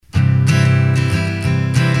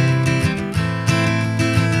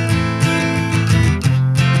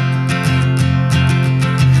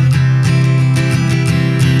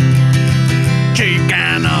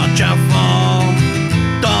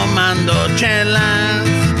chelas,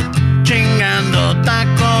 chingando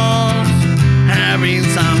tacos, having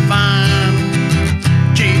some fun.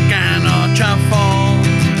 Chicano shuffle,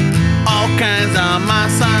 all kinds of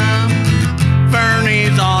masa.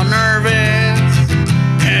 Fernie's all nervous,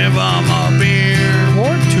 give him a beer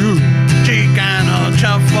or two. Chicano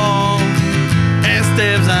shuffle,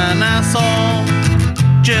 Esteve's an asshole,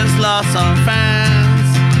 just lost some fans.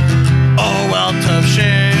 Oh well, tough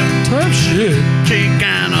shit. Tough shit.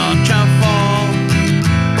 Chicano shuffle,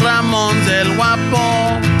 Ramon's el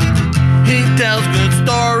guapo, he tells good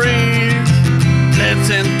stories. Let's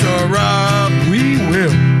interrupt. We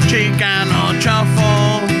will. Chicano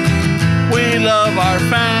shuffle, we love our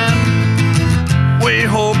fan. We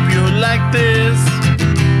hope you like this.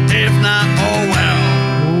 If not, oh well.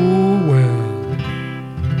 Oh well.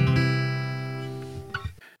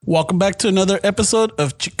 Welcome back to another episode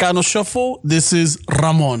of Chicano Shuffle. This is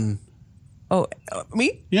Ramon. Oh,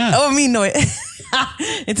 me? Yeah. Oh, me, no.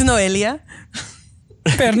 It's Noelia.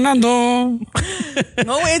 Fernando.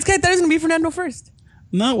 No, wait, it's I thought it was going to be Fernando first.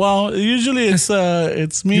 No, well, usually it's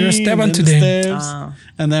me, You're Esteban and then today. Esteves,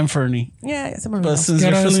 and then Fernie. Yeah, someone But else. since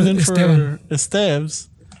you're Esteban. filling in Esteban. for Esteves,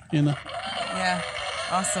 you know. Yeah,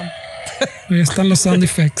 awesome. Ahí están los sound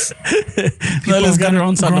effects. Noelia's got her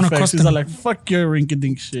own sound grown effects. She's accustomed. all like, fuck your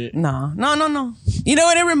rinky-dink shit. No. You know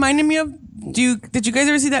what it reminded me of? Did you guys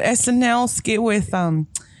ever see that SNL skit with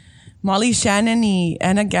Molly Shannon and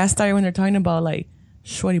Anna Gasteyer when they're talking about like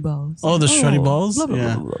sweaty balls? Oh, the sweaty balls? Blah, blah,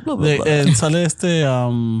 Yeah. blah, blah, blah, blah.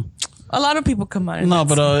 Sale A lot of people come on. no,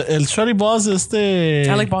 but el sweaty balls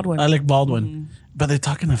Alec Baldwin. Alec Baldwin. But they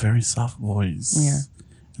talk in a very soft voice. Yeah.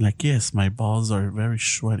 Like, yes, my balls are very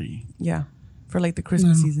sweaty. Yeah, for like the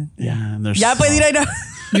Christmas season. Yeah, and they're Yeah, but soft. I know.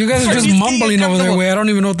 You guys are just Just mumbling getting over there. comfortable. Way I don't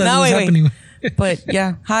even know what that No, is wait. happening. But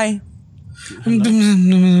yeah, hi.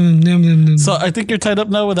 So I think you're tied up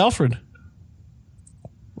now with Alfred.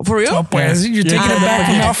 For real? Oh, pues, you're taking it back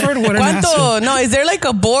from Alfred? What an asshole. ¿Cuánto? No, is there like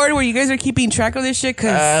a board where you guys are keeping track of this shit? Cause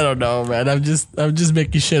I don't know, man. I'm just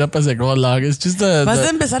making shit up as I go along. It's just a. vas a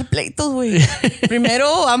empezar pleitos, güey. Primero,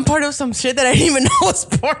 I'm part of some shit that I didn't even know I was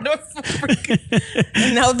part of.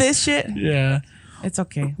 And now this shit. Yeah. It's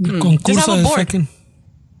okay. El Just concurso have a de board. fucking.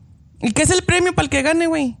 ¿Y qué es el premio para el que gane,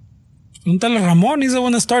 güey? Pregúntale a Ramón. He's the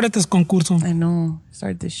one that started this concurso. I know.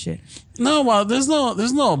 Start this shit. No, well, there's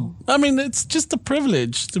no. I mean, it's just a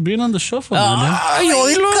privilege to be on the shuffle. Ay,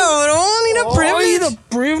 oílo. Cabrón, need a Ay, privilege. the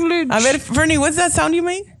privilege. A ver, Fernie, what's that sound you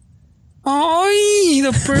made? Ay,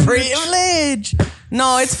 the privilege. Privilege.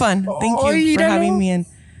 No, it's fun. Thank you Ay, for míralo. having me and,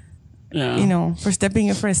 Yeah. for stepping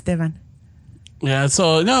in for Esteban. Yeah.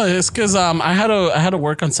 So no, it's because I had to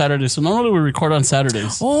work on Saturdays. So normally we record on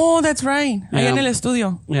Saturdays. Oh, that's right. Allá Yeah. en el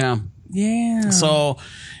estudio. Yeah. Yeah. So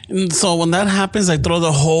when that happens, I throw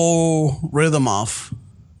the whole rhythm off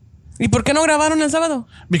 ¿Y por qué no grabaron el sábado?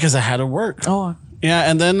 because I had to work. Oh, Yeah,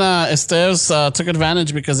 and then Esteves took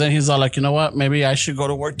advantage because then he's all like, you know what, maybe I should go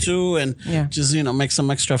to work too and Yeah. just make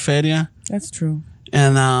some extra feria. that's true.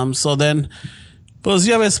 And so then, pues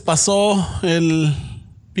ya ves, pasó el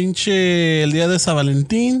día de San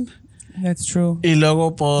Valentín That's true. y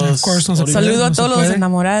luego pues Of course, no se ahorita- puede. Saludo a no se todos los puede.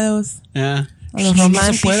 enamorados, Yeah. a los No se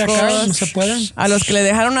románticos, puede acá, no se puede. a los que le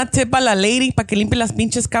dejaron una tip a la lady para que limpie las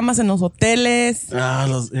pinches camas en los hoteles. Yeah.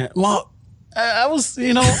 Well, I was,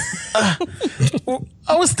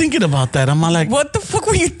 I was thinking about that. I'm all like, What the fuck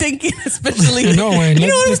were you thinking, especially? No, wait, you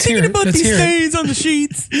know what I was let's hear thinking it. about Let's these hear it. stains on the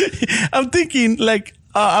sheets. I'm thinking like,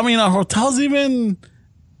 I mean, are hotels even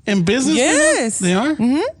in business? Yes. They are?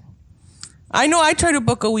 I know I tried to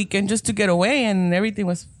book a weekend just to get away and everything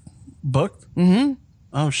was... Booked? Mm-hmm.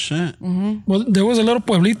 Oh, shit. Well, there was a little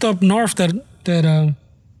pueblito up north that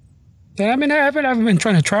I mean, I haven't been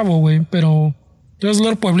trying to travel away, but there was a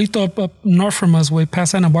little pueblito up north from us, way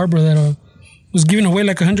past Santa Barbara, that was giving away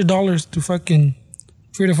like $100 to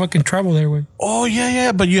for you to fucking travel there, way. Oh,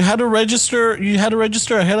 yeah. But you had to register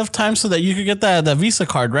ahead of time so that you could get that Visa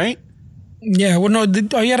card, right? Yeah, well, no,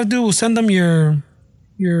 all you had to do was send them your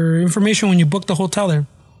information when you booked the hotel there.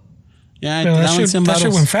 Yeah, So te that daban 100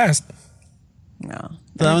 shit went baros. fast. No.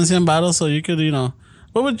 Te daban 100 baros so you could,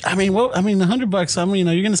 $100. I mean,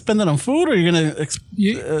 are you going to spend it on food or are you going to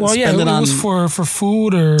It was for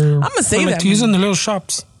food or I'ma save like that to use money. in the little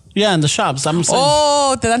shops. Yeah, in the shops. I'm saying.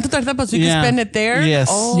 Oh, te dan tu tarjeta para so you can spend it there? Yes.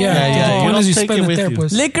 Oh. Yeah, You As don't you take spend it it with there, you.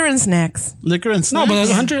 pues. Liquor and snacks. Liquor and No, snacks. but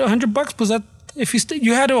that's $100 pues that if you stay,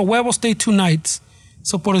 you had to a huevo stay 2 nights.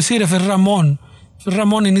 So por decir, if it's Ramon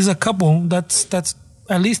and he's a couple, that's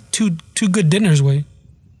at least two good dinners, way.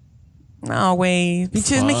 No, güey.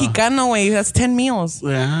 Pinches mexicano, güey. That's 10 meals.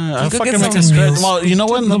 Yeah, I go fucking get make some it straight. meals. Well, you know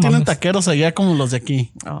what? No No tienen mames. taqueros allá como los de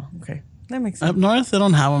aquí. Oh, okay. That makes sense. Up north, they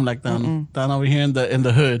don't have them like down over here in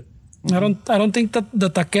the hood. I don't think that the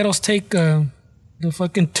taqueros take the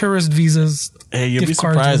fucking tourist visas. Hey, you'll be gift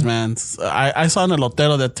cards, surprised, man. I saw an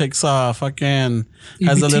elotero that takes fucking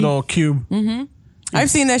has a EBT? little cube. I've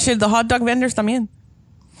seen that shit. The hot dog vendors también.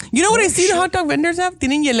 You know what I see the hot dog vendors have?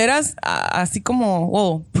 Tienen hieleras así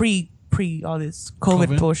como, pre all this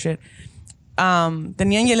COVID bullshit.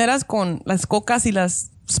 Tenían hieleras con las cocas y las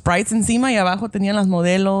Sprites encima y abajo tenían las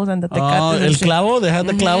modelos and the tecates. El clavo, they had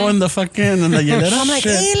the clavo in the fucking in the hielera. I'm like,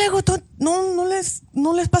 Shit. hey, luego,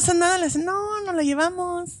 no les pasa nada. Le dicen, no la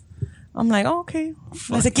llevamos. I'm like, oh, okay.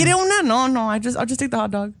 Le dice, ¿quiere una? No, I'll just take the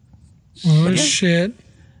hot dog. Oh shit!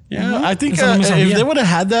 Yeah, I think Eso no me if sabía. they would have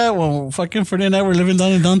had that when fucking Freddie and I were living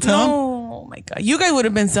down in downtown, No, oh my God. You guys would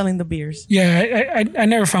have been selling the beers. Yeah, I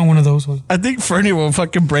never found one of those ones. I think Fernie will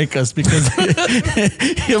fucking break us because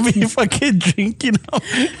he'll be fucking drinking.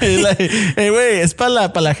 Like, hey, wait, es para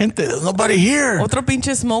la gente. There's nobody here. Otro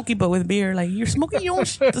pinche smoky, but with beer. Like, you're smoking your own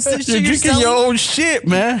shit. You're drinking your own shit,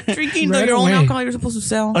 man. Drinking Right your own away. alcohol you're supposed to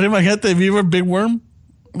sell. Ahora imagínate, if you were Big Worm.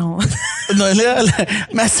 No. No,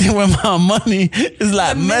 like, messing with my money is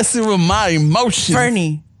like messing with my emotions.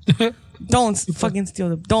 Fernie, don't fucking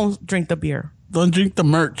don't drink the beer. Don't drink the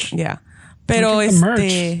merch. Yeah. Pero Don't drink the merch.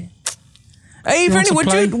 Hey, You want Fernie,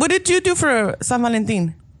 supply? what did you do for San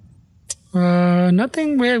Valentin?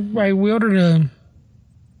 Nothing. We ordered a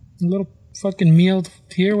little fucking meal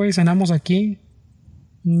here, güey. Cenamos aquí.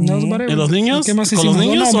 That was about it. ¿Y los niños? ¿Qué más ¿Con los hicimos?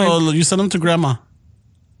 niños No, o you sent them to grandma?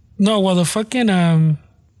 No, well, the fucking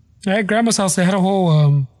at grandma's house they had a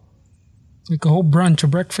whole like a whole brunch, a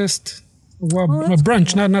breakfast. Well, a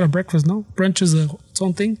brunch, not a breakfast. No, brunch is its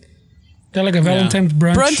own thing. They had like a Valentine's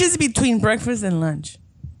brunch. Brunch is between breakfast and lunch.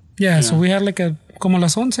 Yeah, so we had like como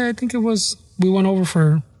las 11, I think it was. We went over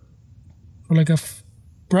for like a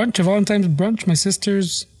brunch, a Valentine's brunch. My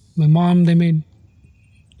sisters, my mom, they made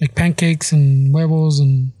like pancakes and huevos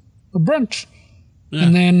and a brunch. Yeah.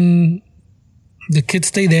 And then the kids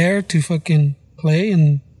stayed there to fucking play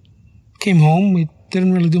and came home. We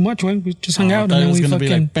didn't really do much. We just hung out and then we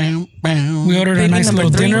fucking we ordered a Baby nice number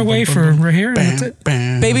little 3. dinner way for right here. And that's it.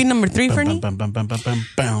 Baby number 3, Fernie? No,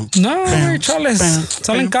 güey, chales.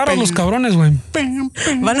 Salen caros los cabrones, güey.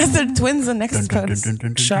 Van a ser twins the next drugs.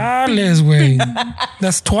 Chales, güey.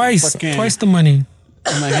 That's twice Fucking- the money.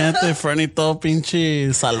 Imagínate, Fernie todo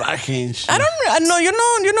pinche salvaje and shit. I don't know. Yo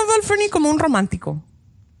no veo al Fernie como un romántico.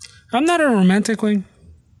 I'm not a romantic, güey.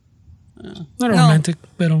 Not a No. romantic,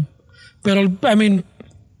 pero I mean,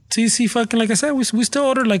 see, fucking like I said, we still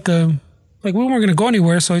ordered like we weren't gonna go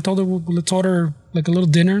anywhere, so I told her, well, let's order like a little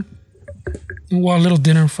dinner. Well, a little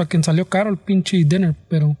dinner, fucking salió caro el pinche dinner,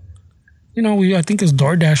 pero you know, I think it's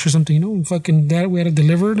DoorDash or something, you know, fucking that we had it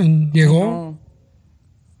delivered and llegó.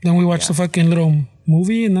 Then we watched the fucking little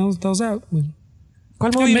movie and that was that.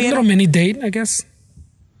 ¿Cuál A movie little vieron? mini date, I guess.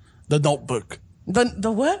 The Notebook.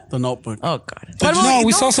 The what? The Notebook. Oh, God. ¿Cuál No, movie?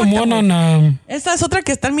 we saw some cuéntame. one on Esta es otra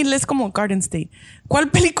que está en mi list como Garden State. ¿Cuál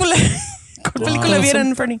película? ¿Cuál película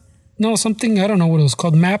vieron, Fernie? no, something, I don't know what it was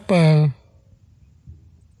called.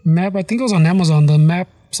 Map, I think it was on Amazon. The map,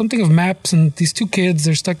 something of maps, and these two kids,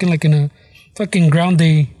 they're stuck in like in a fucking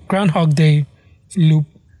Groundhog Day loop.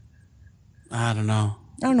 I don't know.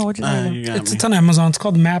 I don't know what you're talking You about. got It's, me. it's on Amazon. It's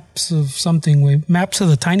called Maps of something, way. Maps of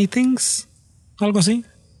the Tiny Things. Algo así.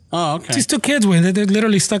 Oh, okay. These two kids, way, they're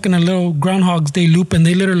literally stuck in a little Groundhog's Day loop, and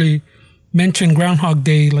they literally mention Groundhog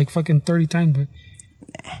Day like fucking 30 times.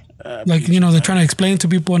 But like, you know, they're trying to explain to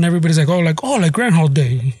people, and everybody's like, like Groundhog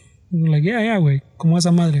Day. And we're like, yeah, way. Como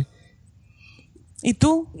esa madre. ¿Y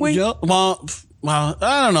tú, güey? Well,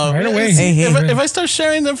 I don't know. Right away. See, Hey, if I start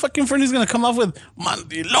sharing, then fucking Fernie's gonna come off with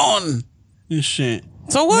mandilon and shit.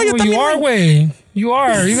 So, what? Yo Well, you también, are, güey. way. You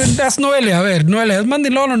are. Even that's Noelia. A ver, Noelia, ¿es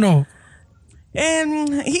mandilón o no?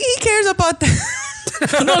 He cares about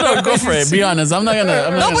that. No, go for it. Be honest. I'm not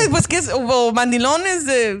gonna. No, pues que es, well, mandilón is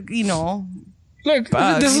the, Look,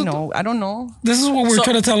 this is I don't know. this is what we were So-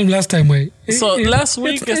 trying to tell him last time, way. So, last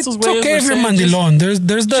week, it's estos okay güeyes if were you're saying mandilón. There's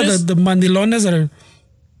just- the mandilones that are,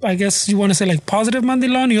 I guess you want to say like positive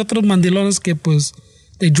mandilón, y otros mandilones que pues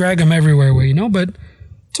they drag them everywhere, way, you know. But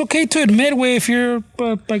it's okay to admit, way, if you're,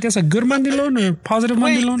 I guess, a good mandilón or positive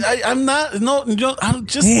Wait, mandilón. I'm not. No, I'm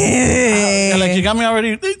just. Like you got me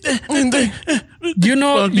already. You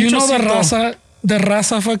know the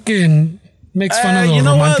raza fucking makes fun of the you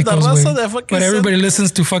know what? The romanticos, raza güey. that fucking But everybody said-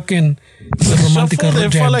 listens to fucking the romantica Shuffle, they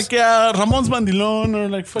feel jams. like Ramon's mandilón or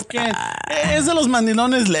like fucking. Es de los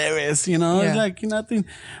mandilones leves, you know. It's Yeah. like nothing.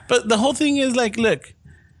 But the whole thing is like, look.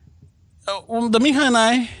 The mija and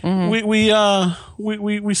I,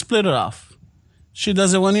 we split it off. She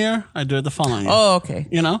does it one year, I do it the following year. Oh, okay.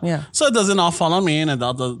 You know? Yeah. So it doesn't all fall on me and it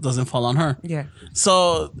all doesn't fall on her. Yeah.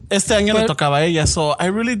 So este año le tocaba a ella. So I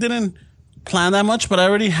really didn't plan that much, but I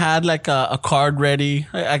already had like a card ready.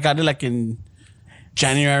 I got it like in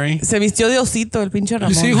January. Se vistió de osito el pinche Ramón.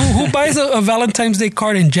 You see, who buys a Valentine's Day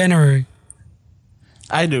card in January?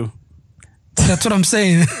 I do. That's what I'm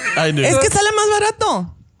saying. I do. Es que sale más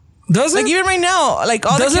barato. Does Like it? even right now, like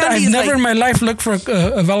all Does the it? candies. I've never in my life looked for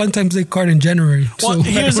a Valentine's Day card in January. Well, So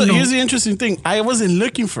here's I don't know. the interesting thing. I wasn't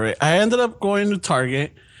looking for it. I ended up going to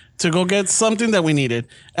Target to go get something that we needed.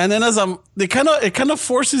 And then it kind of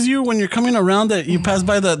forces you when you're coming around that you pass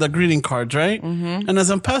by the greeting cards, right? Mm-hmm. And as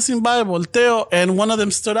I'm passing by, volteo, and one of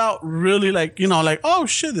them stood out really like, oh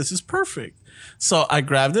shit, this is perfect. So I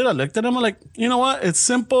grabbed it. I looked at them. I'm like, you know what? It's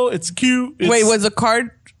simple. It's cute. Wait, was the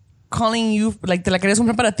card calling you like te la querías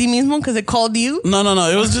comprar para ti mismo because it called you? No.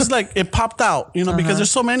 It was just like it popped out, because there's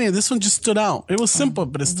so many. This one just stood out. It was simple,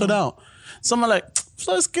 but it stood out. So I'm like,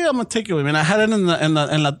 ¿sabes qué? I'm gonna take it with me. And I had it in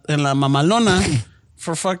la mamalona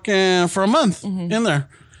for a month in there.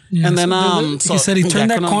 Yeah, and then he said he turned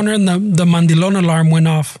that corner and the mandilon alarm went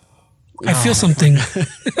off. I feel something.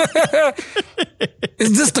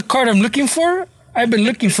 Is this the card I'm looking for? I've been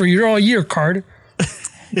looking for you all year, card.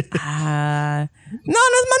 No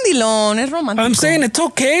es mandilón, es romántico. I'm saying it's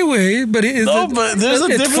okay, way, but but there's a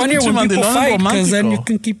it's difference funnier when between people mandilón fight and because then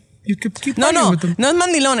romántico. you can keep No, fighting with them. no es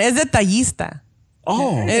mandilón, es detallista.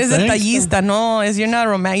 Oh, Eres thanks. detallista, no, you're not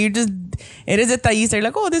romantic. Eres detallista. You're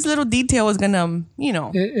like, oh, this little detail was gonna,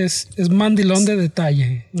 Es mandilón de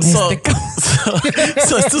detalle. So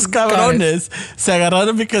estos cabrones se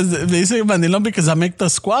agarraron because they say mandilón because I make the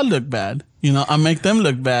squad look bad. I make them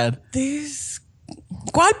look bad.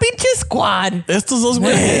 ¿Cuál pinche squad? Estos dos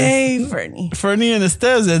güeyes. Hey, Fernie and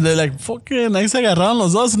Estes, and they're like, fucking, ahí se agarraron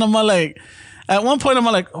los dos, and I'm like, at one point I'm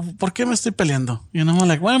like, oh, ¿por qué me estoy peleando? I'm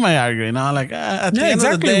like, why am I arguing? I'm like, at the end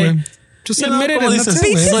of the day, man. Just admit it como and that's dices,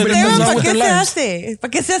 it, Pinche man. Everybody moves Esteban, on ¿para with qué their se lives. hace?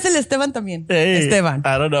 ¿Para qué se hace el Esteban también? Hey, Esteban.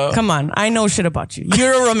 I don't know. Come on, I know shit about you.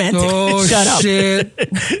 You're a romantic. Oh, Shut up. shit.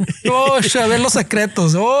 Oh, shit. A ver los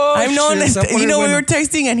secretos. Oh, I've known, shit. Se va a poner we bueno. were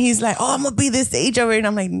texting and he's like, oh, I'm going to be this age already. And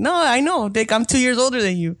I'm like, no, I know. Dick, I'm 2 years older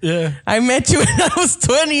than you. Yeah. I met you when I was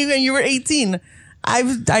 20 and you were 18.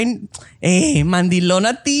 Mandilón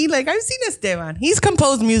a ti. Like, I've seen Esteban. He's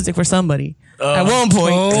composed music for somebody at one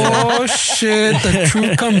point. Oh, shit. The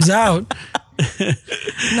truth comes out.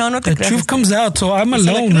 No te The creas. truth comes out, so I'm Se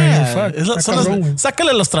le alone crea. right here. Fuck. Está cabrón, güey.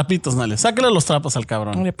 Sácale los trapitos, Nale. Sácale los trapos al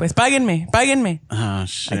cabrón. Ole, pues, páguenme. Oh,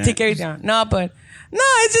 shit. I take everything down. No,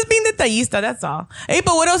 it's just being detallista, that's all. Hey,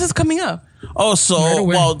 but what else is coming up? Oh, so, Right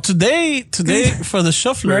away. well, today for the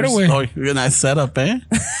shufflers. Right away. Oh, nice setup, eh?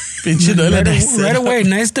 Pinche duele, nice Right setup. away.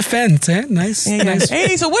 Nice defense, eh? Nice. Nice.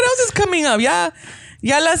 Hey, so what else is coming up?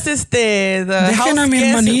 Ya las, the Dejen a mi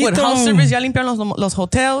hermanito. house service, ya limpiaron los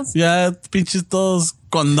hotels. Ya, pinches todos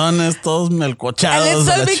condones, todos And melcochados. it's a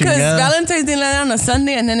sad la because chingada. Valentine's Day landed on a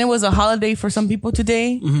Sunday and then it was a holiday for some people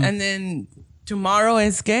today. And then tomorrow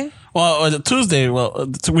is ¿qué? Well, Tuesday. Well,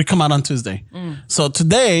 we come out on Tuesday. So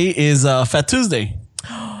today is Fat Tuesday.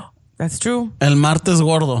 That's true. El martes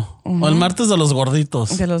gordo. O el martes de los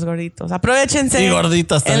gorditos. De los gorditos. Aprovechense. Y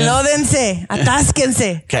gorditas también. Enlódense.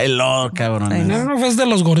 Atásquense. Que lo, cabrones. No, no es de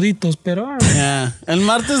los gorditos, pero... Yeah. El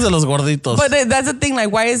martes de los gorditos. But that's the thing.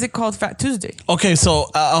 Like, why is it called Fat Tuesday? Okay, so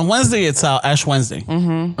on Wednesday it's Ash Wednesday,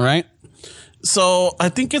 right? So I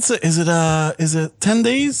think is it 10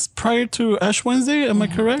 days prior to Ash Wednesday? Am I I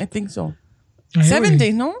correct? think so. Ay, 7 güey.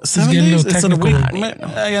 days, no? 7 getting a days? little It's in a week. technical.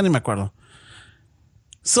 Ya ni me acuerdo.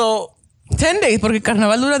 So 10 days, porque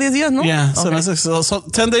carnaval dura 10 días, ¿no? yeah, Okay. so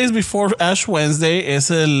 10 days before Ash Wednesday es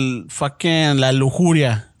el fucking la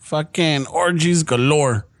lujuria, fucking orgies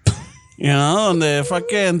galore. You know, donde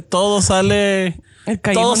fucking todo sale, El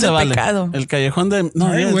callejón todo se del vale. pecado. El callejón de no,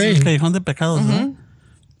 Ay, yeah, güey. es el callejón de pecados, ¿no?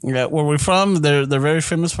 Yeah, where we're from, they're very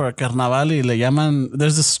famous for a carnaval y le llaman,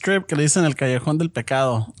 there's a strip que le dicen el callejón del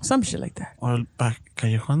pecado. Some shit like that. O el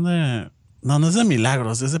callejón de, no es de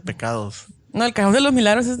milagros, es de pecados. No, el Cajón de los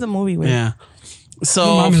Milagros es the movie, güey. Yeah. So,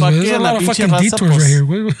 No mames, güey. There's a fucking lot la of pinche fucking raza, detours pues, right here,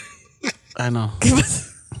 güey. I know. ¿Qué pasa?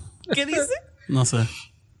 ¿Qué dice? No sé.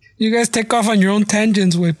 You guys take off on your own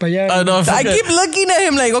tangents, güey, para allá. I know. I keep looking at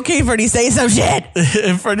him like, okay, Ferdy, say some shit.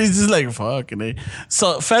 Freddy's just like fucking A.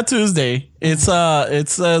 So Fat Tuesday, it's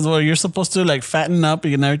where you're supposed to like fatten up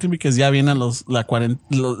and everything because ya viene la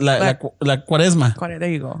cuaresma.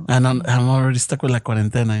 There you go. And I'm already stuck with la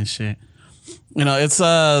cuarentena and shit. You know, it's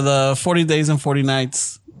the 40 days and 40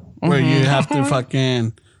 nights where you have to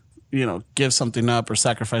fucking, give something up or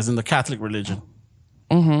sacrifice in the Catholic religion.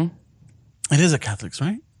 It is a Catholics,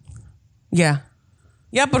 right? Yeah.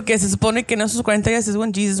 Yeah, porque se supone que en esos 40 días is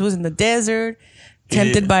when Jesus was in the desert,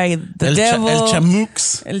 tempted by the devil. El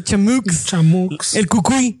chamux. El chamux. Chamux. El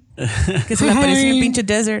cucuy. Que se le apareció en el pinche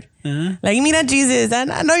desert. Like, mira, Jesus,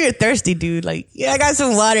 I know you're thirsty, dude. Like, yeah, I got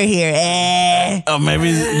some water here. Oh,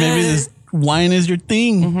 maybe this wine is your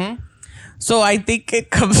thing. Mm-hmm. So I think it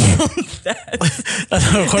comes from that.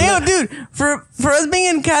 Damn, dude, for us being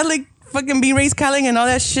in Catholic, fucking being raised Catholic and all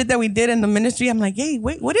that shit that we did in the ministry, I'm like, hey,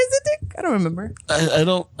 wait, what is it, Dick? I don't remember. I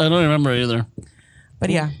don't remember either. But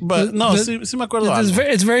yeah. But no, sí me acuerdo.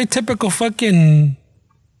 It's very typical fucking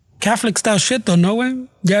Catholic style shit though, no way?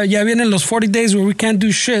 Ya vienen los 40 days where we can't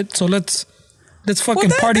do shit, so let's fucking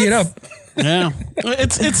party it up. Yeah.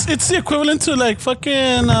 It's the equivalent to like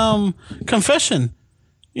fucking confession.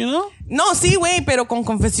 You know? No, sí, güey, pero con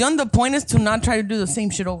confesión, the point is to not try to do the same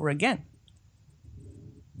shit over again.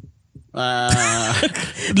 That's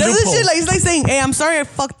That's shit like, it's like saying, hey, I'm sorry I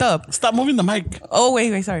fucked up. Stop moving the mic. Oh,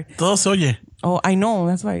 wait, sorry. Todo se oye. Oh, I know,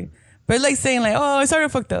 that's why. But it's like saying like, oh, sorry I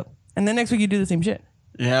fucked up. And then next week you do the same shit.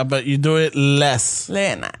 Yeah, but you do it less.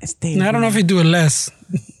 I don't know if you do it less.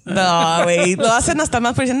 No, güey, lo hacen hasta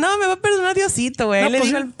más por decir, no, me va a perdonar Diosito, güey. No, Le pues,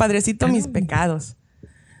 digo al Padrecito mis pecados.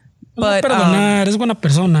 But, perdonar, es buena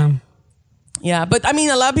persona. Yeah, but I mean,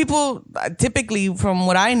 a lot of people, typically from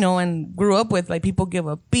what I know and grew up with, like people give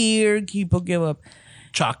up beer, people give up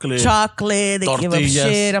Chocolate, they give up tortillas.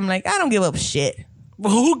 shit. I'm like, I don't give up shit. But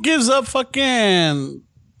who gives up fucking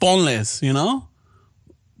boneless, you know?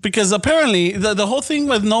 Because apparently the whole thing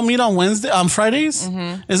with no meat on Fridays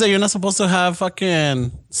is that you're not supposed to have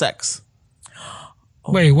fucking sex.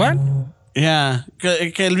 Wait, what? Yeah.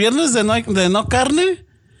 Que el viernes de no carne,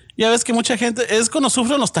 ya ves que mucha gente, es cuando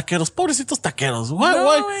sufren los taqueros. Pobrecitos taqueros.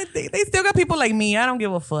 Why? They still got people like me. I don't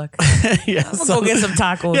give a fuck. Yeah, I'm gonna go get some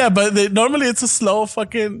tacos. Yeah, but normally it's a slow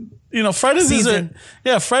fucking, you know, Fridays is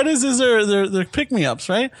their pick-me-ups,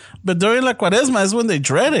 right? But during La Cuaresma is when they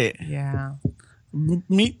dread it. Yeah.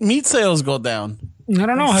 Meat sales go down. I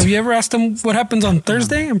don't know. Have you ever asked them what happens on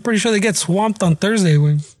Thursday? I'm pretty sure they get swamped on Thursday,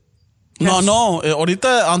 güey. No.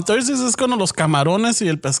 Ahorita on Thursdays es cuando los camarones y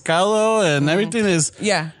el pescado and everything is.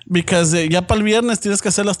 Yeah. Because ya para el viernes tienes que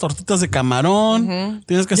hacer las tortitas de camarón.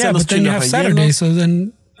 Tienes que hacer los but then you have chiles Saturday, rellenos. so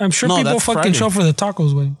then I'm sure people that's fucking Friday. show for the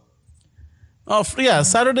tacos, güey. Oh, yeah.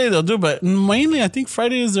 Saturday they'll do, but mainly I think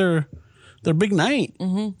Friday is their big night.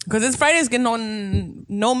 Because it's Fridays que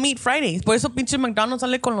no meat Fridays. Por eso pinche McDonald's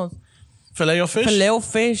sale con los Filet-O-Fish?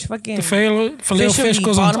 Filet-O-Fish, fucking The Filet-O-Fish in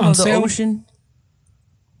goes the bottom on of the sale. ocean.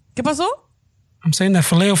 ¿Qué pasó? I'm saying that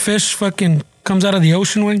Filet-O-Fish fucking comes out of the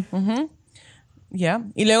ocean, güey. Yeah.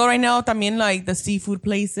 Y luego right now también like the seafood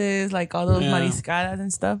places, like all those mariscadas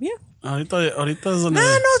and stuff. Yeah. Ahorita es donde...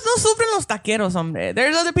 No sufren los taqueros, hombre.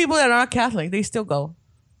 There's other people that are not Catholic. They still go.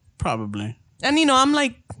 Probably. And you know, I'm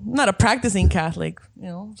like not a practicing Catholic, you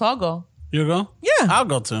know, so I'll go. You go? Yeah. I'll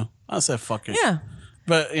go too. I'll say fuck it. Yeah.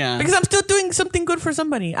 But yeah. Because I'm still doing something good for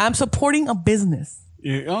somebody. I'm supporting a business.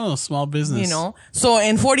 Small business. You know? So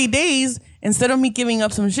in 40 days, instead of me giving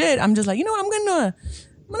up some shit, I'm just like, you know what? I'm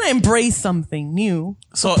gonna embrace something new.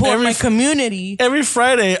 So support my community. Every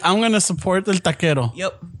Friday, I'm going to support el taquero.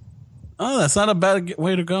 Yep. Oh, that's not a bad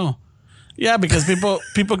way to go. Yeah, because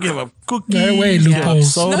people give up cookies. Right away,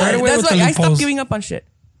 loopholes. So Right away That's with the why I stopped loopholes. giving up on shit.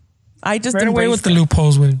 I just Right away with the embraced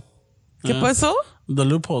loopholes, güey. it. ¿Qué pasó? the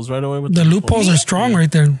loopholes right away with The loopholes are strong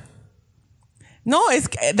right there. No,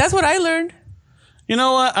 that's what I learned. You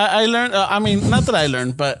know what? I learned, I mean, not that I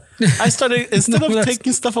learned, but I started, instead of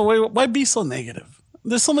taking stuff away, why be so negative?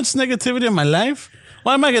 There's so much negativity in my life.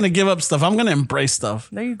 Why am I going to give up stuff? I'm going to embrace stuff.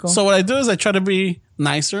 There you go. So what I do is I try to be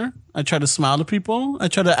nicer. I try to smile to people. I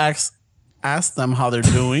try to ask them how they're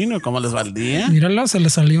doing or cómo les va el día. Míralo, se le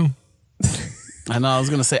salió. I know, I was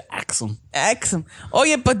going to say ask them. Excellent. Oh,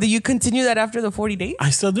 yeah, but do you continue that after the 40 days? I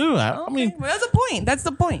still do. I mean, Well, that's the point. That's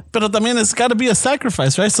the point. pero también it's got to be a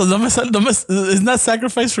sacrifice, right? So it's not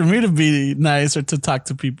sacrifice for me to be nice or to talk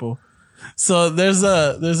to people. So there's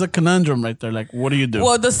a conundrum right there. Like, what do you do?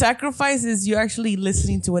 Well, the sacrifice is you actually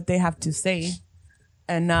listening to what they have to say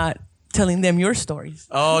and not telling them your stories.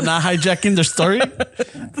 Oh, not hijacking their story?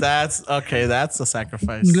 That's okay. That's a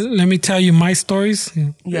sacrifice. Let me tell you my stories.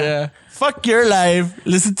 Yeah. Yeah. Fuck your life.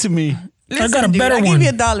 Listen to me. Listen, got a dude, better I one.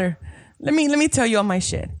 give you $1. Let me tell you all my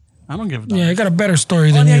shit. I don't give a damn. Yeah, I got a better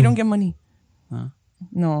story Oh, than yeah, I you. don't get money.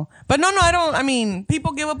 No. But no, I don't. I mean,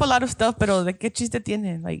 people give up a lot of stuff, pero ¿de qué chiste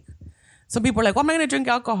tiene? Like, some people are like, well, I'm not going to drink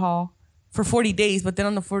alcohol for 40 days, but then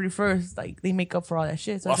on the 41st, like, they make up for all that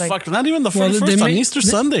shit. So Oh, it's like, fuck. Not even the Well, 41st they on make- Easter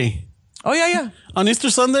Sunday. Oh, yeah. On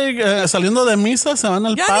Easter Sunday, saliendo de misa, se van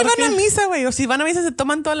al Ya parque. ni van a misa, güey. O si van a misa, se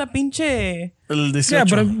toman toda la pinche... El 18.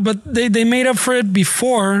 Yeah, but they made up for it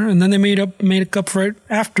before, and then they made up for it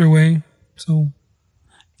after, way. So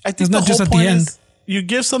I think it's the not just whole at the point end. is you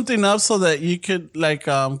give something up so that you could like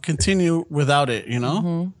continue without it, you know?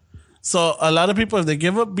 Mm-hmm. So a lot of people, if they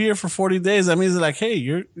give up beer for 40 days, that means they're like, hey,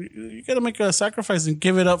 you got to make a sacrifice and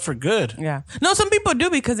give it up for good. Yeah. No, some people do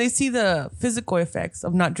because they see the physical effects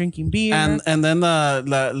of not drinking beer. And then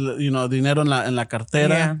dinero en la cartera.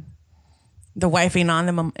 Yeah. The wife ain't on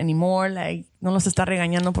them anymore. Like, no los está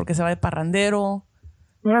regañando porque se va de parrandero.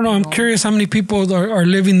 I don't know. I'm curious how many people are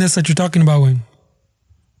living this that you're talking about, Wayne.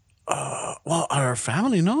 Well, our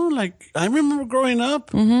family, no? Like, I remember growing up.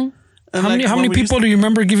 Mm-hmm. How many people do you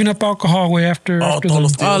remember giving up alcohol way after? Oh, after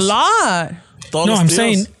todos the, los A tíos. lot. Todos no, los I'm tíos.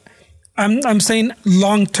 saying, I'm saying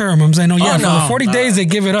long term. I'm saying, for the 40 days they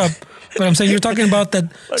give it up. But I'm saying you're talking about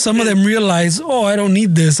that some of them realize, I don't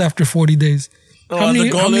need this after 40 days. How the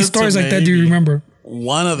goal many is to stories like that do you maybe remember?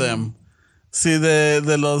 One of them. Sí,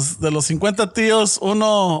 de los 50 tíos,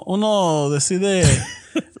 uno decide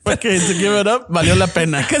okay, to give it up, valió la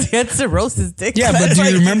pena. Because he had cirrhosis, dick. Yeah, but That's do why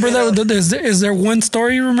you he remember gave it up. that? Is there one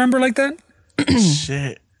story you remember like that?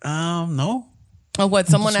 Shit. No. Of what?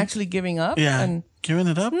 Someone actually giving up? Yeah. And Giving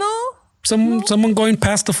it up? no. Someone going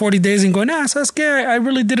past the 40 days and going, ¿sabes qué? I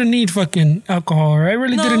really didn't need fucking alcohol, or I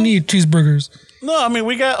really didn't need cheeseburgers. No, I mean,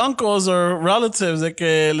 we got uncles or relatives de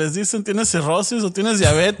que les dicen tienes cirrosis o tienes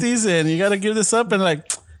diabetes and you got to give this up and like,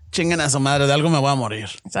 chinguen a su madre, de algo me voy a morir.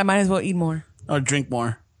 So I might as well eat more. Or drink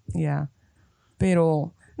more. Yeah.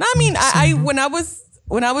 Pero, no, I mean, I when I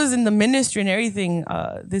was in the ministry and everything,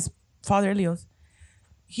 this Father Elios,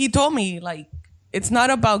 he told me, like, it's not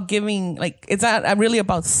about giving, like, it's not really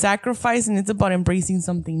about sacrifice, and it's about embracing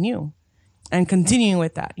something new and continuing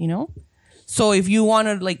with that, you know? So if you want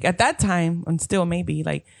to, like, at that time, and still maybe,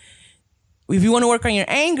 like, if you want to work on your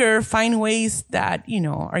anger, find ways that, you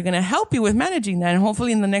know, are going to help you with managing that. And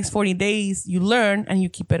hopefully in the next 40 days, you learn and you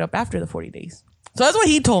keep it up after the 40 days. So that's what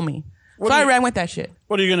he told me. So I ran with that shit.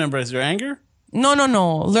 What are you going to embrace? Your anger? No.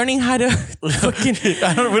 Learning how to fucking...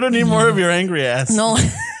 We don't need more of your angry ass. No.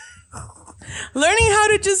 Learning how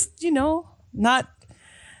to just, you know, not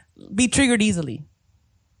be triggered easily.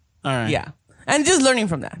 All right. Yeah. And just learning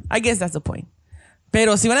from that. I guess that's the point.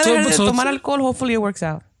 Pero si van a dejar de tomar alcohol, hopefully it works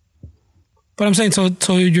out. But I'm saying,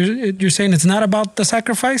 so you're saying it's not about the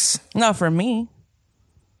sacrifice? Not for me.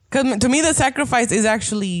 Because to me, the sacrifice is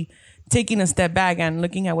actually taking a step back and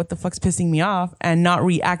looking at what the fuck's pissing me off and not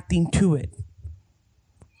reacting to it.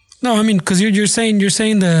 No, I mean, because you're saying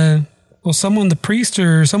the priest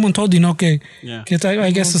or someone told you, no, okay. Yeah.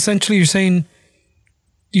 I guess essentially you're saying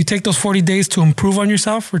you take those 40 days to improve on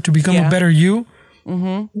yourself or to become a better you.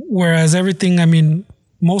 Mm-hmm. Whereas everything, I mean,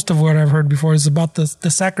 most of what I've heard before is about the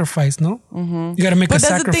sacrifice, no? Mm-hmm. You got to make a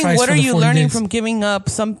sacrifice. But that's the thing. What are you learning days. from giving up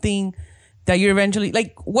something that you're eventually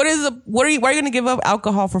like? Why are you going to give up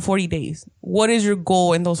alcohol for 40 days? What is your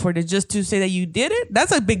goal in those 40 days? Just to say that you did it?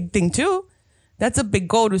 That's a big thing too. That's a big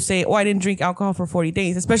goal to say, I didn't drink alcohol for 40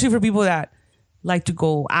 days, especially for people that like to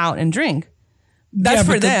go out and drink. That's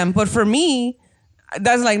for them. But for me,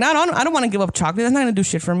 that's like, I don't want to give up chocolate. That's not going to do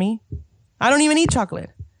shit for me. I don't even eat chocolate.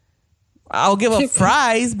 I'll give up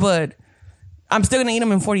fries, but I'm still going to eat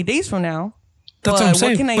them in 40 days from now. That's what I'm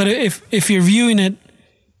saying. But if you're viewing it,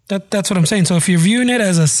 that's what I'm saying. So if you're viewing it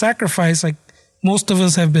as a sacrifice, like most of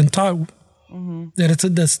us have been taught that it's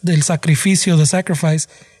del sacrificio, the sacrifice,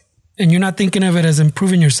 and you're not thinking of it as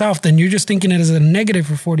improving yourself, then you're just thinking it as a negative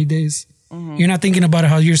for 40 days. Mm-hmm. You're not thinking about it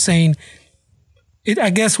how you're saying it. I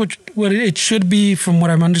guess what it should be, from what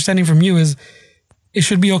I'm understanding from you, is it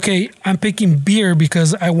should be, okay, I'm picking beer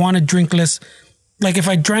because I want to drink less. Like if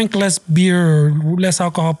I drank less beer or less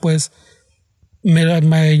alcohol, pues,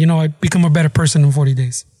 I become a better person in 40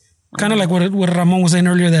 days. Kind of like what Ramon was saying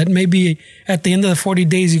earlier, that maybe at the end of the 40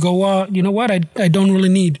 days, you go, well, you know what? I don't really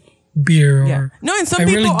need beer. Or no, and some I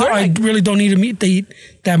people I really don't need to eat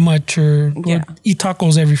that much or eat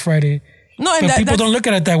tacos every Friday. No, and but people don't look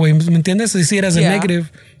at it that way. ¿Me entiendes? They see it as a negative.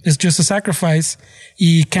 It's just a sacrifice.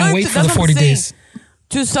 You can't wait for the 40 days.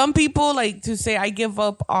 To some people, like to say, I give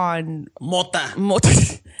up on Mota.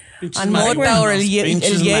 on mota or el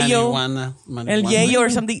yayo or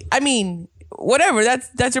something. I mean, whatever.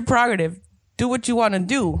 That's your prerogative. Do what you want to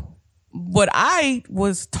do. What I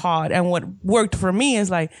was taught and what worked for me is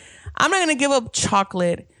like, I'm not going to give up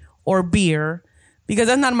chocolate or beer because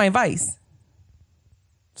that's not my vice.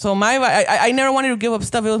 So I never wanted to give up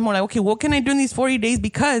stuff. It was more like, okay, what can I do in these 40 days?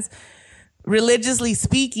 Because religiously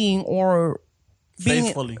speaking or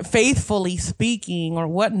being faithfully speaking or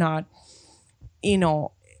whatnot,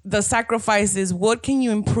 the sacrifice is what can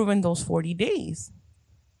you improve in those 40 days?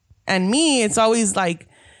 And me, it's always like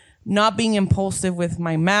not being impulsive with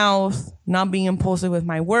my mouth, not being impulsive with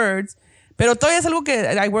my words. Pero todavía es algo que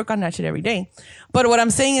I work on that shit every day. But what I'm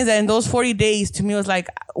saying is that in those 40 days, to me, it was like,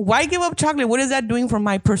 why give up chocolate? What is that doing for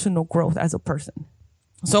my personal growth as a person?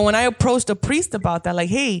 So when I approached a priest about that, like,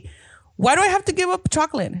 hey, why do I have to give up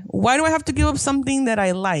chocolate? Why do I have to give up something that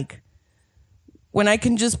I like when I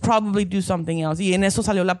can just probably do something else? Y en eso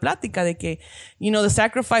salió la plática de que, the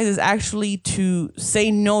sacrifice is actually to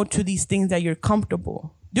say no to these things that you're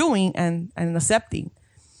comfortable doing and accepting.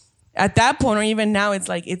 At that point, or even now, it's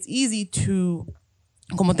like, it's easy to,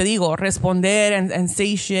 como te digo, responder and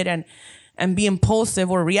say shit and be impulsive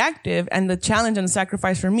or reactive. And the challenge and the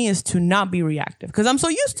sacrifice for me is to not be reactive because I'm so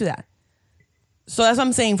used to that. So that's what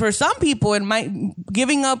I'm saying. For some people, it might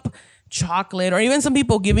giving up chocolate, or even some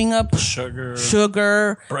people giving up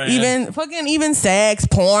sugar, bread. even sex,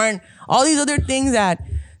 porn, all these other things that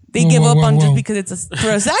they give up on just because it's for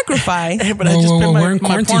a sacrifice. Hey, but I just paid my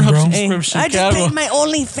Pornhub subscription. I just paid my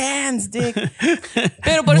OnlyFans, dick.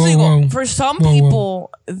 Pero por eso digo, for some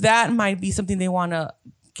people, that might be something they want to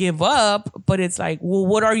give up, but it's like, well,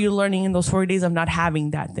 what are you learning in those 40 days of not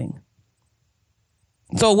having that thing?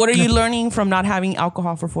 So what are you learning from not having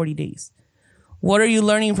alcohol for 40 days? What are you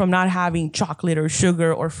learning from not having chocolate or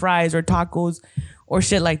sugar or fries or tacos or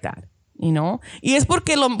shit like that? Y es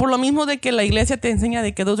porque por lo mismo de que la iglesia te enseña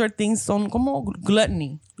de que those are things son como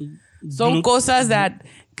gluttony. Son cosas that,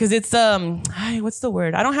 because it's, what's the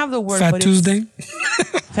word? I don't have the word. Fat Tuesday?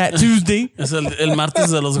 Fat Tuesday. Es el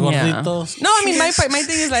martes de los gorditos. No, I mean, my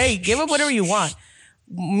thing is like, hey, give up whatever you want.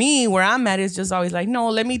 Me, where I'm at, is just always like, no,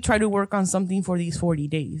 let me try to work on something for these 40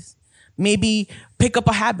 days. Maybe pick up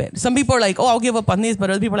a habit. Some people are like, oh, I'll give up on this.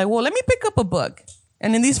 But other people are like, well, let me pick up a book.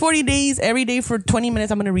 And in these 40 days, every day for 20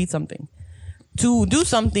 minutes, I'm going to read something. To do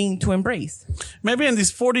something to embrace. Maybe in these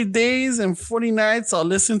 40 days and 40 nights, I'll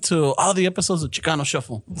listen to all the episodes of Chicano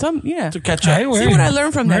Shuffle. To catch up. See what I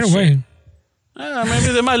learned from that shit.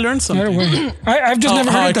 Maybe they might learn something. I've just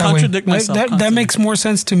never heard it that way. That makes more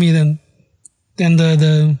sense to me than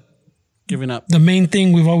the giving up. The main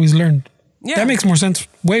thing we've always learned. Yeah. That makes more sense,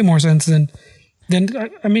 way more sense than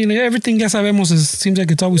I mean, everything ya sabemos seems like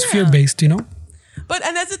it's always fear-based, But,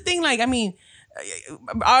 and that's the thing, like, I mean,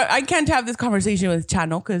 I can't have this conversation with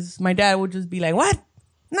Chano because my dad would just be like, what?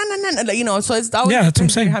 No. So it's always that's what I'm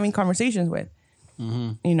saying. Having conversations with,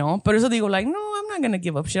 But eso digo, like, no, I'm not going to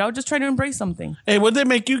give up shit. I'll just try to embrace something. Hey, what did they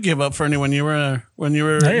make you give up, Fernie, when you were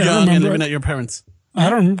young and living at your parents? They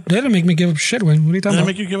didn't make me give up shit. What are you talking about?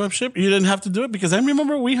 They make you give up shit? You didn't have to do it? Because I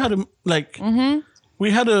remember we had to, like... We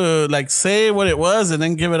had to say what it was and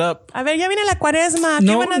then give it up. A ver, ya viene la cuaresma.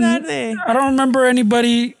 ¿Qué van a dar de? I don't remember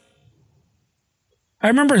anybody. I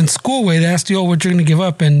remember in school where they asked you, what you're going to give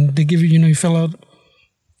up. And they give you, you fill out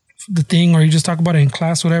the thing or you just talk about it in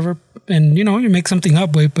class, whatever. And, you make something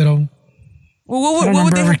up, but what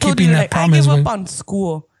would they have told you? Like, I give up on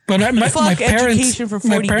school. But my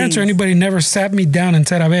parents or anybody never sat me down and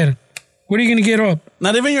said, a ver, what are you going to get up?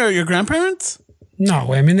 Not even your grandparents?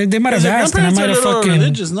 No, I mean, they might have asked and I might have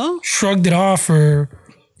fucking shrugged it off or...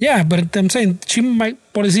 Yeah, but I'm saying, my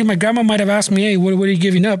grandma might have asked me, hey, what are you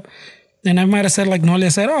giving up? And I might have said, like, no, I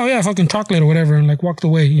said, oh, yeah, fucking chocolate or whatever, and, like, walked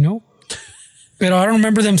away, But I don't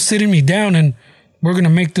remember them sitting me down and we're going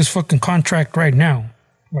to make this fucking contract right now.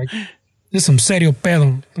 Like, this is some serio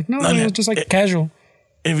pedo. Like, no, it was just, like, casual.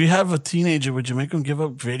 If you have a teenager, would you make them give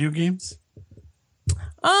up video games?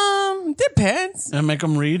 Depends. And make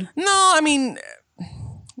them read? No, I mean...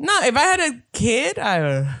 No, if I had a kid,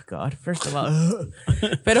 God, first of all.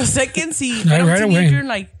 Pero second, si right teenager, away.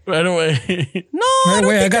 like... Right away. No, right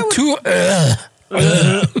away. I got two.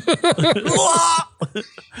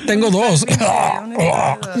 Tengo dos. The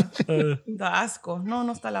asco.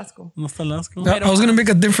 No está el asco. No está el asco. I was going to make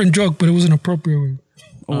a different joke, but it was inappropriate.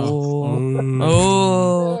 Oh.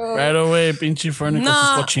 Right away, pinche Fernie con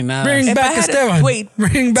sus cochinadas. Bring back Esteban.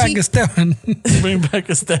 Bring back Esteban. Bring back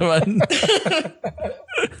Esteban.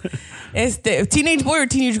 Teenage boy or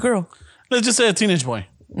teenage girl? Let's just say a teenage boy.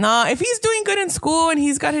 Nah, if he's doing good in school and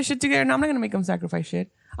he's got his shit together, no, I'm not going to make him sacrifice shit.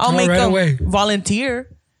 I'll make him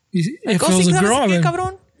volunteer. If it was a girl,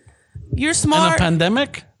 cabrón. You're smart. In a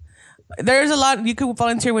pandemic? There's a lot. You could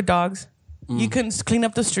volunteer with dogs. You can clean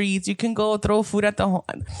up the streets. You can go throw food at the home.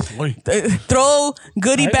 Throw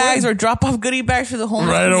goodie bags or drop off goodie bags for the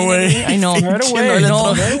homeless community. I know. Right away.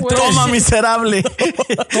 Toma, miserable.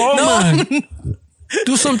 Toma.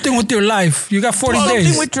 Do something with your life. You got 40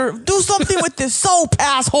 days. Do something with this soap,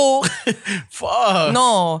 asshole. Fuck.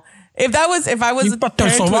 No. If I was a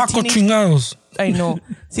parent to a teenager, I know.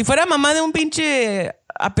 Si fuera mamá de un pinche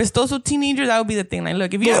apestoso teenager, that would be the thing. Like,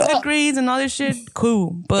 look, if you have good grades and all this shit,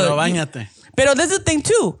 cool. Pero bañate. But that's the thing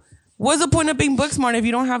too. What's the point of being book smart if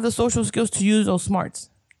you don't have the social skills to use those smarts?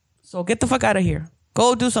 So get the fuck out of here.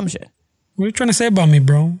 Go do some shit. What are you trying to say about me,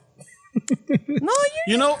 bro? No,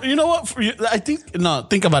 You know what? I think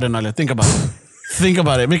think about it, Nalia. Think about it. Think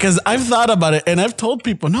about it, because I've thought about it and I've told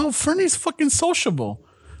people, no, Fernie's fucking sociable.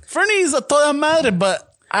 Fernie's a toda madre,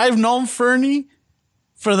 but I've known Fernie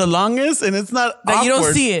for the longest, and it's not that awkward. you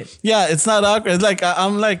don't see it. Yeah, it's not awkward. It's like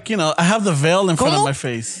I'm like, I have the veil in front of my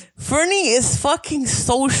face. Fernie is fucking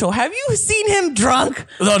social. Have you seen him drunk?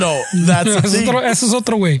 No, that's the thing. Eso es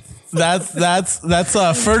otro way. That's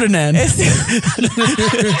Ferdinand. What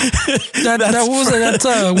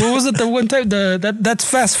was it? The one time that's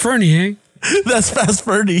Fast Fernie, eh? That's Fast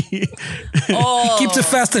Fernie. Oh. He keeps it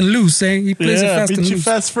fast and loose, eh? He plays it fast and loose.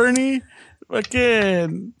 Fast Fernie.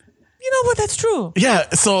 Fucking. You know what? That's true. Yeah.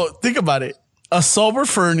 So think about it. A sober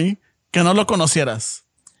Fernie que no lo conocieras.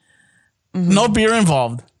 Mm-hmm. No beer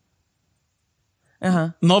involved.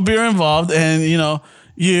 No beer involved, and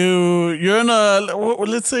you're in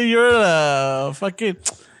let's say you're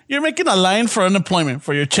making a line for unemployment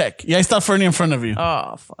for your check. Y ahí está Fernie in front of you.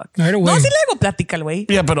 Oh, fuck. Right away. No, si le hago plática al güey.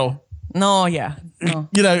 Yeah, pero. No, yeah. No.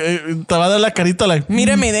 Te va a dar la carita like.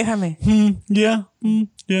 Mírame y déjame. Yeah.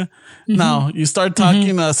 Yeah. Mm-hmm. Now, you start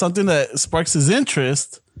talking something that sparks his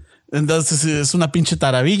interest, and es una pinche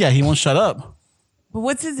taravilla. He won't shut up. But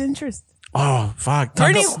what's his interest? Oh, fuck.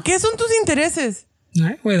 Fernie, ¿qué son tus intereses?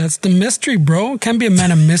 Right, wait, that's the mystery, bro. Can't be a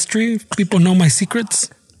man of mystery. People know my secrets.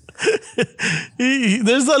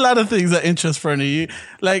 There's a lot of things that interest Fernie.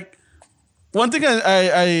 Like, one thing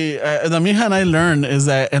the mija and I learned is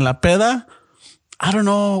that en la peda, I don't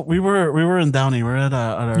know, we were in Downey. We were at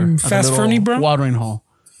our Fast Fernie, bro? Watering hole.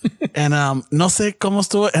 And no sé cómo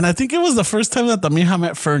estuvo. And I think it was the first time that the mija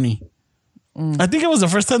met Fernie. I think it was the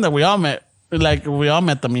first time that we all met. Like, we all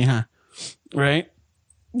met the mija. Right?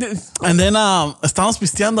 And then estábamos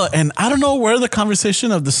pisteando, and I don't know where the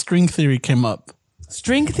conversation of the string theory came up.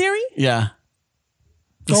 String theory? Yeah.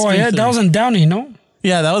 That was in Downey, no?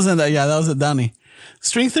 Yeah, that was at Downey.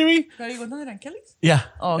 String theory? Kelly's? Yeah.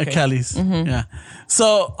 Oh, okay. At Kelly's. Mm-hmm. Yeah.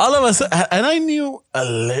 So all of us, and I knew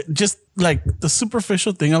just like the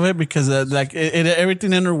superficial thing of it, because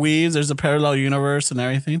everything interweaves. There's a parallel universe and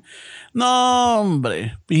everything. No,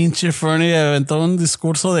 hombre. Pinche Fernie aventó un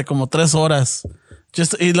discurso de como 3 horas.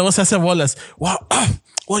 Y luego se hace bolas. Wow.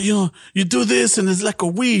 Well, you do this and it's like a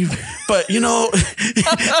weave, but he's doing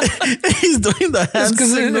the hand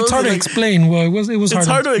because signals. It's hard to explain. Well, it was It's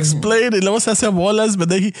hard to explain. Y luego se hace bolas, but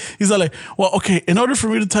then he's like, well, okay, in order for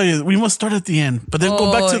me to tell you, we must start at the end, but then go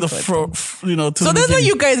back to the to So the that's why beginning.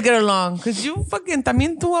 you guys get along, because you fucking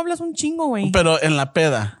también tú hablas un chingo, güey. Pero en la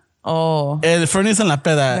peda. Oh, El Fernie es en la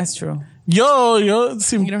peda. that's true. Yo, You don't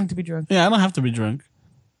have to be drunk. yeah, I don't have to be drunk.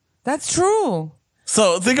 That's true.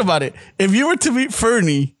 So think about it. If you were to meet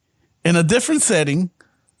Fernie in a different setting,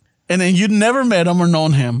 and then you'd never met him or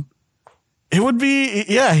known him, it would be,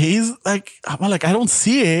 he's like, I'm like, I don't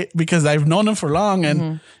see it because I've known him for long,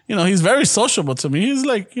 and he's very sociable to me. He's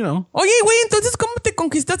like, Oye, güey, entonces ¿cómo te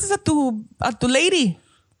conquistaste a tu lady?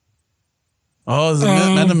 Oh, it's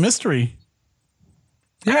not a mystery.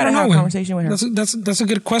 Yeah, I gotta have a conversation with her. That's a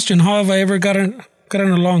good question. How have I ever gotten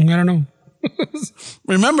along? I don't know.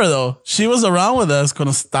 Remember though, she was around with us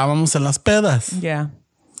cuando estábamos en las pedas. Yeah.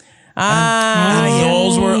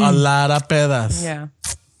 Those were a lot of pedas. Yeah.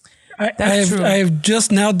 I've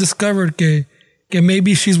just now discovered que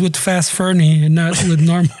maybe she's with Fast Fernie and not with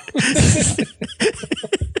normal.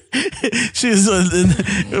 She's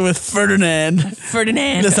with Ferdinand.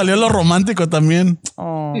 Le salió lo romántico también.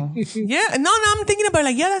 Oh. Yeah. No, I'm thinking about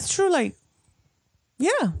like, yeah, that's true. Like,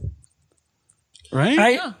 yeah.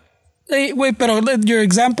 Right? Wait, pero your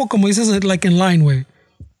example, como dices, like in line, way.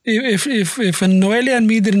 If Noelia and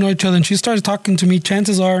me didn't know each other and she starts talking to me,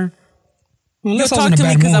 chances are, unless I was in a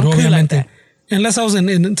bad mood, obviamente. Unless I was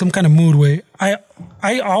in some kind of mood, way,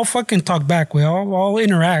 I'll fucking talk back, way. I'll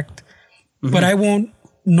interact, but I won't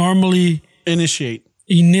normally initiate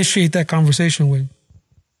that conversation, way.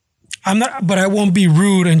 I'm not, but I won't be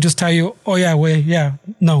rude and just tell you, oh yeah, way, yeah,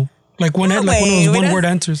 no. Like one of those one-word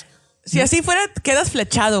answers. Si así fuera, quedas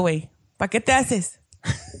flechado, güey. ¿Para qué te haces?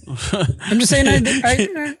 I'm just saying, I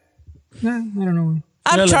don't know.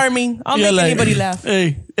 I'm charming. I'll make anybody laugh.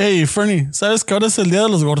 Hey, Fernie, ¿sabes que ahora es el día de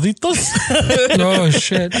los gorditos? Oh,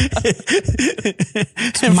 shit.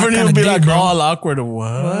 And Fernie will be like all awkward.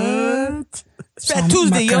 What? It's Fat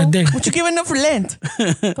Tuesday, yo. What you giving up for Lent?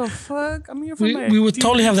 The fuck? I'm here for we would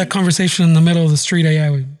totally have that conversation in the middle of the street,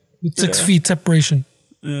 with 6 feet separation.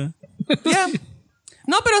 Yeah. Yeah.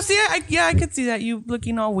 No, pero sí, I could see that. You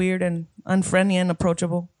looking all weird and unfriendly and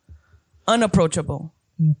approachable. Unapproachable.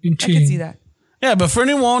 I could see that. Yeah, but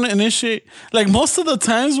Fernie won't initiate. Like most of the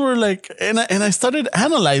times we're like, and I started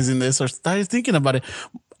analyzing this or started thinking about it.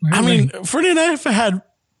 I mean, Fernie and I have had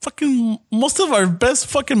fucking most of our best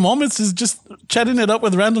fucking moments is just chatting it up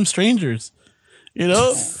with random strangers. You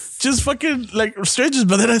know? Just fucking like strangers.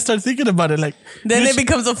 But then I start thinking about it like. Then it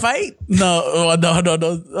becomes a fight. No.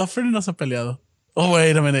 Fernie no se ha peleado. Oh,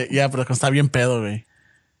 wait a minute. Yeah, pero está bien pedo, güey.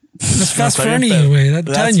 That's Fast Fernie, güey.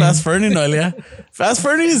 That's Fast Fernie, Noelia. Fast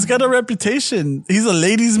Fernie's got a reputation. He's a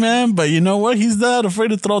ladies' man, but you know what? He's not afraid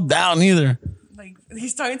to throw down either. Like,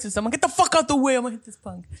 he's talking to someone. Get the fuck out the way. I'm gonna hit this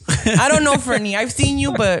punk. I don't know, Fernie. I've seen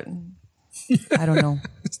you, but I don't know.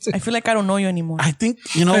 I feel like I don't know you anymore. I think,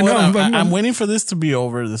 you know what? I'm waiting for this to be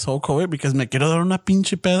over, this whole COVID, because me quiero dar una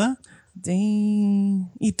pinche peda. Dang.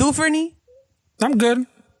 ¿Y tú, Fernie? I'm good.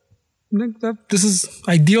 This is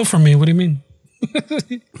ideal for me. What do you mean?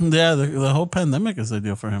 Yeah, the whole pandemic is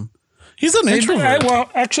ideal for him. He's an introvert. Well,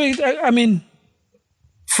 actually, I mean,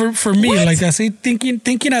 for me, what? Like I say,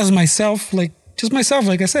 thinking as myself, like just myself,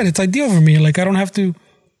 like I said, it's ideal for me. Like I don't have to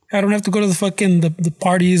go to the fucking the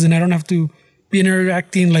parties, and I don't have to be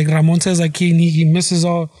interacting like Ramon says. Like he misses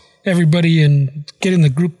everybody and getting the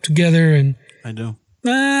group together. And I do.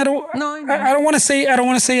 I don't want to say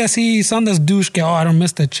así Sanda's douche. I don't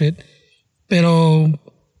miss that shit. Pero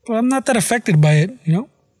I'm not that affected by it, you know?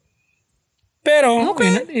 Pero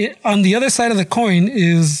on the other side of the coin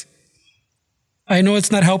is I know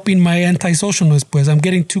it's not helping my antisocialness, pues. I'm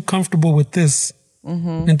getting too comfortable with this.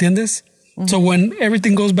 Mm-hmm. ¿Entiendes? Mm-hmm. So when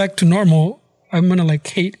everything goes back to normal, I'm going to like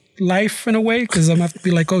hate life in a way because I'm going to have to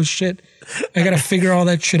be like, oh shit, I got to figure all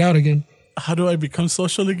that shit out again. How do I become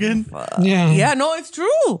social again? Yeah. Yeah, no, it's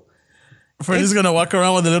true. Freddie's going to walk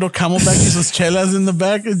around with a little camelback and some chelas in the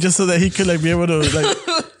back just so that he could like be able to like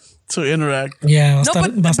to interact. Yeah.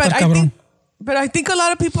 But I think a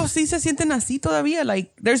lot of people sí se sienten así todavía.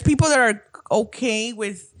 Like there's people that are okay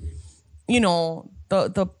with, you know,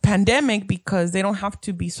 the pandemic because they don't have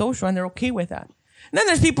to be social and they're okay with that. And then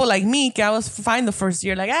there's people like me que I was fine the first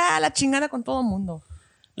year, like, la chingada con todo el mundo.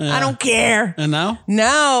 Yeah. I don't care. And now?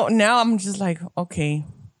 Now I'm just like, okay.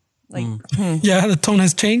 Like, Yeah, the tone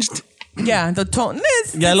has changed. Yeah, the tone.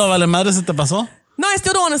 ¿Ya lo vale madre se te pasó? No, I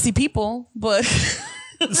still don't want to see people, but...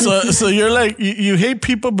 So you're like, you hate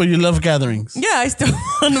people, but you love gatherings. Yeah, I still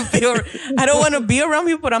want to be I don't want to be around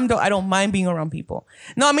people, but I don't mind being around people.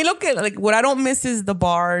 No, I mean, look at, like, what I don't miss is the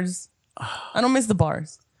bars. I don't miss the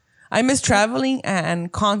bars. I miss traveling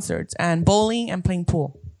and concerts and bowling and playing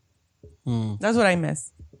pool. That's what I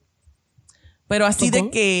miss. Pero así de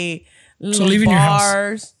que leaving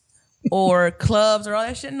bars or clubs or all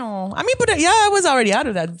that shit, no. I mean, but yeah, I was already out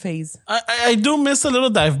of that phase. I do miss a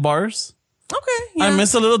little dive bars. Okay, yeah. I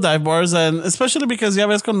miss a little dive bars, and especially because ya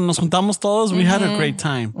ves cuando nos juntamos todos, we had a great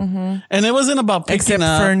time. Mm-hmm. And it wasn't about picking Except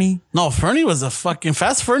up. Fernie. No, Fernie was a fucking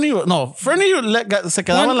Fast Fernie. No, Fernie se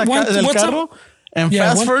quedaba en el carro, and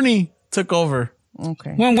Fast Fernie took over.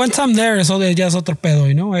 Okay. Once I'm there, eso de ya es otro pedo,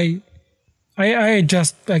 you know? I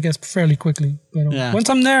adjust, I guess, fairly quickly. But once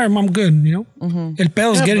I'm there, I'm good, you know? Mm-hmm. El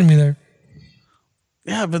pedo's getting me there.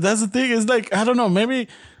 Yeah, but that's the thing. It's like, I don't know, maybe...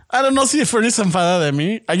 I don't know si Fernie se enfada de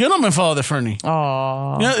mí. Yo no me enfado de Fernie.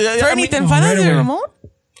 Oh. Fernie, ¿te enfadas de Ramón?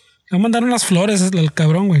 Me mandaron las flores el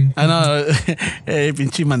cabrón, güey. I know.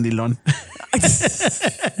 Pinche mandilón.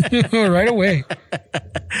 Right away.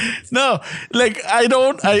 No, like,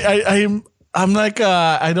 I'm like,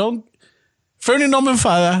 I don't... Fernie no me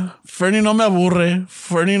enfada. Fernie no me aburre.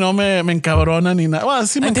 Fernie no me encabrona ni nada. Well,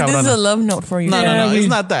 sí me encabrona. I think this is a love note for you. No, it's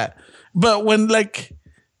not that. But when, like,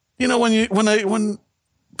 you know, when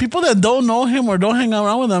people that don't know him or don't hang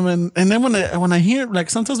around with him, and then when I hear, like,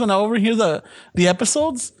 sometimes when I overhear the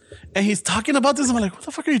episodes and he's talking about this, I'm like, what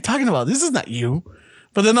the fuck are you talking about? This is not you.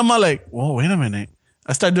 But then I'm like, whoa, wait a minute.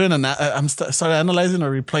 I start doing started analyzing or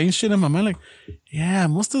replaying shit in my mind. Like, yeah,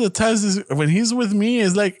 most of the times when he's with me,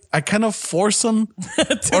 is like I kind of force him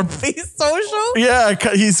to be social. Yeah,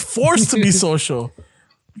 he's forced to be social.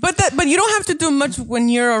 But you don't have to do much when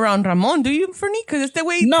you're around Ramon, do you, Fernie? Because it's the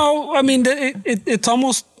way. No, I mean it's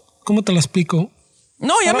almost. ¿Cómo te lo explico?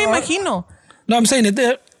 No, ya me imagino. No, I'm saying it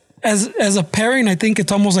as a pairing. I think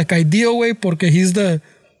it's almost like ideal way porque he's the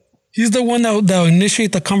one that will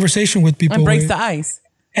initiate the conversation with people and breaks the ice.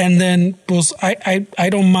 And then, pues, I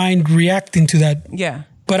don't mind reacting to that. Yeah.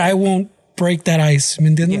 But I won't break that ice. ¿Me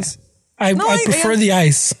entiendes? Yeah. I prefer the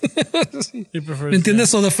ice. He prefers. ¿Me entiendes?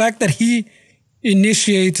 So the fact that he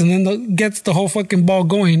initiates and then gets the whole fucking ball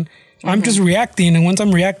going, I'm just reacting. And once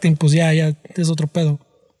I'm reacting, pues ya, there's otro pedo.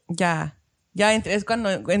 Yeah. Ya, es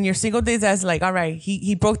cuando, in your single days, that's like, all right,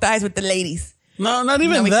 he broke the ice with the ladies. No, not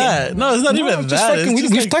even we that. can- No, it's not No, even just that. fucking, It's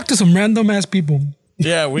just we've like- talked to some random ass people.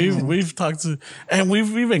 yeah, we've talked to, and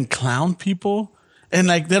we've even clowned people. And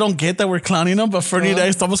like they don't get that we're clowning them, but Fernie y I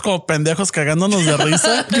estamos como pendejos cagándonos de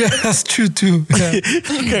risa. Yeah, that's true too. Yeah.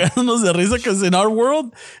 Cagándonos de risa because in our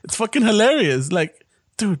world, it's fucking hilarious. Like,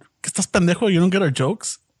 dude, que estás pendejo, you don't get our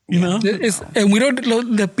jokes, you know? And we don't,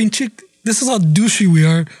 the pinche, this is how douchey we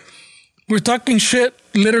are. We're talking shit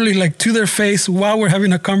literally like to their face while we're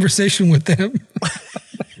having a conversation with them.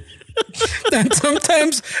 And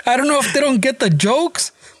sometimes I don't know if they don't get the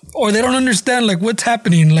jokes or they don't understand like what's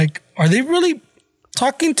happening. Like, are they really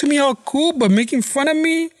talking to me all cool but making fun of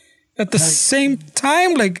me at the same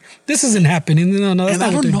time? Like, this isn't happening. No, that's And not I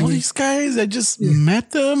what don't they're know doing. these guys. I just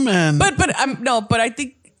met them and But I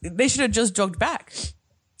think they should have just joked back.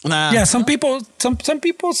 nah. Yeah, some people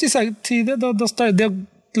sí, they'll start, they'll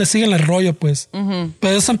le siguen el rollo, pues. But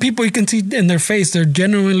there's some people you can see in their face, they're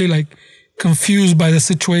genuinely like confused by the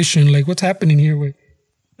situation. Like, what's happening here, güey?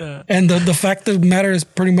 And the fact of the matter is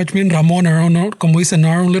pretty much me and Ramon are on, como dicen,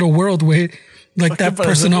 our own little world, way. Like that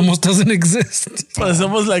person almost doesn't exist.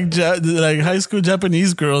 Parecemos like high school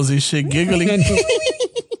Japanese girls and shit giggling.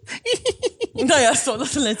 No, ya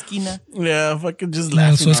solos en la esquina. Yeah, fucking just Yeah,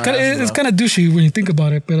 laughing. so it's kind of douchey when you think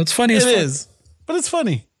about it, but it's funny as It fuck. is, but it's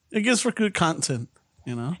funny. It gives for good content,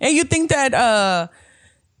 you know. And you think that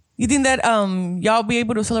y'all be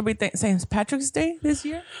able to celebrate St. Patrick's Day this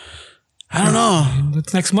year? I don't know.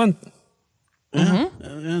 It's next month. Yeah,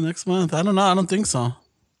 next month. I don't know. I don't think so.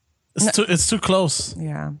 It's too close.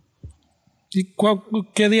 Yeah.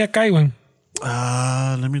 ¿Qué día cae, güey?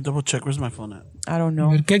 Let me double check. Where's my phone at? I don't know.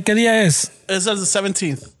 ¿Qué día es? It says the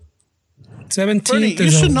 17th. 17th Bernie, you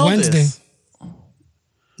is should a know Wednesday. this.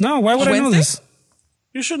 No, why would I know Wednesday? this?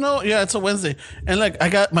 You should know. Yeah, it's a Wednesday. And like, I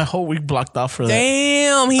got my whole week blocked off for that.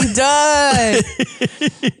 Damn, he does.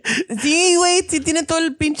 Sí, güey, sí tiene todo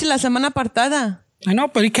el pinche la semana apartada. I know,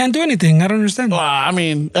 but he can't do anything. I don't understand. I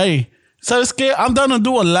mean, hey, ¿sabes qué? I'm down to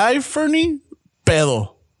do a live, Fernie.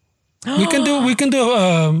 Pedo. We can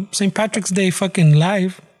do St. Patrick's Day fucking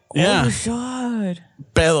live. Yeah, Oh, should.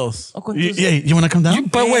 pedos. O con You, tus- yeah, you want to come down?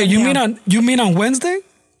 But wait, you mean on Wednesday?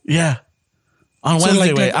 Yeah. On So, Wednesday,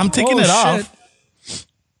 like, wait. I'm taking it off. shit.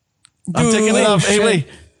 I'm taking it off. Hey, shit. wait.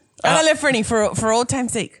 Hágale, Fernie, for old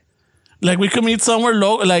time's sake. Like we could meet somewhere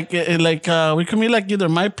low, like we could meet like either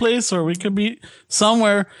my place or we could meet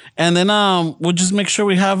somewhere, and then we'll just make sure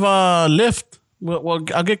we have a Lyft.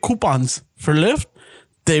 I'll get coupons for Lyft.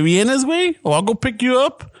 Te vienes, güey, or I'll go pick you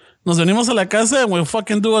up. Nos venimos a la casa and we'll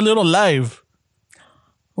fucking do a little live.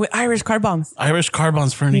 With Irish car bombs. Irish car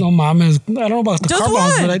bombs, Fernie. No mames. I don't know about the Just car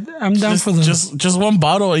bombs, one. but I'm down just, for the. just one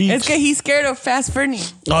bottle each. Es que he's scared of Fast Fernie.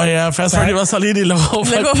 Oh yeah, Fast Fernie va a salir y luego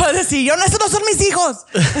Luego va a decir, yo no, esos no son mis hijos.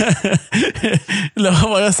 luego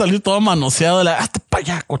voy a salir todo manoseado. Like, hasta para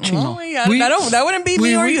allá, cochino. No, güey, that wouldn't be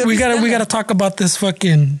me or you. we gotta talk about this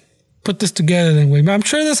fucking put this together then, way. I'm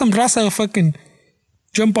sure there's some raza who'll fucking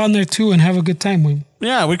jump on there too and have a good time, way.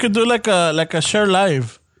 Yeah, we could do like a share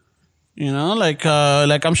live. You know, like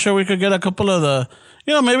I'm sure we could get a couple of the,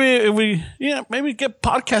 you know, maybe if we, maybe get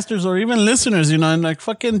podcasters or even listeners, you know, and like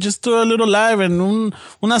fucking just do a little live and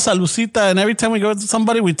una salucita, and every time we go to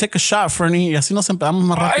somebody, we take a shot, Fernie, y así nos empezamos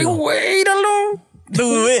más Ay, rápido. wait alone.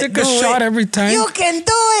 Do it. Take a shot every time. You can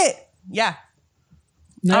do it. Yeah.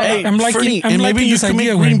 No, Hey, I'm liking, Fernie, I'm and liking maybe you this can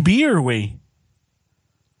idea, make green way. beer, way.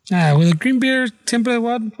 With a green beer template,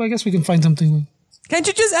 what? I guess we can find something, way. Can't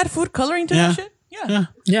you just add food coloring to Yeah. that shit? Yeah.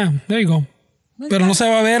 Yeah, there you go. Pero no se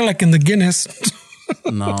va a ver like in the Guinness.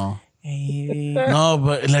 No. Hey. No,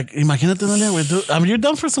 but like, imagínate, Noelia, you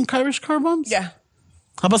down for some Irish car bombs? Yeah.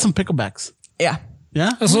 How about some picklebacks? Yeah.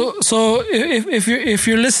 Yeah? So if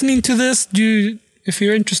you're listening to this, if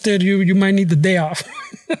you're interested, you might need the day off.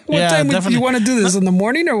 What Yeah, time do definitely. you want to do this, in the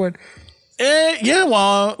morning or what? Yeah,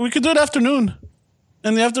 well, we could do it afternoon.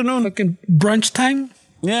 In the afternoon. Fucking brunch time?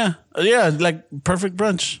 Yeah. Yeah, like perfect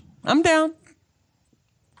brunch. I'm down.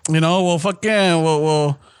 You know, we'll fucking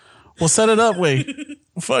we'll set it up. Wait,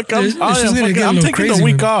 fuck, It's just gonna get a I'm little taking the crazy,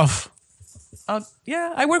 week man. off.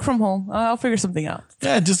 Yeah, I work from home. I'll figure something out.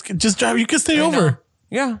 Yeah, just drive. You can stay over,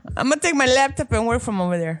 Yeah. I'm going to take my laptop and work from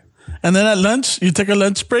over there. and then at lunch you take a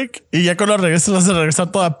lunch break. Y ya cuando regresas vas a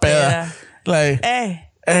regresar toda peda. Yeah. Like,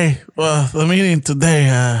 Hey, well, the meeting today.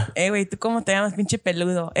 güey, ¿tú cómo te llamas, pinche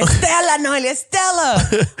peludo? Estela, Noelia, Estella.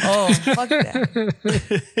 Oh, fuck that.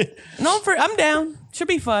 No, I'm down. Should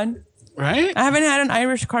be fun. Right? I haven't had an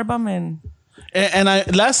Irish car bomb in. And I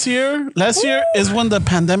last year is when the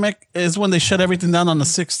pandemic when they shut everything down on the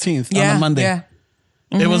 16th on a Monday. Yeah.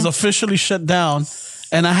 It was officially shut down.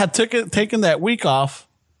 And I had taken that week off.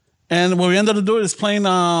 And what we ended up doing is playing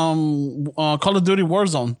Call of Duty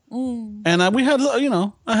Warzone. And we had,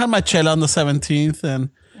 I had my chela on the 17th, and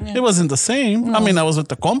it wasn't the same. I mean, I was with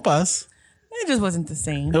the compas. It just wasn't the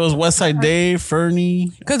same. It was Westside Dave,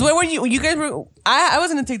 Fernie. Because where were you? You guys were. I was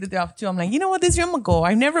gonna take the day off too. I'm like, you know what? This year I'm gonna go.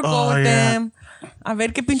 I never go with them. A ver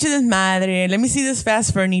qué pinche desmadre. Let me see this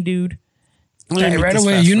fast Fernie dude. Okay, right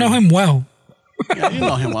away, you know him well. Yeah, you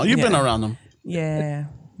know him well. You've been around him. Yeah.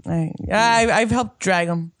 I've helped drag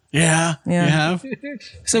him. Yeah, Yeah. you have.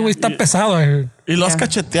 Ese güey está pesado, I heard. Y lo has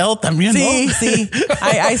cacheteado también, Sí, ¿no? sí.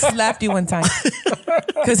 I slapped you one time.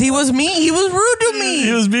 Because he was mean. He was rude to me.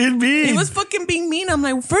 He was being mean. He was fucking being mean. I'm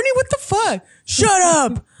like, Fernie, what the fuck? Shut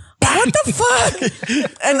up. What the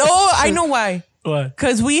fuck? And I know why. What?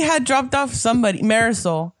 Because we had dropped off somebody,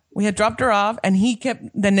 Marisol. We had dropped her off, and he kept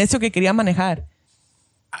the necio que quería manejar.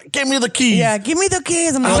 Give me the keys. Yeah, give me the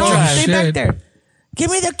keys. I'm like, Oh, no, stay shit. back there. Give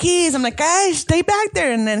me the keys. I'm like, guys, stay back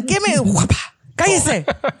there. And then give me, cállese.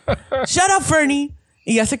 Shut up, Fernie.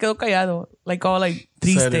 Y ya se quedó callado, like all like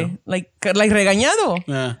triste, Serio? like regañado.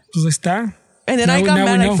 Yeah. Pues ahí está. And then Now I we- got now we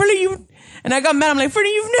mad, like know. Fernie, and I got mad. I'm like,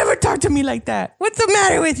 Fernie, you've never talked to me like that. What's the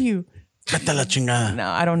matter with you? Vete a la chingada. No,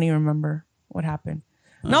 I don't even remember what happened.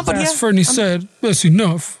 No, but As yeah, Fernie said, that's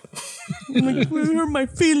enough. I'm like, it hurt my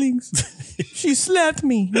feelings. She slapped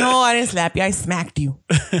me. No, I didn't slap you. I smacked you.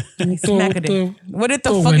 I smacked it. What did the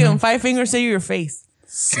todo fucking bueno. 5 fingers say to your face?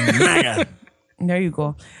 Smaga. There you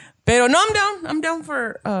go. Pero no, I'm down. I'm down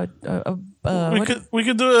for We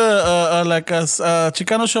could do a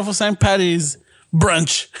Chicano show for St. Patty's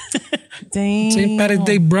brunch. Dang. St. Patty's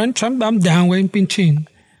Day brunch, I'm down, güey, pinchín.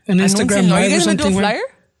 An Instagram Are live you or guys gonna do a something, güey. flyer?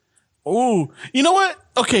 Ooh, you know what?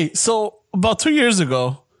 Okay, so about 2 years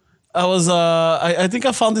ago, I was I think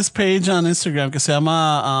I found this page on Instagram que se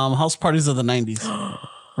llama House Parties of the 90s,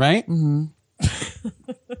 right? Mm-hmm.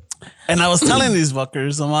 And I was telling these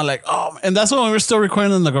fuckers, I'm all like, oh, and that's when we were still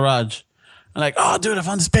recording in the garage. I'm like, oh, dude, I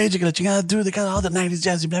found this page. I got a chingada, dude. They got all the 90s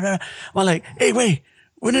jazzy, blah, blah, blah. I'm like, hey, wait,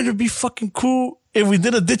 wouldn't it be fucking cool if we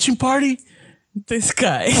did a ditching party? This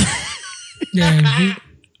guy. Yeah,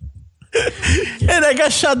 And I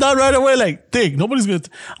got shot down right away. Like, dig, nobody's gonna.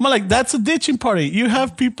 I'm like, that's a ditching party. You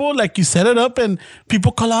have people, like, you set it up and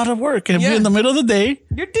people call out of work. And if you're Yeah. in the middle of the day,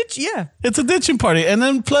 You're ditch, yeah. it's a ditching party. And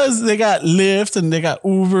then plus they got Lyft and they got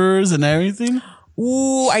Ubers and everything.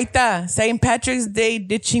 Ooh, ahí está. St. Patrick's Day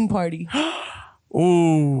ditching party.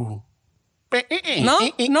 Ooh. No?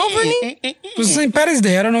 No, Fernie? Pues St. Patty's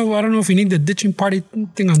Day. I don't know if you need the ditching party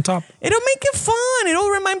thing on top. It'll make it fun. It'll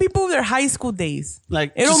remind people of their high school days.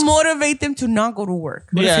 Like, It'll just- motivate them to not go to work.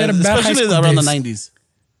 But if Yeah, you had a bad high especially school around days. the 90s.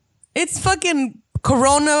 It's fucking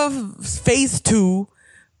Corona phase 2.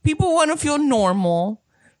 People want to feel normal.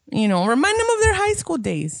 You know, remind them of their high school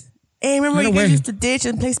days. Hey, remember No you guys way. used to ditch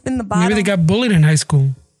and play spin the bottle? Maybe they got bullied in high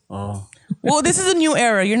school. Oh. Well, this is a new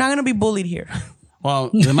era. You're not going to be bullied here.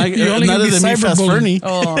 Well, they might, You only neither can be than me, Fast cyberbullied. Fernie.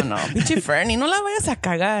 Oh, no. Pinche Fernie, no la vayas a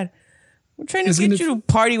cagar. We're trying to It's get gonna- you to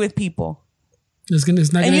party with people. It's not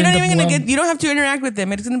And gonna you're not end even up going to well. get, you don't have to interact with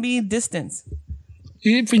them. It's going to be distance.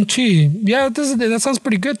 Pinche. Yeah, that sounds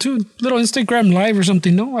pretty good too. Little Instagram live or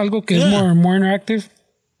something, no? Algo que es Yeah. more interactive.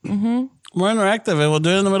 More interactive, and we'll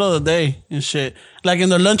do it in the middle of the day and shit. Like in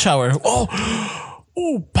the lunch hour. Oh,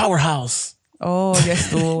 Powerhouse. Oh, ya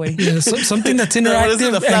estuvo, güey. Yeah, something that's What is interactive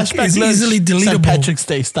it? The and flashback is lunch, easily St. deletable. Patrick's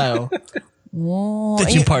Day style. Oh,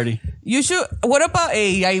 Ditching and party. you should, what about,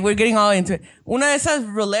 we're getting all into it. Una de esas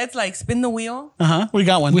roulettes, like spin the wheel. We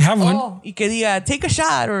got one. We have one. Oh, y que diga, take a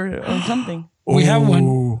shot or something. We have one.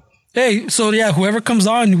 Ooh. Hey, so yeah, whoever comes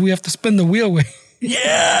on, we have to spin the wheel with.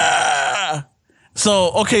 Yeah.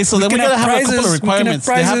 So okay, so then we can gotta have have a couple of prizes. We can have requirements.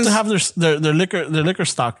 They have to prizes. have their liquor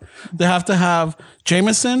stock. They have to have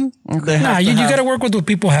Jameson. They have Nah, to you have- gotta work with what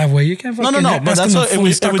people have, way. You can't No, fucking But ask that's them what to if fully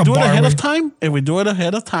we stock a do it bar, ahead way. of time. If we do it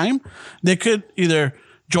ahead of time, they could either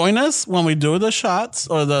join us when we do the shots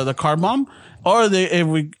or the car bomb, or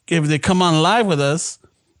if they come on live with us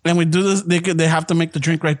and we do this, they have to make the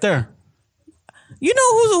drink right there. You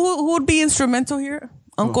know who would be instrumental here?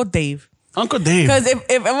 Uncle Dave. Uncle Dave. Because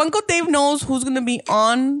if Uncle Dave knows who's going to be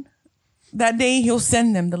on that day, he'll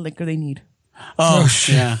send them the liquor they need. Oh,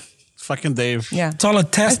 shit. yeah, fucking Dave. Yeah. It's all a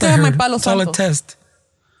test. still I have my heard. Palo It's all a Santo. test.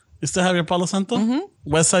 You still have your Palo Santo?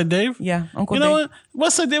 Mm-hmm. Westside Dave? Yeah, Uncle You know Dave.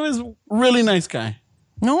 what? Westside Dave is a really nice guy.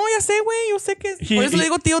 No, ya sé, güey. Yo sé que... He- Por eso le he-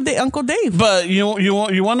 digo tío de Uncle Dave. But you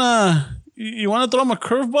wanna throw him a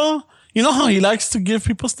curveball? You know how he likes to give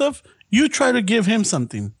people stuff? You try to give him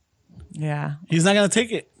something. Yeah. He's not gonna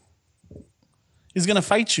take it. He's gonna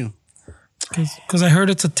fight you. Because I heard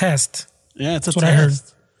it's a test. Yeah, it's a That's what I heard.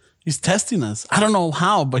 test. He's testing us. I don't know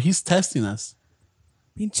how, but he's testing us.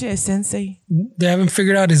 Pinche sensei. They haven't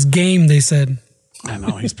figured out his game, they said. I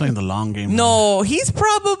know he's playing the long game. No, he's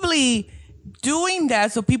probably doing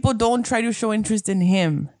that so people don't try to show interest in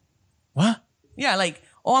him. What? Yeah, like,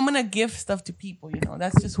 oh, I'm gonna give stuff to people.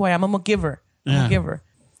 That's just who I am. I'm a giver. I'm Yeah. a giver.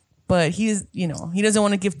 But he doesn't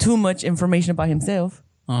want to give too much information about himself.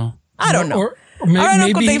 Oh. I don't know. Or All right,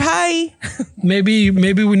 Uncle maybe, Dave, hi. maybe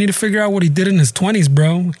we need to figure out what he did in his 20s,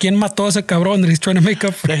 bro. ¿Quién mató a ese cabrón that he's trying to make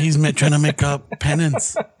up for? That he's trying to make up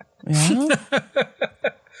penance. Yeah.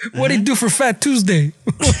 What did he do for Fat Tuesday?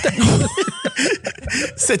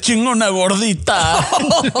 Se chingó una gordita.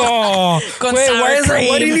 Oh, Con wait, sour why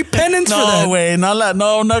do you cream. need penance for No, that? güey,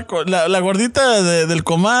 la gordita del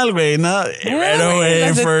comal, güey. No, pero, güey,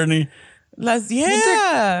 las de- Fernie.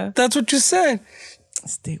 Yeah. That's what you said.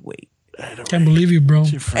 Stay wait. Can't believe you, bro.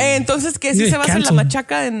 Entonces, ¿qué? ¿Sí Yeah, se va a hacer la canceled.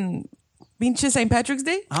 machaca en pinche St. Patrick's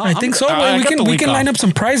Day? I think so. Way. We can line up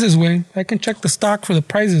some prizes, way. I can check the stock for the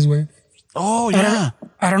prizes, way. Oh, yeah.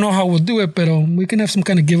 I don't know how we'll do it, but we can have some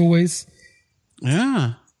kind of giveaways.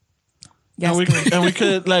 Yeah. Yes, And we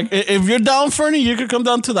could, like, if you're down, Fernie, you could come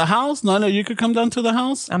down to the house. No, you could come down to the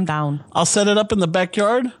house. I'm down. I'll set it up in the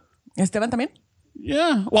backyard. ¿Esteban también?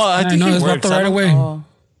 Yeah. Well, I I think know he it's not works. the I right don't- way. Oh,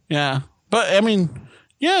 Yeah. But, I mean,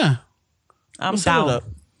 yeah. I'm We'll set it down. up.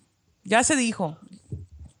 Ya se dijo.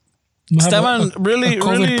 We'll have Esteban really, a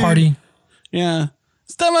COVID really- party. Yeah.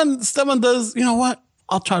 Esteban does, you know what?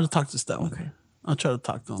 I'll try to talk to Esteban. Okay. I'll try to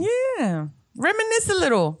talk to him. Yeah. Reminisce a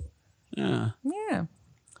little. Yeah. Yeah.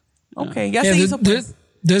 Okay, ya Yeah, se hizo pues.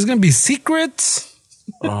 there's gonna be secrets.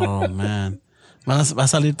 Oh, man. Va a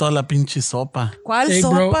salir toda la pinche sopa. ¿Cuál Hey,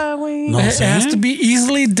 bro. sopa, güey? No. It has to be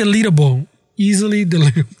easily deletable. Easily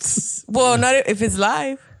deletable. Well, not if it's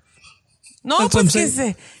live. No, That's what pues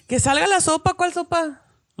I'm que salga la sopa. ¿Cuál sopa?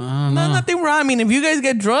 No, No, nothing wrong. I mean, if you guys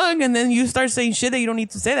get drunk and then you start saying shit that you don't need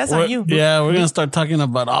to say, that's on you. Yeah, we're going to start talking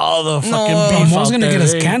about all the fucking No. beef Mo's out gonna there, get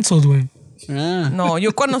us eh? canceled, way. Yeah. No,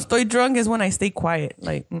 yo cuando estoy drunk is when I stay quiet.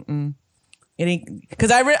 Like, it ain't. Because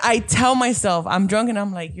I tell myself I'm drunk and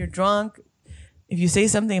I'm like, you're drunk. If you say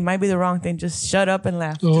something, it might be the wrong thing. Just shut up and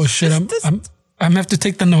laugh. Oh Just- shit! just- I'm gonna have to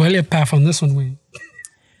take the Noelia path on this one, way.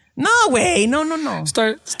 No, way. No.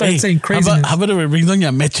 Start Hey, saying how craziness. about we bring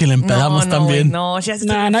Doña Mechi y le empedamos no, también? no, she has to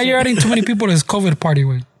Nah, take now a you're shit. adding too many people to this COVID party,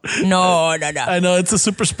 way. No. I know, it's a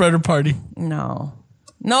super spreader party. No,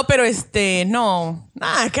 pero no.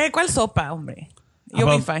 Nah, ¿cuál sopa, hombre? You'll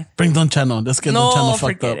How be about fine. Bring Don Chano. Let's get Don No, Chano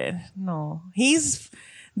fucked forget up. it. No.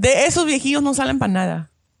 De esos viejillos no salen para nada.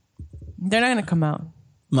 They're not going to come out.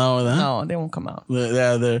 No, ¿verdad? No, they won't come out.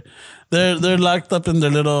 Yeah, they're locked up in their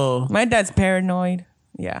little... My dad's paranoid.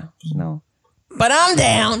 Yeah, no. But I'm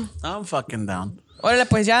down. I'm fucking down. Órale,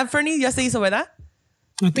 pues ya, Fernie, ya se hizo, ¿verdad?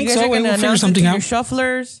 I You think guys so. are We'll gonna figure announce it something to your out.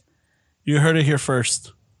 shufflers. You heard it here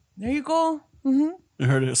first. There you go. You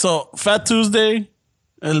heard it. So, Fat Tuesday,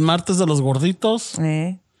 el martes de los gorditos.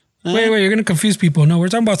 Eh. Wait, you're gonna confuse people. No, we're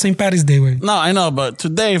talking about St. Patty's Day, way. No, I know, but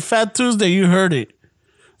today, Fat Tuesday, you heard it.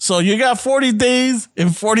 So you got 40 days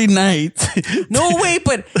and 40 nights. No, wait,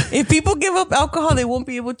 but if people give up alcohol, they won't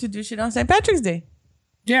be able to do shit on St. Patrick's Day.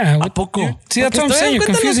 Yeah. ¿A poco? See, that's Porque what I'm estoy saying. You're en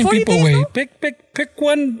cuenta confusing los 40 people, days, way. ¿no? Pick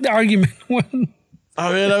one argument. One.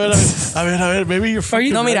 A ver. Maybe you're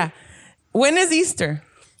fucking No, right. mira. When is Easter?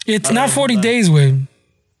 It's not 40 days, way.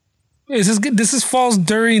 This is falls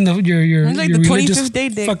during your It's like your the religious 25th day,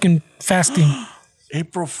 Dick. fucking fasting.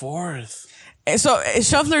 April 4th. So,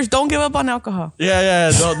 shufflers, don't give up on alcohol.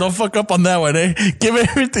 Yeah. Don't fuck up on that one, eh? Give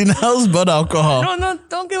everything else but alcohol. No,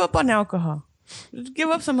 don't give up on alcohol. Just give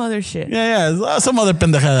up some other shit. Yeah. Some other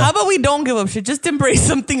pendejada. How about we don't give up shit? Just embrace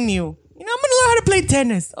something new. I'm going to learn how to play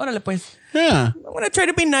tennis. Órale, pues. Yeah. I'm going to try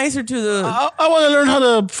to be nicer to the... I want to learn how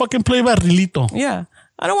to fucking play barrilito. Yeah.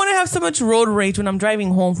 I don't want to have so much road rage when I'm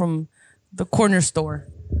driving home from the corner store.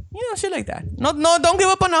 Shit like that. No, don't give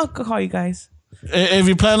up on alcohol, you guys. If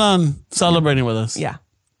you plan on celebrating with us. Yeah.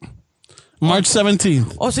 March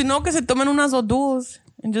 17th. O si no, que se tomen unas O'Doul's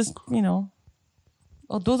and just,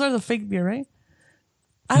 O'Doul's are the fake beer, right?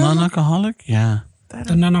 I don't know. Non-alcoholic? Yeah.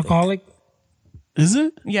 The non-alcoholic. Is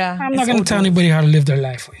it? Yeah. I'm not it's gonna tell O'Doul's. anybody how to live their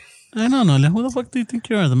life. Way. I don't know. Who the fuck do you think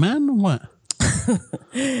you are? The man or what?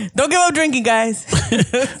 Don't give up drinking, guys.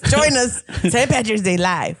 Join us. St. Patrick's Day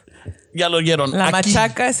live. Ya lo oyeron. La aquí.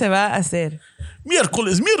 machaca se va a hacer.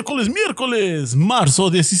 Miércoles. Marzo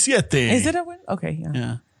 17. Is it a win? Okay, yeah.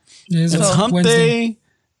 Yeah. It's It's hump Wednesday. day.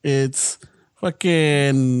 It's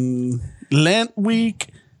fucking Lent week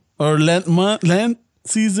or Lent month, Lent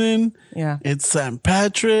season. Yeah. It's St.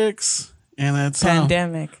 Patrick's and it's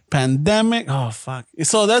Pandemic. Oh fuck!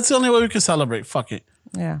 So that's the only way we can celebrate. Fuck it.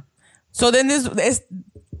 Yeah. So then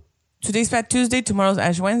today's Fat Tuesday, tomorrow's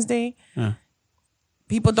Ash Wednesday. Yeah.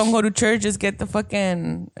 people don't go to church, just get the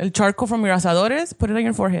fucking el charco from your asadores, put it on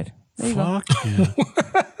your forehead. There you go. Fuck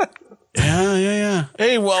yeah. Yeah.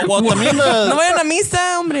 Hey, well también No vayan a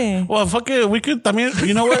misa, hombre. well, fuck it, we could también,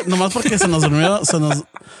 you know what? Nomás porque se nos durmió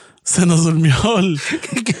el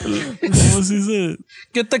 ¿cómo se dice?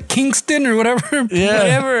 Get the Kingston or whatever. Yeah.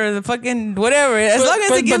 Whatever, the fucking whatever. As long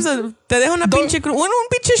as it gives a te deja una don't- pinche un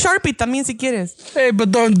pinche Sharpie también si quieres. Hey,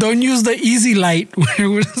 but don't use the easy light.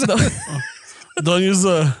 Don't use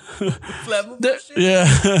the yeah.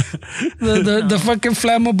 the fucking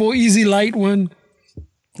flammable easy light one.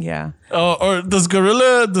 Yeah. Or does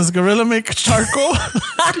Gorilla make charcoal?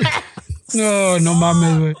 No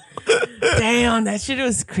mames, güey. Damn, that shit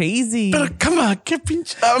was crazy. Pero come on, qué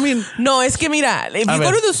pinche. I mean, No, es que mira, if you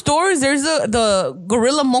go to the stores, there's the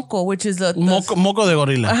Gorilla Moco, which is the moco de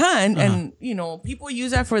gorila. and you know, people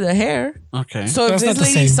use that for the hair. Okay. So if That's not this the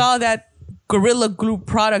lady same. saw that Gorilla Glue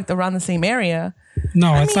product around the same area,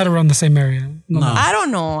 No, it's not around the same area. No. I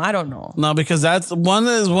don't know. No, because that's one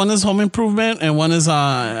is home improvement and one is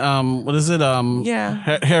what is it? Yeah.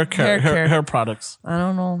 Hair care, Hair care. hair products. I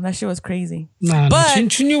don't know. That shit was crazy. Nah,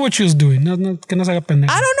 But- she knew what she was doing. No, que no se haga pendeja.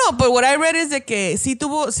 I don't know, but what I read is that que sí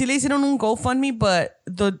le hicieron un GoFundMe, but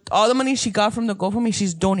all the money she got from the GoFundMe,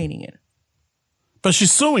 she's donating it. But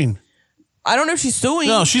she's suing. I don't know if she's suing.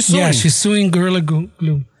 No, she's suing. Yeah, she's suing Gorilla Glue.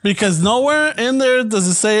 Because nowhere in there does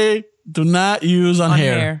it say do not use on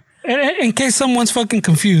hair. In case someone's fucking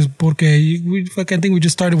confused, porque we fucking think we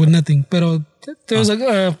just started with nothing. Pero there was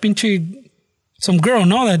a pinche some girl,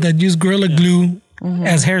 no, that used Gorilla Glue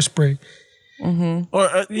as hairspray.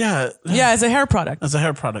 Or yeah, Yeah, it's a hair product. as a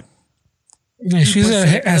hair product. Yeah, she's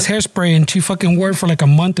as hairspray, and she fucking wore it for like a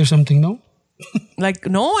month or something. No, Like,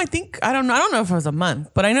 no, I don't know if it was a month,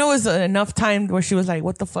 but I know it was enough time where she was like,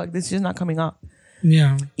 what the fuck? This is not coming up.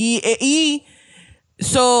 yeah.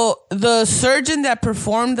 So the surgeon that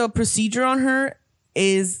performed the procedure on her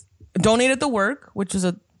is donated the work, which was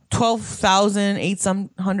a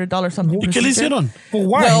 $12,800 something. ¿Y qué le procedure. hicieron? But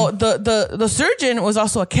why? Well, the surgeon was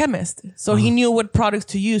also a chemist, so he knew what products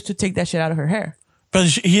to use to take that shit out of her hair. But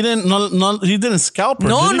he didn't scalp her.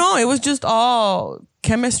 No, did he? no, it was just all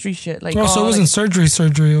chemistry shit. Like, Oh, so it all, wasn't surgery.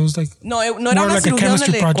 It was like No, no More era una like a cirugía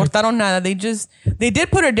chemistry donde le project. cortaron nada. They did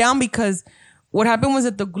put her down because what happened was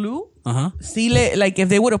that the glue, sí like if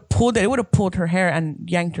they would have pulled it would have pulled her hair and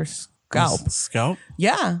yanked her scalp. Scalp?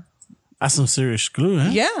 Yeah. That's some serious glue,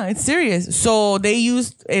 eh? Yeah, it's serious. So they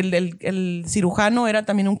used el cirujano era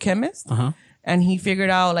también un chemist, and he figured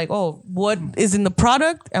out like, oh, what is in the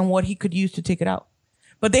product and what he could use to take it out.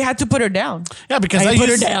 But they had to put her down. Yeah, because They I put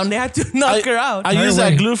her use- down. They had to knock her out. I Right use that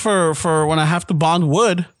away. glue for when I have to bond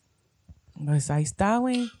wood. Pues ahí está,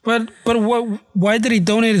 güey. But what? Why did he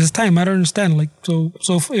donate his time? I don't understand. Like so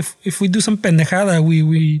if we do some pendejada,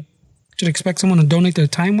 we should expect someone to donate their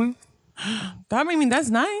time. With? I mean,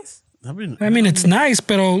 that's nice. I mean, It's nice,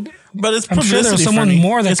 but it's I'm sure there was publicity, someone Fernie.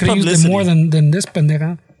 more that It's could have used it publicity. more than this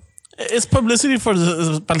pendeja. It's publicity for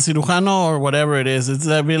para el cirujano or whatever it is. It's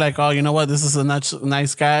be like, oh, you know what? This is a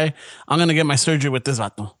nice guy. I'm gonna get my surgery with this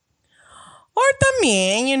vato. Or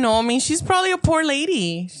también, you know, I mean, she's probably a poor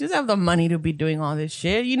lady. She doesn't have the money to be doing all this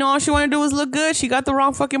shit. You know, all she wanted to do was look good. She got the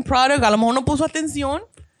wrong fucking product. A lo mejor no puso atención.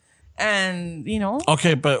 And, you know,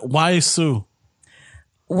 Okay, but why sue?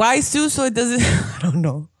 why sue so it doesn't, I don't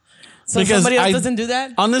know. So Because somebody else I- doesn't do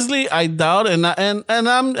that? Honestly, I doubt, and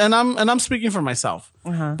I'm speaking for myself.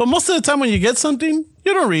 But most of the time, when you get something,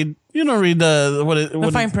 you don't read the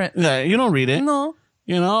fine print. Yeah, you don't read it. No.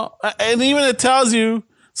 You know, and even it tells you.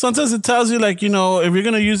 Sometimes it tells you like, you know, if you're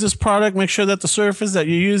gonna use this product, make sure that the surface that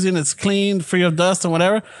you're using is clean, free of dust and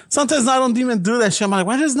whatever. Sometimes I don't even do that shit. I'm like,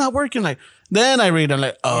 why is it not working? Like, then I read. I'm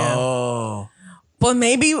like, oh. But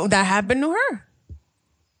maybe that happened to her.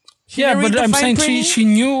 She Yeah, didn't read but the I'm fine saying printing. she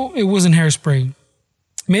knew it wasn't hairspray.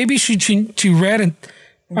 Maybe she read it.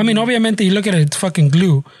 I mean, obviamente, you look at it, it's fucking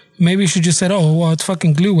glue. Maybe she just said, oh, well, it's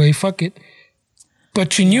fucking glue, way, fuck it.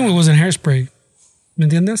 But she knew it wasn't hairspray. ¿Me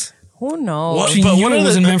entiendes? Who knows? What? She But knew what it are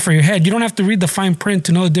wasn't the- meant for your head. You don't have to read the fine print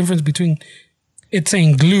to know the difference between it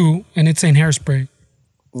saying glue and it saying hairspray.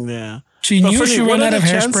 Yeah. She But knew Freddie, she what ran are out the of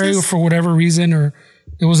hairspray chances? for whatever reason, or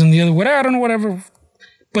it was in the other, whatever, I don't know, whatever.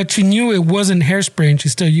 But she knew it wasn't hairspray and she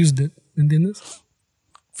still used it. ¿Me entiendes?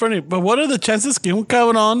 Funny, but what are the chances que un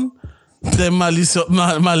cabrón de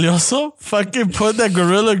malioso fucking put that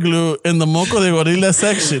Gorilla Glue in the moco de gorila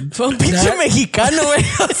section? Fue un pinche mexicano,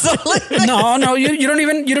 güey. So, like, No, you don't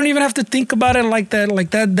even have to think about it like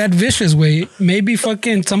that vicious way. Maybe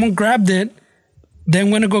fucking someone grabbed it,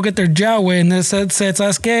 then went to go get their jowl way, and then said,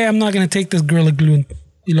 "¿Sabes qué? I'm not gonna take this Gorilla Glue."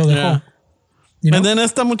 Y lo dejó. Yeah. You know? And then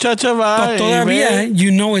esta muchacha va But y todavía, ve.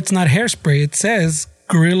 you know it's not hairspray. It says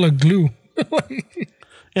Gorilla Glue.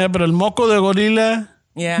 Yeah, pero el moco de gorila.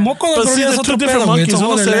 Yeah. Moco de But see, gorilla es the two otro different pedo, güey. It's monkeys. a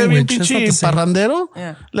whole Uno se other ve bien language. It's not pinche the same. parrandero.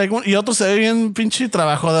 Yeah. Like, y otro se ve bien pinche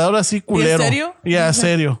trabajador así culero. serio? Yeah,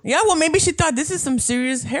 serio. Yeah, well, maybe she thought this is some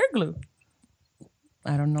serious hair glue.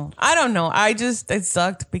 I don't know. It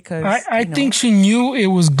sucked because I think she knew it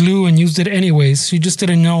was glue and used it anyways. She just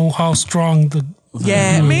didn't know how strong the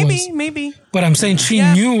yeah, glue maybe. was. But I'm saying she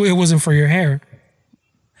Yeah. knew it wasn't for your hair.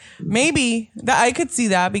 Maybe that I could see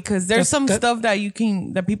that because there's some stuff that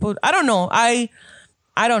people. I don't know. I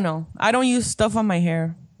don't know. I don't use stuff on my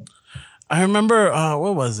hair. I remember,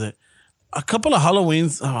 what was it? A couple of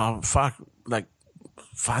Halloweens. Like,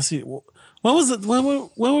 fácil. When was it? When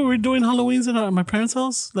were we doing Halloweens at my parents'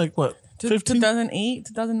 house? Like what? 2008,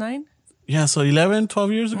 2009? Yeah, so 11,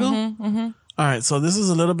 12 years ago? All right, so this is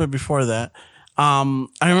a little bit before that. I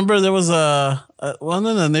remember there was one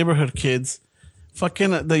of the neighborhood kids, fucking,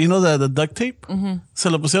 the duct tape? Se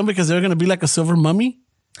lo pusieron because they were going to be like a silver mummy.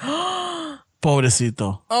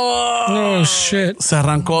 Pobrecito. Oh, shit. Se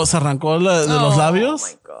arrancó de los labios. Oh,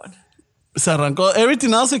 my God. Se arrancó.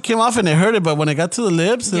 Everything else, it came off and it hurt it, but when it got to the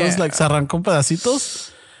lips, it was Yeah. like se arrancó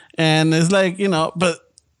pedacitos. And it's like, but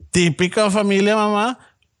típica familia, mamá.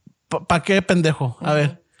 ¿Pa qué, pendejo? A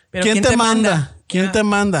ver. Pero ¿Quién te manda? ¿Quién te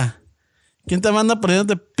manda? ¿Quién te manda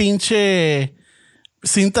poniéndote pinche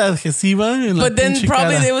cinta adhesiva en la But then pinche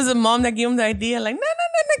probably cara? there was a mom that gave him the idea, like, no,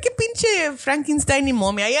 qué pinche Frankenstein y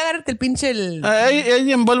mommy. Ahí agárrate el pinche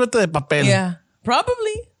Ahí envuélvete de papel. Yeah,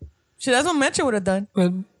 probably. Shit, that's what Metro would have done.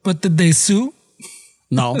 But did they sue?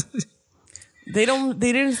 No. They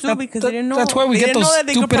didn't sue because they didn't know. That's why we They get didn't know those that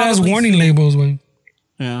they could stupid ass probably warning sue. labels, güey.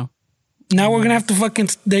 Yeah. Now we're gonna have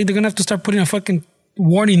to they're gonna have to start putting a fucking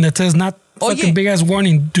warning that says not fucking Oye. big ass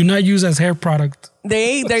warning. Do not use as hair product.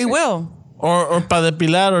 They will. Or para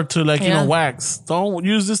depilar or to Yeah. wax. Don't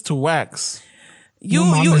use this to wax. You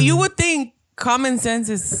No mames. you would think common sense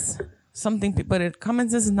is something, but common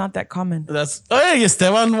sense is not that common. That's, hey,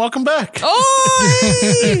 Esteban, welcome back.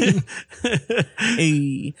 ¡Oy!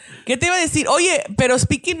 Ey. ¿Qué te iba a decir? Oye, pero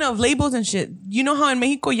speaking of labels and shit, you know how en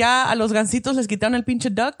México ya a los gansitos les quitaron el pinche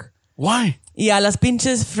duck? Why? Y a las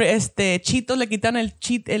pinches chitos le quitaron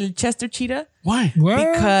el Chester cheetah? Why? What?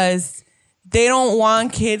 Because they don't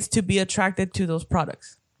want kids to be attracted to those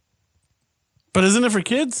products. But isn't it for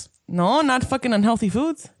kids? No, not fucking unhealthy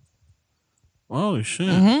foods. Oh, shit.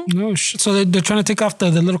 No shit. So they're trying to take off the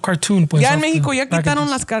little cartoon. Pues, Ya en off the México ya quitaron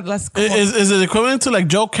packages. las Is it equivalent to like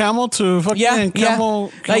Joe Camel to fucking yeah, Camel?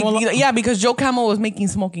 Like, yeah, because Joe Camel was making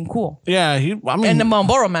smoking cool. Yeah, I mean, And the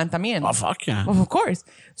Marlboro Man también. oh, fuck yeah. Of course.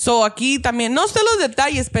 So aquí también, no sé los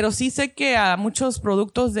detalles, pero sí sé que a muchos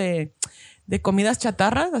productos de comidas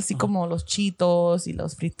chatarras, así como los Cheetos y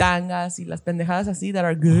los fritangas y las pendejadas así that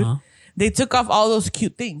are good, they took off all those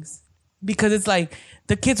cute things. Because it's like,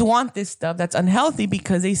 the kids want this stuff that's unhealthy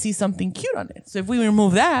because they see something cute on it. So if we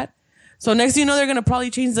remove that, so next thing you know, they're going to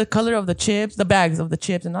probably change the color of the chips, the bags of the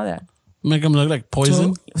chips and all that. Make them look like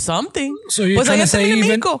poison. Something. So you're Pues trying allá to say también en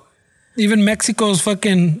even, México. even Mexico's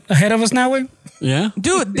fucking ahead of us now, güey? Yeah.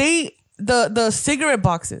 Dude, the cigarette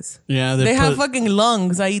boxes. Yeah. They have put- fucking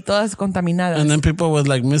lungs ahí todas contaminadas. and then people with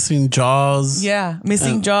like missing jaws. Yeah,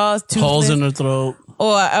 missing and jaws, Holes toothless. in their throat.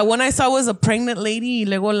 Oh, one I saw was a pregnant lady. Y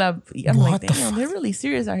luego I'm What like, the damn, they're really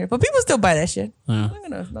serious out here. But people still buy that shit. Yeah.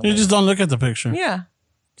 No, You just don't look at the picture. yeah,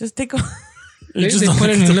 just take a. You just They don't put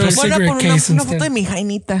look it at in the a little picture. Voy a cigarette poner case una foto de instead. mi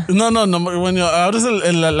jainita. No. When you abres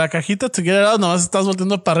la cajita to get it out, nomás estás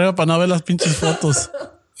volteando para arriba para no ver las pinches fotos.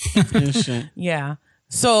 And shit. Yeah.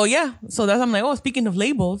 So that's I'm like, oh, speaking of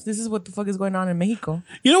labels, this is what the fuck is going on in Mexico.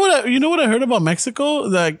 You know what I heard about Mexico?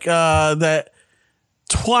 Like that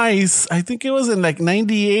twice, I think it was in like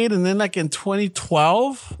 98 and then like in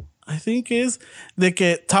 2012, I think is de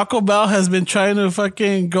que Taco Bell has been trying to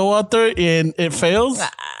fucking go out there and it fails.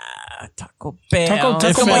 Taco Bell. Taco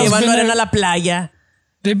es como Bell's llevando been arena a la playa.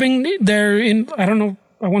 They've been there in, I don't know,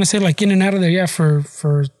 I want to say like in and out of there, yeah, for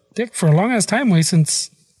a long ass time, way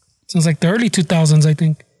since like the early 2000s, I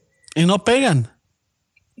think. Y no pegan.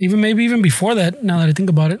 Even before that, now that I think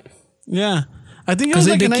about it. Yeah. I think it Because was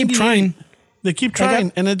like they in keep 98. trying. They keep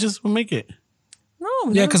trying and it just will make it. No,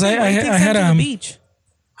 Yeah, 'cause I it takes had, them to the beach.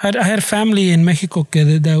 I had family in Mexico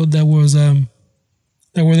that was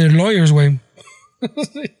that were their lawyers way.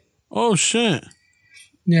 Oh shit.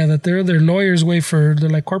 Yeah, that they're their lawyers way they're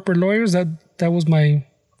like corporate lawyers. That was my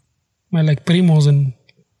like primos and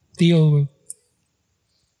deal with.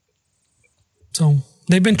 So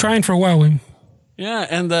they've been trying for a while. Way. Yeah,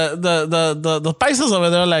 and the paisas over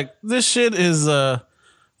there are like, this shit is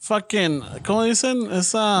fucking, ¿cómo dicen?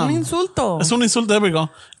 Es Un insulto. Es un insulto. There we go.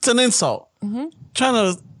 It's an insult. Trying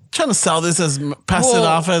to trying to sell this as pass it Well,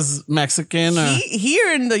 off as Mexican. Or,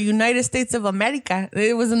 Here in the United States of America,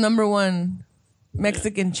 it was the number one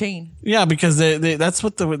Mexican chain. yeah, because they that's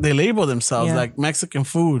what they label themselves Yeah. like Mexican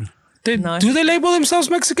food. No, Do they label themselves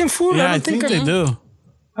Mexican food? Yeah, I think they do.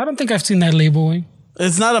 I don't think I've seen that labeling.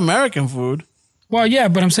 It's not American food. Well, yeah,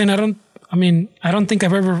 but I'm saying I don't think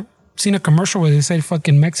I've ever seen a commercial where they say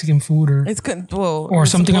fucking Mexican food or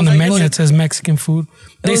something on the menu that says Mexican food.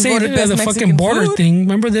 They was say voted the best fucking Mexican border food. thing.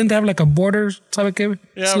 Remember, didn't they have like a border ¿sabe qué?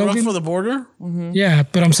 Yeah, slogan? run for the border. Yeah,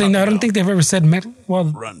 but I'm saying I don't think they've ever said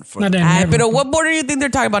Run for not the that never. But what border do you think they're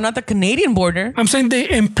talking about? Not the Canadian border. I'm saying they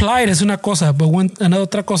implied es una cosa, but another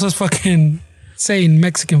otra cosa is fucking saying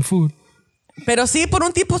Mexican food. Pero sí, por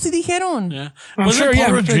un tiempo sí dijeron. Yeah, I'm Wasn't sure, Paul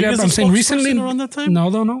yeah. Rodriguez I'm a saying spokesperson recently. around that time?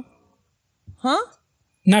 No. Huh?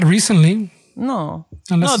 Not recently. No.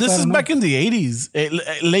 Unless, No, this I is don't know. back in the 80s,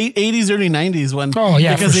 late 80s, early 90s when. Oh,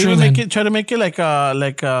 yeah, because for they sure would then. try to make it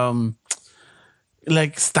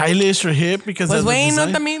like stylish or hip because Pues of the güey, ¿no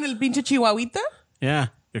design. también el pinche chihuahuita? Yeah,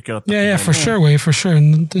 yo quiero Yeah, taco for Bell. sure, way, for sure.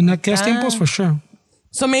 In aquellos tiempos, for sure.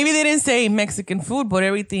 So maybe they didn't say Mexican food, but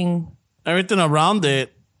everything. Everything around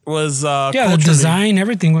it was Yeah, the culturally- design,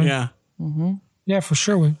 everything. Way. Yeah, Yeah, for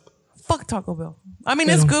sure, way. Fuck Taco Bell. I mean,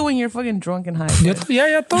 it's good when you're fucking drunk and high. Ya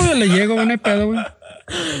todavía le llego, güey, no hay pedo, güey.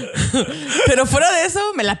 Pero fuera de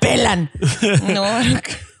eso, me la pelan. No.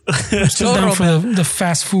 Still down for the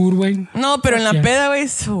fast food, güey. No, pero en la Yeah. peda, güey.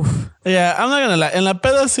 yeah. I'm not gonna lie. En la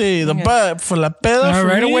peda sí, for la peda. for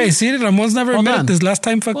Right me- away. See, Ramon's never Hold admitted on. this. Last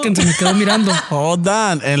time fucking se me quedó mirando. Hold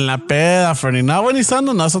on, en la peda, Fernie. Now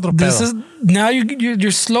agonizando, no es otro pedo. This is now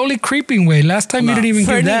you're slowly creeping, way. Last time you didn't even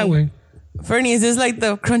give that, way. Fernie, is this like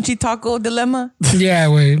the crunchy taco dilemma? Yeah,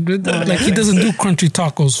 way. Like he doesn't do crunchy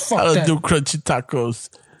tacos. I Fuck don't that. do crunchy tacos.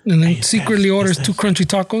 And then secretly orders 2 crunchy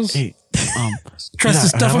tacos. Hey, Tries yeah, to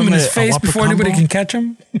stuff them in hágame his a face Whopper before anybody combo. can catch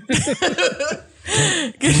him.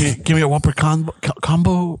 give me a Whopper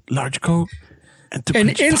combo, large Coke, and 2 And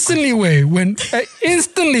crunchy tacos.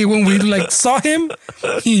 instantly when we like saw him,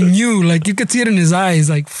 he knew. Like you could see it in his eyes.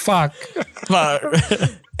 Like fuck.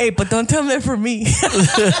 Hey, but don't tell me for me.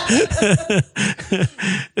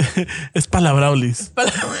 Es palabraulis.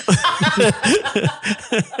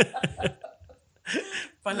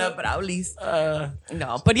 Palabraulis.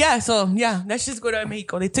 No, but yeah, so yeah, let's just go to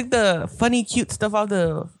Mexico. They took the funny, cute stuff out of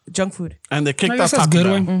the junk food. And they I kicked guess off that's Taco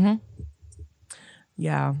good, Bell. way.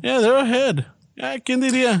 Yeah. Yeah, they're ahead. Yeah, ¿quién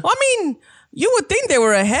diría? Well, I mean, you would think they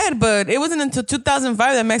were ahead, but it wasn't until 2005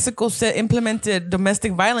 that Mexico implemented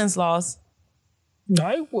domestic violence laws.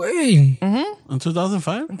 Ay, way. In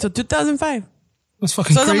 2005? Until 2005. That's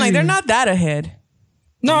fucking So crazy. I'm like, they're way. not that ahead.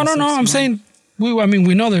 No. I'm saying we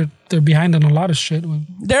know they're behind on a lot of shit. Way.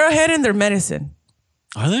 They're ahead in their medicine.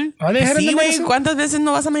 Are they? Are they ahead in Sí, the güey, medicine? ¿cuántas veces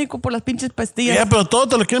no vas a México por las pinches pastillas? Yeah, pero todo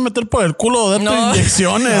te lo quieren meter por el culo, darte No.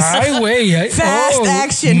 inyecciones. Ay, güey. Fast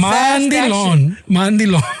action, fast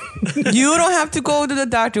Mandilón. You don't have to go to the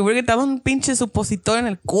doctor. We're going to dar un pinche supositorio en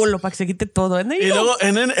el culo para que se quite todo. And there Y you go. luego,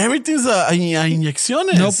 and then everything's a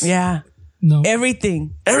inyecciones. Nope. Yeah. No.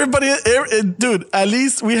 Everything. Everybody, dude,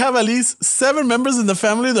 we have at least 7 members in the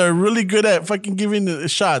family that are really good at fucking giving the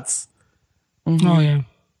shots. Oh, yeah.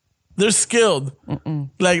 They're skilled.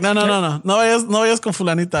 Like, no. No vayas con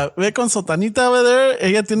fulanita. Ve con sotanita over there.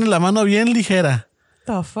 Ella tiene la mano bien ligera.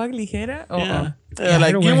 The fuck, ligera? Yeah. Yeah,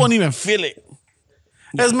 Like, right you away. won't even feel it.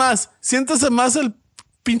 Es más, siéntese más el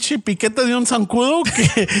pinche piquete de un zancudo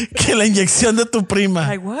que la inyección de tu prima.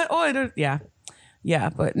 Like what? Oh, I don't, yeah. Yeah,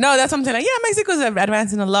 but no, that's what I'm saying. Like, yeah, Mexico's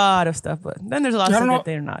advancing a lot of stuff, but then there's a lot of I stuff don't that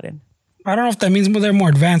they're not in. I don't know if that means they're more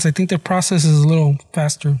advanced. I think their process is a little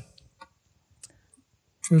faster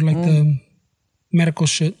for like the medical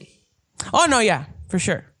shit. Oh no, yeah, for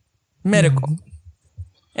sure. Medical.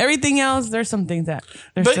 Everything else, there's some things that.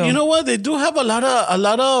 But you know what? They do have a lot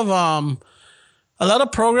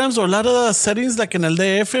of programs or a lot of settings like in El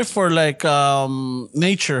DF for like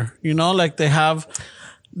nature. You know, like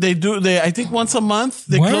I think once a month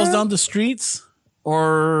they What? close down the streets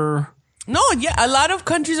or. No, yeah, a lot of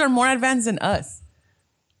countries are more advanced than us.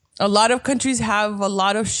 A lot of countries have a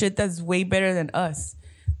lot of shit that's way better than us.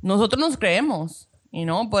 Nosotros nos creemos, you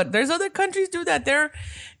know, but there's other countries do that. They're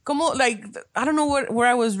como like, I don't know where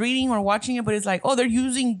I was reading or watching it, but it's like, oh, they're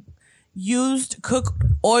using used cook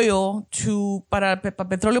oil para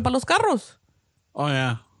petróleo para los carros. Oh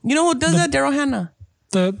yeah. You know who does that? Daryl Hannah.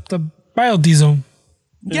 The biodiesel.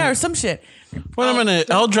 Yeah, or some shit. Wait a minute,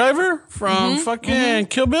 Elle Driver from fucking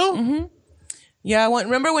Kill Bill. Yeah,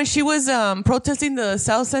 remember when she was protesting the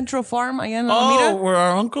South Central Farm allá en La Alameda? Oh, where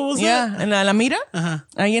our uncle was. Yeah, at? en la Alameda. Ajá.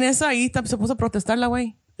 Ahí en esa, ahí se puso a protestar la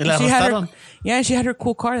güey. Y la And she had her, arrestaron. yeah, and she had her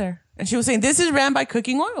cool car there. And she was saying, this is ran by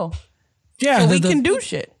cooking oil. Yeah, So we can do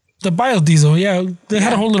shit. the biodiesel. Yeah, they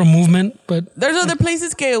had a whole little movement, but There's other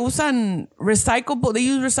places que usan recyclable. They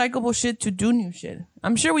use recyclable shit to do new shit.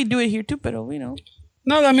 I'm sure we do it here too, but you know.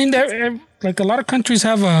 no, I mean, like a lot of countries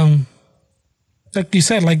have, like you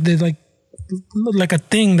said, like they like a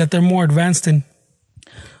thing that they're more advanced in.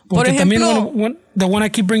 Por Porque también ejemplo- when the one I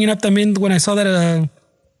keep bringing up, también when I saw that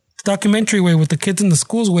documentary way with the kids in the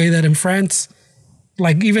schools way that in France,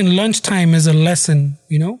 like even lunchtime is a lesson,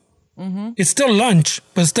 you know? It's still lunch,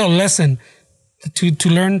 but still a lesson to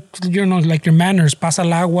learn, you know, like your manners. Pasa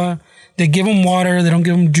el agua. They give them water. They don't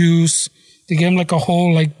give them juice. They give them like a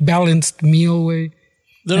whole like balanced meal way.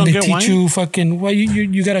 They And don't they get teach wine? you fucking, well,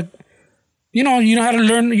 you gotta, you know how to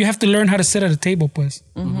learn, you have to learn how to sit at a table, pues.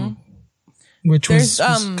 Which was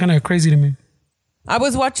There's, kind of crazy to me. I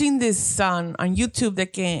was watching this on YouTube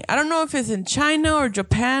that came. I don't know if it's in China or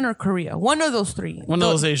Japan or Korea. One of those three. One of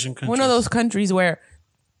those Asian countries. One of those countries where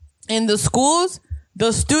in the schools,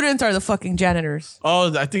 the students are the fucking janitors.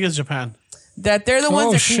 Oh, I think it's Japan. That they're the ones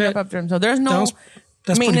Oh, that clean shit. up after them. So there's no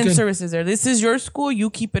That's pretty maintenance good. services there. This is your school.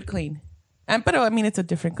 You keep it clean. And pero I mean, it's a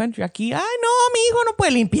different country. Aquí, ay no, mi hijo no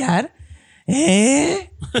puede limpiar. Eh?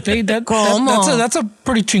 Hey, ¿Cómo? that's a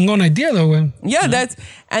pretty chingon idea though. Güey. Yeah, that's,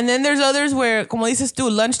 and then there's others where, como dices tú,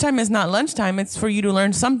 lunchtime is not lunchtime. It's for you to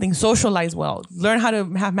learn something, socialize well, learn how to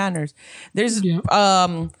have manners. There's, Yeah.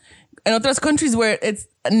 in otras countries where it's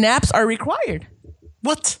naps are required.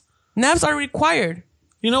 What? Naps are required.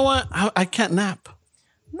 You know what? I can't nap.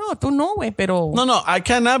 No, tú no, güey, pero. No, I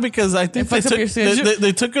can't nap because I think It fucks up your schedule.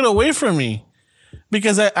 they took it away from me.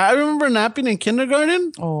 Because I remember napping in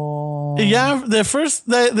kindergarten. Oh. Yeah, the first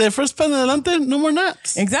pan adelante, no more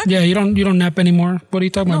naps. Exactly. Yeah, you don't nap anymore. What are you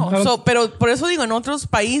talking No, about? so, pero por eso digo, en otros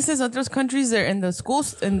países, otros countries, they're in the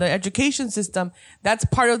schools, in the education system, that's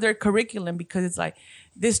part of their curriculum because it's like,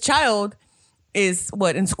 this child is,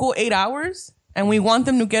 what, in school 8 hours? And we want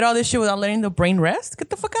them to get all this shit without letting the brain rest? Get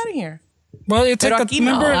the fuck out of here. Well, it's Pero like aquí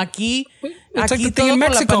remember, no, aquí, it's like aquí the thing todo in con la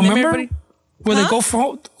Mexico, pandemia, remember? everybody- Where they go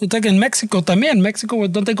for, it's like in Mexico también. Mexico,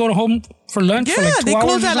 don't they go home for lunch for Yeah, like 2 they hours?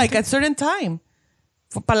 close or at like something? a certain time.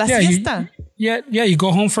 Para la Yeah, siesta. you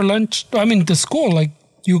go home for lunch. I mean, the school, like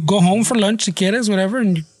you go home for lunch, si quieres, whatever,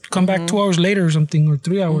 and you come back 2 hours later or something, or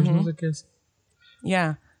 3 hours. No sé qué es.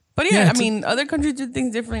 Yeah. But Yeah, yeah, I it's mean, other countries do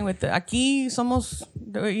things differently with it. Aquí somos,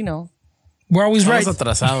 you know. We're always right. Estamos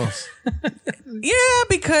atrasados. Yeah,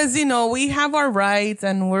 because, you know, we have our rights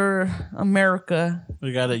and we're America.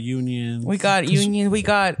 We got a union. We got unions. We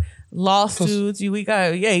got lawsuits. We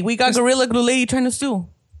got Gorilla Glue Lady trying to sue.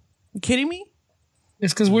 You kidding me?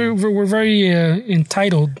 It's because we're very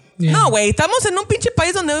entitled. Yeah. No, güey. Estamos en un pinche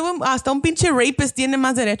país donde hasta un pinche rapist tiene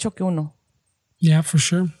más derecho que uno. Yeah, for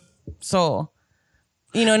sure. So,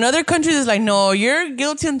 you know, in other countries, it's like, no, you're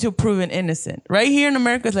guilty until proven innocent. Right here in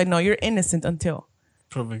America, it's like, no, you're innocent until.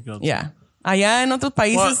 Proven guilty. Yeah. Allá en otros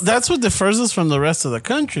países. Well, that's what differs us from the rest of the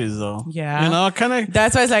countries, though. Yeah. You know, kind of.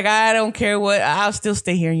 That's why it's like, I don't care what, I'll still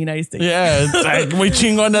stay here in the United States. Yeah, it's like muy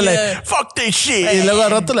chingón, Yeah. like, fuck this shit. Y luego al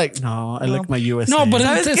rato, like, no, I like my USA. No, but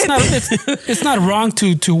 ¿Sabes it's qué? not it's not wrong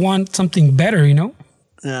to want something better, you know?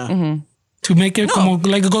 Yeah. To make it No. como,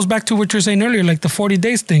 like it goes back to what you were saying earlier, like the 40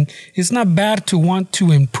 days thing. It's not bad to want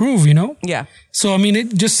to improve, you know? Yeah. So I mean,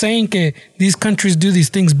 just saying que these countries do these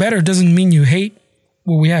things better doesn't mean you hate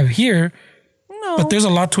what we have here. No. But there's a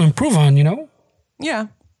lot to improve on, you know? Yeah.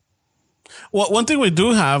 Well, one thing we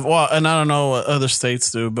do have, well, and I don't know what other states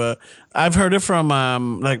do, but I've heard it from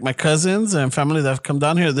like my cousins and family that have come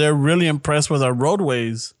down here. They're really impressed with our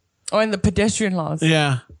roadways. Oh, and the pedestrian laws.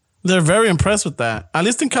 Yeah. They're very impressed with that. At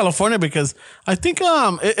least in California, because I think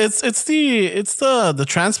it's the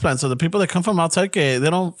transplants or the people that come from outside, they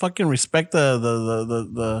don't fucking respect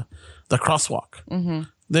the crosswalk. Mm-hmm.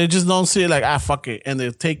 They just don't see it like, fuck it, and they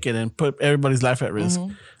take it and put everybody's life at risk.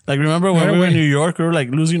 Like, remember when Right we were in away. New York, we were like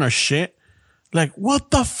losing our shit. Like,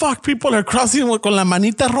 what the fuck? People are crossing con la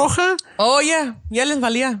manita roja. Oh, yeah. Ya les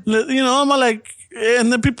valía. You know, I'm like,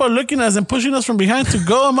 and then people are looking at us and pushing us from behind to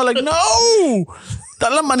go. I'm like, no, está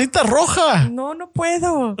la manita roja. No, no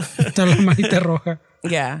puedo. Está la manita roja.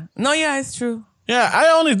 Yeah. No, yeah, it's true. Yeah,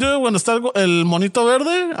 I only do it when está el monito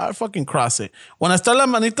verde. I fucking cross it. When la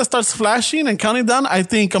manita starts flashing and counting down, I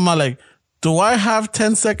think I'm like, do I have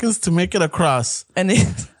 10 seconds to make it across? And it,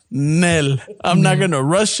 Nel. I'm not going to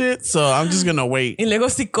rush it, so I'm just going to wait. y luego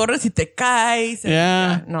si corres y te caes.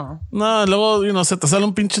 Yeah. No. No, luego, se te sale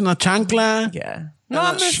un pinche una chancla. Yeah. No,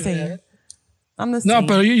 I'm the same. I'm the No, same.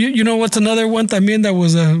 but you know what's another one también that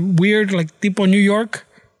was weird, like tipo New York?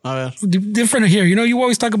 A ver. Different here. You know, you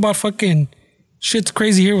always talk about fucking shit's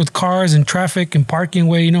crazy here with cars and traffic and parking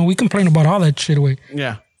way. You know, we complain about all that shit way.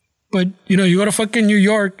 Yeah. But, you know, you go to fucking New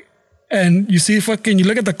York and you see fucking, you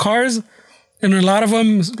look at the cars and a lot of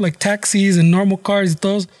them, like taxis and normal cars,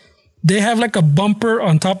 those, they have like a bumper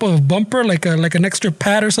on top of a bumper, like an extra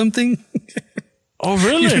pad or something. Oh,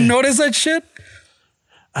 really? You notice that shit?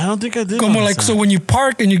 I don't think I did. Como like, so when you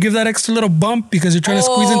park and you give that extra little bump because you're trying to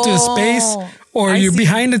squeeze into a space or you're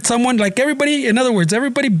behind it, someone, like everybody, in other words,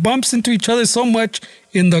 everybody bumps into each other so much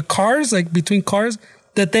in the cars, like between cars,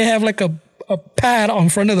 that they have like a pad on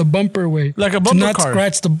front of the bumper way. Like a bumper to not car.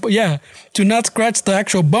 scratch to not scratch the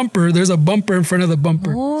actual bumper, there's a bumper in front of the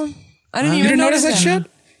bumper. Oh, I didn't You even didn't notice that shit?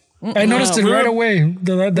 I noticed it right away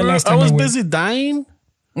the last time I was went. busy dying.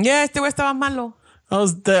 Yeah, este güey estaba malo. I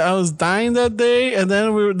was dying that day, and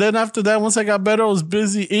then after that, once I got better, I was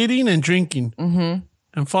busy eating and drinking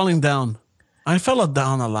and falling down. I fell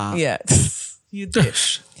down a lot. Yeah, you did.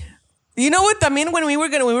 You know what? I mean, when we were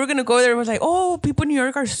gonna go there, it was like, oh, people in New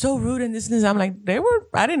York are so rude and this and this. I'm like,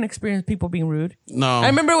 I didn't experience people being rude. No, I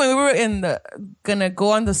remember when we were gonna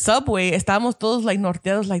go on the subway, estábamos todos like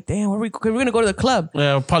norteados, like, damn, we're gonna go to the club.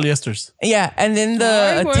 Yeah, polyesters. Yeah, and then the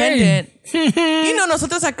Ay, güey. attendant, you know,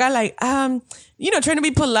 nosotros acá like, you know, trying to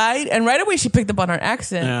be polite, and right away she picked up on our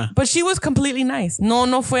accent. Yeah. But she was completely nice.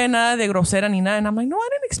 No fue nada de grosera ni nada. And I'm like, no, I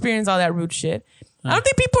didn't experience all that rude shit. I don't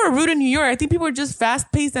think people are rude in New York. I think people are just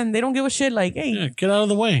fast paced and they don't give a shit. Like, hey, Yeah, get out of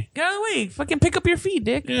the way. get out of the way. Fucking pick up your feet,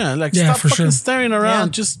 dick. Yeah, like Yeah, stop for fucking sure. staring around.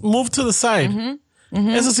 Yeah. Just move to the side.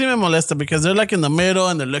 Eso sí me molesta because they're like in the middle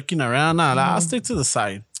and they're looking around. Nah, I'll stay to the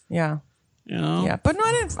side. Yeah. You know? Yeah. But no,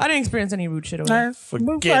 I didn't experience any rude shit over there.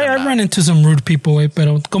 Forget I run into some rude people,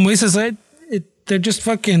 pero como dices, they're just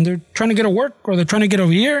fucking, they're trying to get to work or they're trying to get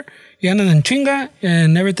over here, y andan en chinga,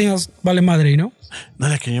 and everything else vale madre, you know?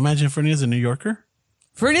 Nala, can you imagine Fernie as a New Yorker?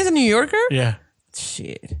 Fernie's a New Yorker? Yeah.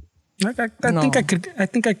 Shit. I No.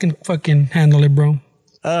 think I can fucking handle it, bro.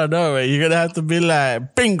 I don't know, man. You're going to have to be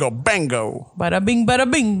like, bingo, bango. Bada bing,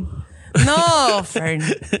 bada bing. No, Fernie.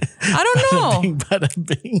 I don't know. Bing, bada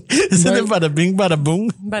bing. Isn't it bada bing, bada boom?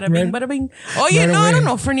 Bada bing, bada bing. Oh, yeah, Right no, I don't away.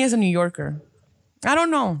 know. Fernie is a New Yorker. I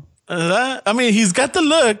don't know. I mean, he's got the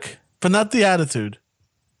look, but not the attitude.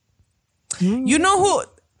 You know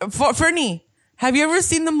who? Fernie, have you ever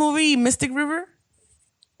seen the movie Mystic River?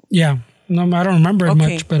 Yeah. No, I don't remember it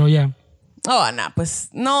Okay. much, pero yeah. Oh, nah, pues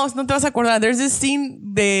no te vas a acordar. There's this scene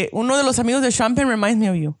de uno de los amigos de Sean Penn reminds me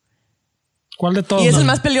of you. ¿Cuál de todos? Y es el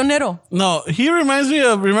más peleonero. No, he reminds me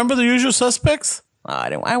of, remember The Usual Suspects? Oh,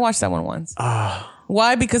 I watched that one once.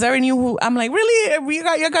 Why? Because I already knew who. I'm like, really? You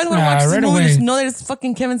guys want to watch this right movie? away. Just know that it's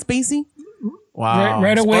fucking Kevin Spacey? Wow.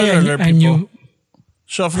 Right away, Spoiler alert, I people. knew.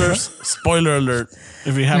 Shufflers, spoiler alert.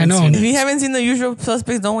 If you haven't know. seen If it. you haven't seen The Usual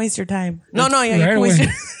Suspects, don't waste your time. No, yeah, you Right can waste away.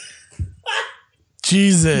 your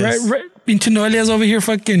Jesus. Right. Pinche Noelia's over here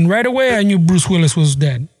fucking right away. I knew Bruce Willis was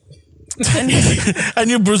dead. I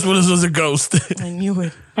knew Bruce Willis was a ghost. I knew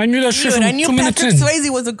it. I knew that shit from I knew 2 minutes Patrick in.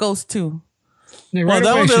 Swayze was a ghost too. Yeah, Well, right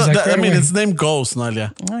that away, one, she's like, I right mean, away. it's named Ghost,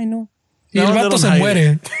 Nalia. I know. Y el that one vato se they don't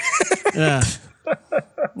muere. Yeah.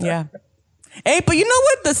 Yeah. Hey, but you know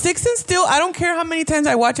what? The Sixth Sense still, I don't care how many times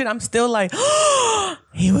I watch it, I'm still like,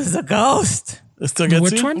 he was a ghost. It still gets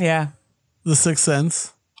Which you? one? Yeah. The Sixth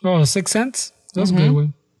Sense. Oh, The Sixth Sense? That's Mm-hmm. a good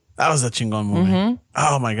one. That was a chingon movie.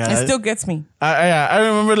 Oh my God. It still gets me. I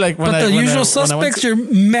remember like when But I The when I- Usual when I went Suspects, to-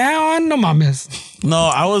 you're man, no mames. No,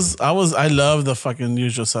 I love the fucking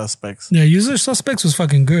Usual Suspects. Yeah, Usual Suspects was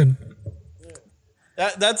fucking good.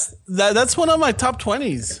 That's one of my top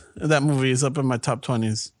 20s. That movie is up in my top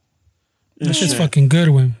 20s. That shit's fucking good,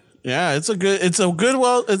 one. Yeah, it's a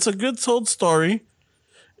good told story.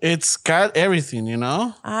 It's got everything, you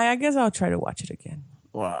know? I guess I'll try to watch it again.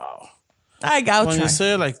 Wow. I'll When try. you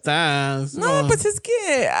say it like that, it's, No, but it's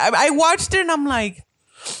good. I watched it and I'm like,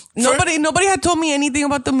 nobody had told me anything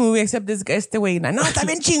about the movie except este güey. No, está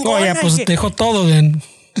bien chingón. Oh, yeah, pues dejó todo then.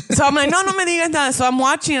 So I'm like, no me digas nada. So I'm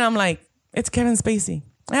watching and I'm like, it's Kevin Spacey.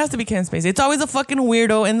 It has to be Kevin Spacey. It's always a fucking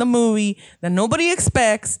weirdo in the movie that nobody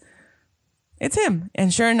expects. It's him.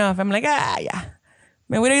 And sure enough, I'm like, yeah.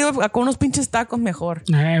 Me hubiera ido con unos pinches tacos mejor.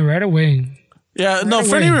 Right away. yeah, no, Right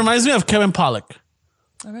Freddie away. reminds me of Kevin Pollak.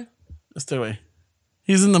 Okay. Stay away.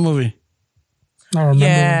 He's in the movie. I remember.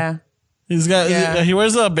 Yeah. He's got Yeah. he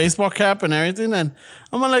wears a baseball cap and everything, and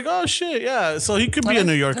I'm like, oh shit, yeah. So he could be a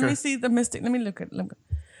New Yorker. Let me see the Mystic. Let me look at.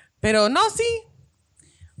 Pero no, see.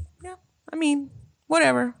 Yeah, I mean,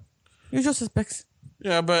 whatever. Usual Suspects.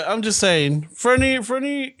 Yeah, but I'm just saying,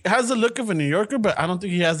 Fernie has the look of a New Yorker, but I don't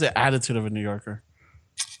think he has the attitude of a New Yorker.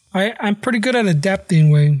 I'm pretty good at adapting,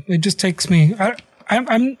 way. It just takes me. I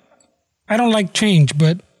don't like change,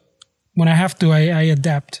 but when I have to, I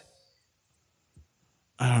adapt.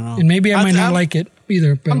 I don't know. And maybe I might not I'm- like it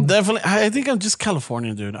either. But I'm definitely. I think I'm just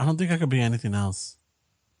California, dude. I don't think I could be anything else.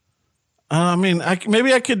 I mean,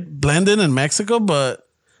 maybe I could blend in Mexico, but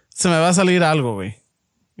se me va a salir algo, güey.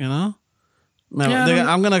 You know,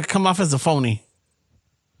 I'm gonna come off as a phony.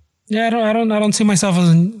 yeah, I don't see myself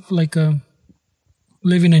as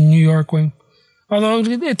living in New York. Way. Although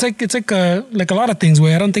it's like a lot of things.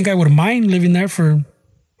 Way I don't think I would mind living there for.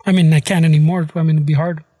 I mean, I can't anymore. I mean, it'd be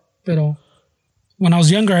hard. But when I was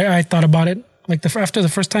younger, I thought about it. Like after the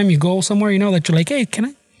first time you go somewhere, you know, that you're like, hey,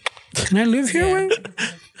 can I live here? Way?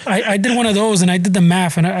 I did one of those and I did the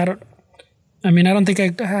math and I don't think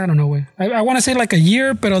I don't know. Way. I want to say like a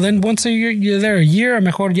year, but then once you're there a year, a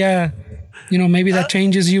mejor ya, you know, maybe that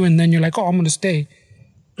changes you and then you're like, oh, I'm going to stay.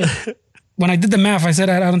 But when I did the math, I said,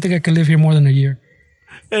 I don't think I could live here more than a year.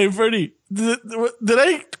 Hey, Freddie, did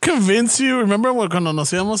I convince you? Remember cuando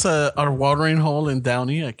nos íbamos a our watering hole in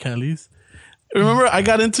Downey at Kelly's? Remember I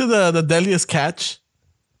got into the deadliest catch?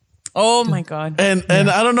 Oh my God. And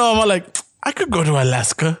I don't know, I'm like, I could go to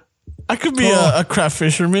Alaska. I could be a craft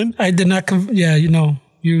fisherman. I did not. You know.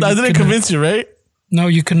 I didn't convince you, right? No,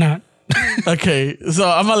 you could not. Okay, so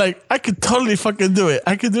I'm like, I could totally fucking do it.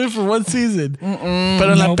 I could do it for one season.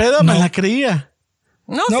 Pero en la peda me la creía.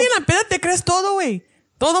 No, sí, en la peda te crees todo, güey.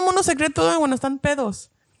 Todo mundo se cree todo cuando están pedos.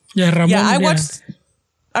 Yeah, Ramon. Yeah, I watched.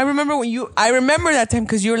 I remember I remember that time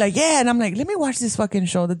because you were like, yeah, and I'm like, let me watch this fucking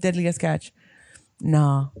show, The Deadliest Catch.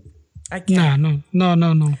 No, I can't.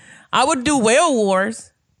 No. I would do Whale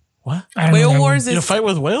Wars. What? I don't know Whale that Wars You is fight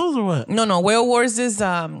with whales or what? no. Whale Wars is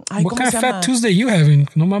one. What kind of Fat Tuesday you having?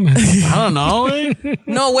 No mames. I don't know. Eh?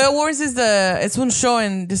 No, Whale Wars is it's one show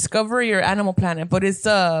in Discovery or Animal Planet, but it's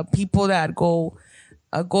people that go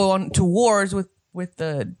on to wars with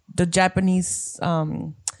the Japanese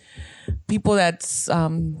people that's That's a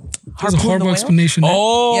harpoon the horrible whale. explanation.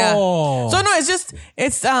 Oh. Yeah. So no,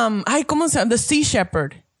 it's ay, ¿cómo se llama? The Sea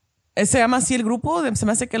Shepherd. Se llama así el grupo. Se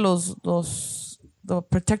me hace que the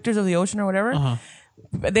protectors of the ocean or whatever.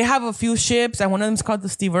 They have a few ships and one of them is called the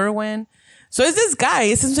Steve Irwin. So it's this guy.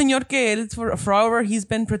 Es un señor que forever he's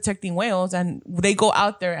been protecting whales and they go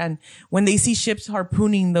out there and when they see ships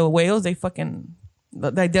harpooning the whales, they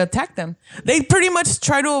attack them. They pretty much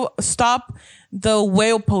try to stop the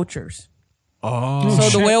whale poachers. Oh.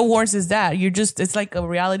 So the Whale Wars is that. It's like a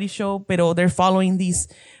reality show, but they're following these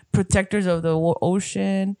protectors of the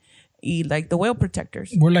ocean, like the whale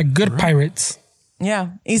protectors. We're like good pirates. Yeah.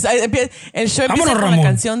 El show empieza Vámonos, con la Ramón.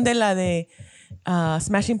 canción de la de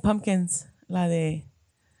Smashing Pumpkins. La de...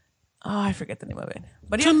 Oh, I forget the name of it.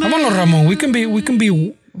 But yeah. Vámonos, Ramon. We can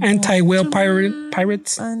be anti-whale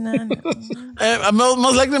pirates.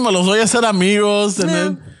 Most likely me los voy a hacer amigos and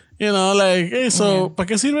then, you know, like, hey, so, ¿para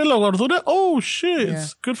qué sirve la gordura? Oh, shit.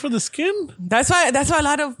 It's good for the skin. That's why a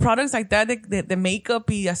lot of products like that, the makeup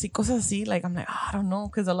y así, cosas así, like, I'm like, oh, I don't know,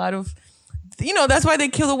 because a lot of, you know, that's why they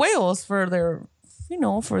kill the whales for their, you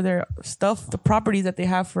know, for their stuff, the properties that they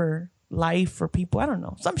have for life for people. I don't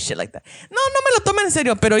know, some shit like that. No me lo tomen en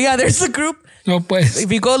serio, pero yeah, there's a group. No, pues.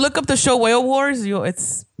 If you go look up the show Whale Wars,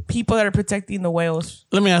 it's people that are protecting the whales.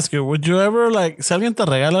 Let me ask you, would you ever, like, si alguien te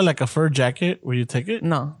regala, like, a fur jacket, will you take it?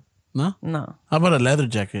 No. No? How about a leather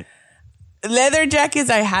jacket? Leather jackets,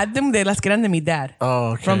 I had them de las que eran de mi dad.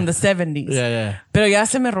 Oh, okay. From the 70s. Yeah. Pero ya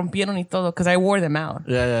se me rompieron y todo because I wore them out.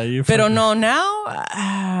 Yeah. Pero no, now,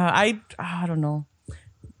 I don't know.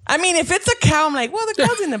 I mean, if it's a cow, I'm like, well, the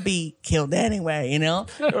cow's gonna be killed anyway, you know?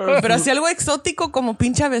 Pero si algo exótico como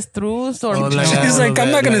pinche avestruz or... She's like,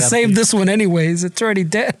 I'm not going to save this one anyways. It's already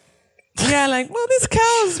dead. Yeah, like, well, this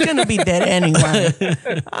cow's gonna be dead anyway.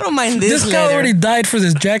 I don't mind this This cow leather. already died for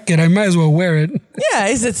this jacket. I might as well wear it. Yeah,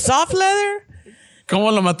 is it soft leather?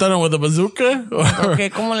 ¿Cómo lo mataron? With a bazooka? Or- Okay,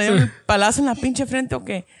 como le dieron el palazo en la pinche frente,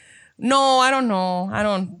 okay. No, I don't know.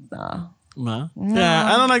 No?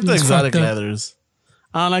 Yeah, I don't like the It's exotic fucked up. leathers.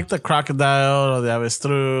 I don't like the crocodile or the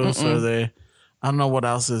avestruz or the... I don't know what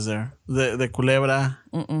else is there. The culebra.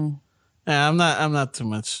 Yeah, I'm not too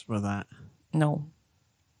much for that. No.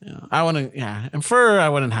 Yeah, I wouldn't. Yeah, and fur, I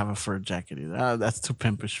wouldn't have a fur jacket either. That's too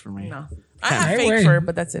pimpish for me. No. I have Hey, fake wait. fur,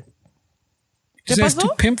 but that's it. He ¿Qué says pasó?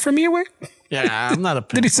 too pimp for me, güey? Yeah, I'm not a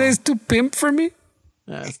pimp. Did he say it's too pimp for me?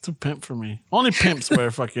 Yeah, it's too pimp for me. Only pimps wear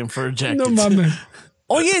fucking fur jackets. No mames.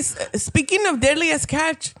 Oh, yes. Speaking of Deadliest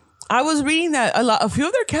Catch, I was reading that a few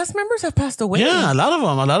of their cast members have passed away. Yeah, a lot of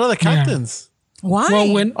them. A lot of the captains. Why?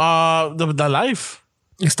 Well, when The life.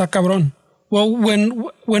 está cabrón. Well,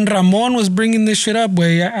 when Ramon was bringing this shit up,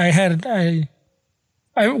 way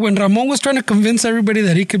when Ramon was trying to convince everybody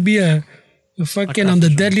that he could be a fucking on the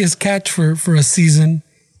deadliest catch for a season,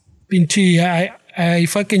 pinche, I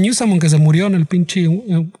fucking knew someone que se murió en el pinche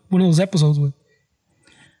one of those episodes, güey.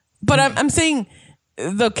 But I'm saying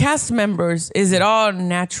the cast members, is it all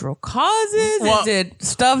natural causes? Well, is it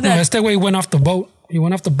stuff No, that... that's the way he went off the boat. He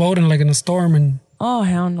went off the boat and like in a storm and Oh,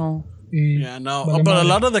 hell no. Yeah, no. But a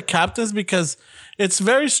lot of the captains, because it's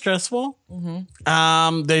very stressful.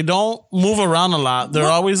 They don't move around a lot. They're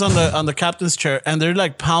always on the captain's chair, and they're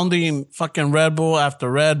like pounding fucking Red Bull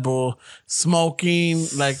after Red Bull, smoking,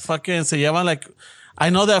 like fucking se llevan like. I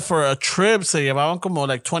know that for a trip se llevaban como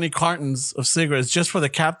like 20 cartons of cigarettes just for the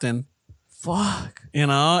captain. Fuck. You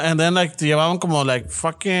know, and then like te llevaban como like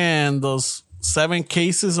fucking those 7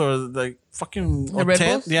 cases or like fucking The Red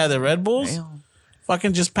 10, Bulls? yeah, the Red Bulls, Damn.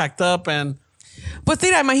 fucking just packed up and. But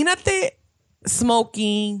mira, imagínate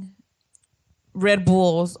smoking, Red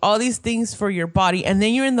Bulls, all these things for your body, and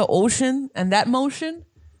then you're in the ocean and that motion.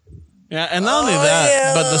 Yeah, and not only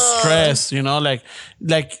that, but the stress, you know, like,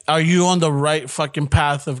 are you on the right fucking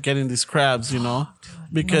path of getting these crabs, you know?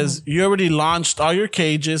 Because you already launched all your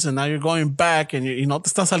cages and now you're going back and you know, te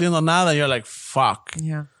está saliendo nada. And you're like, fuck.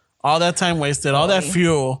 Yeah. All that time wasted, all that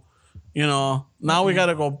fuel, you know, now we got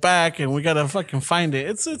to go back and we got to fucking find it.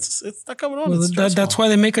 It's that cabrón. well, It's stressful. that's why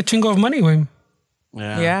they make a chingo of money, güey.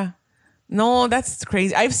 Yeah. No, that's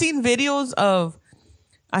crazy. I've seen videos of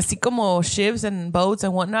así como ships and boats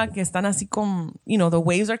and whatnot que están así como, you know, the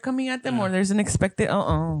waves are coming at them or there's an expected,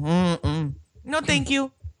 no, thank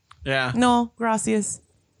you. Yeah. No, gracias.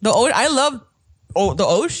 I love the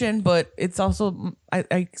ocean, but it's also, I'm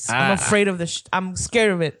afraid of I'm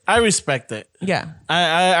scared of it. I respect it. Yeah.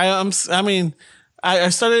 I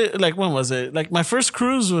started like, when was it? Like my first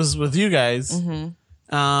cruise was with you guys.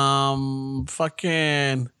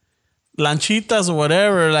 Fucking lanchitas or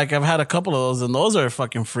whatever. Like I've had a couple of those, and those are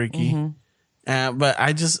fucking freaky. But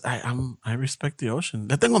I respect the ocean.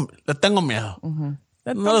 Le tengo miedo.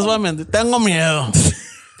 No les voy a mentir. Tengo miedo.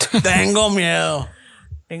 Tengo miedo.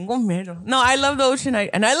 Tengo miedo. No, I love the ocean,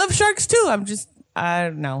 and I love sharks too. I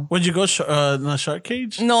don't know. Would you go in a shark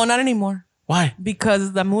cage? No, not anymore. Why?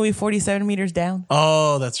 Because the movie 47 Meters Down.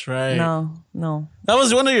 Oh, that's right. No. That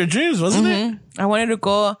was one of your dreams, wasn't it? I wanted to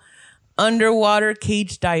go underwater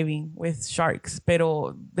cage diving with sharks.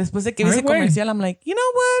 Pero después de que vi ese comercial, I'm like, you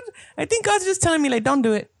know what? I think God's just telling me, like, don't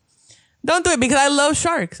do it. Don't do it because I love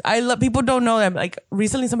sharks. People don't know that. Like,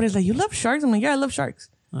 recently somebody's like, you love sharks? I'm like, yeah, I love sharks.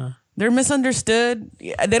 They're misunderstood.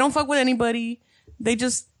 They don't fuck with anybody. They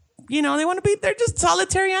just, you know, they're just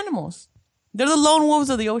solitary animals. They're the lone wolves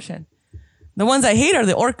of the ocean. The ones I hate are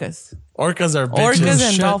the orcas. Orcas are bitches. Orcas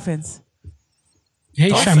and Shit. dolphins. Hey,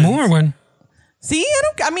 Dolphins. Shamu or when? See,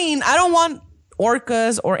 I don't want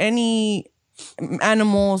orcas or any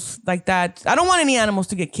animals like that. I don't want any animals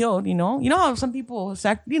to get killed, you know? You know how some people,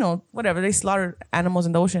 whatever, they slaughter animals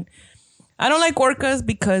in the ocean. I don't like orcas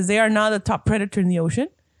because they are now the top predator in the ocean.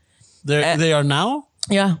 They are now?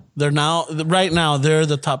 Yeah. Right now, they're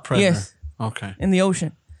the top predator. Yes. Okay. In the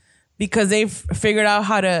ocean. Because they've figured out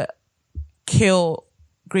how to kill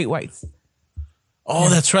great whites. Oh,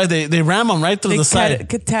 that's right. They ram them right through the side.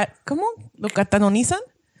 ¿Cómo? ¿Lo catanonizan?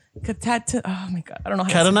 Oh my God. I don't know how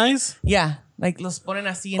to say it. Catanize? Yeah. Like los ponen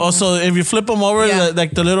así. Also, if you flip them over, Yeah.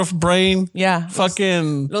 like the little brain, Yeah.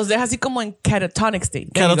 fucking Los deja así como en catatonic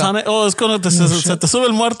state. There you go. catatonic. Oh, es cuando se te sube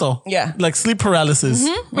el muerto. Yeah. Like sleep paralysis.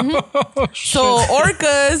 So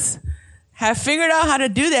orcas have figured out how to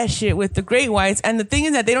do that shit with the great whites. And the thing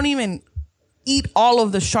is that they don't even eat all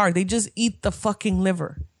of the shark. They just eat the fucking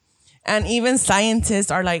liver. And even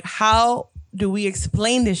scientists are like, how do we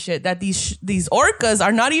explain this shit? That these orcas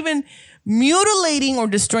are not even mutilating or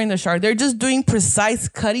destroying the shark. They're just doing precise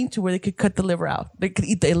cutting to where they could cut the liver out. They could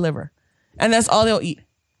eat the liver. And that's all they'll eat.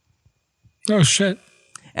 Oh, shit.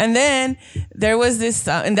 And then there was this,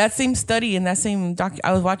 in that same study, in that same doc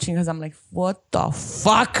I was watching, because I'm like, what the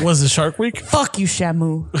fuck? Was it Shark Week? Fuck you,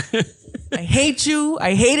 Shamu. I hate you.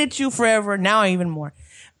 I hated you forever. Now even more.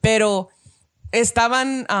 Pero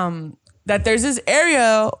estaban, that there's this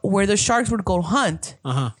area where the sharks would go hunt.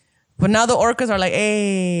 But now the orcas are like,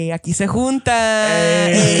 hey, aquí se juntan.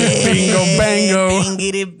 Hey, bingo, bango.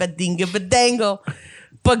 Bingity, badinga, badango.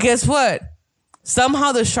 But guess what?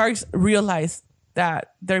 Somehow the sharks realize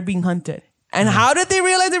that they're being hunted. And how did they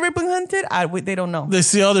realize they were being hunted? They don't know. They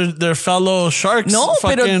see all their fellow sharks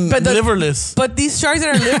fucking liverless. But these sharks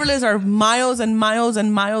that are liverless are miles and miles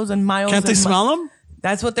and miles and miles. Can't they smell them?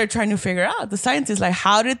 That's what they're trying to figure out. The scientists, like,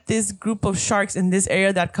 how did this group of sharks in this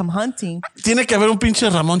area that come hunting? Tiene que haber un pinche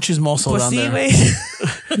Ramón chismoso Pues down sí, there.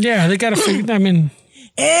 güey. Yeah, they gotta figure. I mean,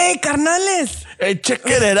 ¡Ey, carnales! Hey, check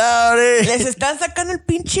it out, Les están sacando el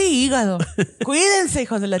pinche hígado. Cuídense,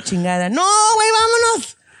 hijos de la chingada. No, güey,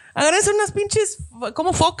 vámonos. Agárrense unas pinches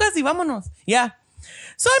como focas y vámonos. Yeah.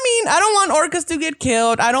 So, I mean, I don't want orcas to get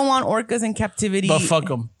killed. I don't want orcas in captivity. But fuck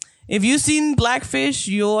them. If you've seen Blackfish,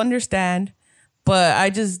 you'll understand. But I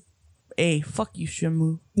just, hey, fuck you,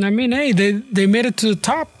 Shamu. I mean, hey, they made it to the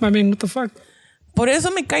top. I mean, what the fuck? Por eso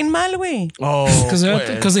me caen mal, güey. Oh,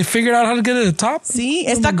 Because they figured out how to get to the top. Sí,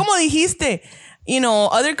 está como dijiste. You know,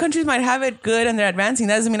 other countries might have it good and they're advancing.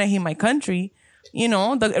 That doesn't mean I hate my country. You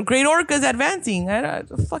know, the great orca is advancing.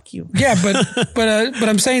 Fuck you. Yeah, but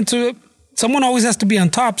I'm saying too, someone always has to be on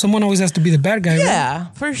top. Someone always has to be the bad guy. Yeah,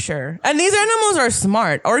 for sure. And these animals are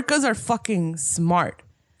smart. Orcas are fucking smart.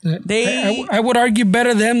 Right? I would argue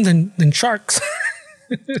better them than sharks.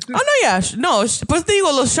 Oh, no, yeah. No, pues te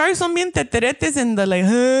digo, los sharks son bien teteretes and they're like,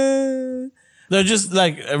 they're just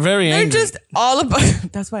like very they're angry. just all about,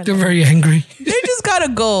 that's why They're very angry. they just gotta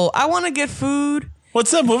go. I want to get food.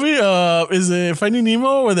 What's that movie? Is it Finding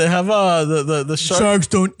Nemo where they have the shark? Sharks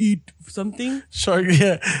don't eat something. Shark,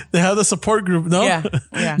 yeah. They have the support group, no? Yeah.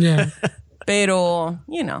 Yeah. Pero,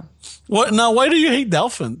 you know, What now? Why do you hate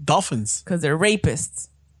dolphins? because they're rapists.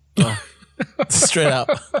 Straight out.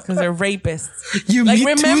 Because they're rapists. You Like,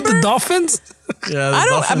 meet too remember- the dolphins? Yeah, I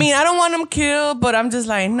don't want them killed, but I'm just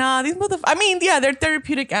like, nah, these I mean, yeah, they're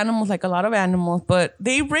therapeutic animals like a lot of animals, but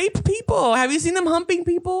they rape people. Have you seen them humping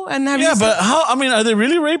people? And have you Yeah, seen- but how? I mean, are they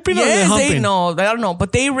really raping or are they yes, humping? I don't know,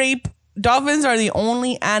 but they rape. Dolphins are the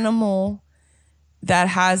only animal that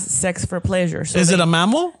has sex for pleasure. So Is it a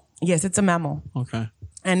mammal? Yes, it's a mammal. Okay.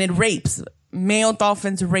 And it rapes. Male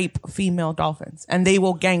dolphins rape female dolphins, and they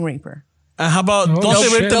will gang rape her. And how about, Oh, don't they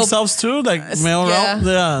shit. rape themselves too? Like male yeah. route?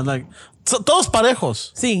 Yeah, like, todos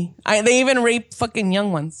parejos. See, they even rape fucking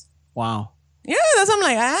young ones. Wow. Yeah, that's what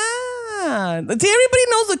I'm like, See, everybody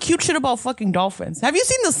knows the cute shit about fucking dolphins. Have you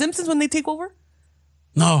seen The Simpsons when they take over?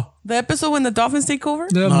 No. The episode when the dolphins take over?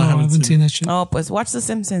 No, I I haven't haven't seen that shit. Oh, pues watch The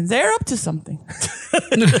Simpsons. They're up to something.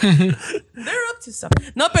 They're up to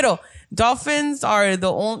something. No, pero dolphins are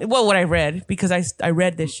the only, well, what I read, because I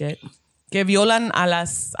read this shit, que violan a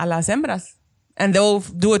las hembras. And they'll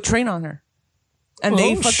do a train on her. And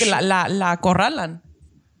they Oh, fucking la corralan.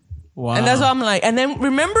 Wow. And that's what I'm like. And then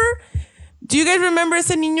remember, do you guys remember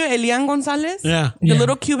ese niño Elian Gonzalez? Yeah. The Yeah.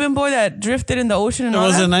 little Cuban boy that drifted in the ocean and all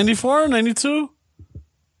Was that? it 94, 92?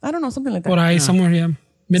 I don't know, something like that. Por ahí, somewhere, yeah.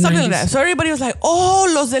 Something like Mid-90s. that. So everybody was like, oh,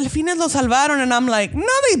 los delfines lo salvaron. And I'm like, no,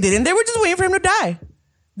 they didn't. They were just waiting for him to die.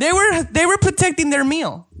 They were protecting their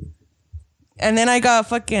meal. And then I got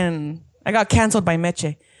canceled by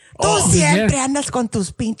Meche. Tú siempre andas con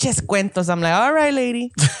tus pinches cuentos. I'm like, all right,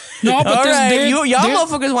 lady. No, but All there's- right. there- Y'all there-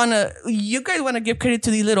 motherfuckers you guys want to give credit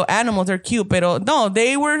to these little animals. They're cute. But no,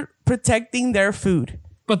 they were protecting their food.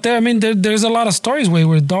 But there's a lot of stories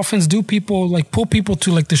where dolphins do people, like pull people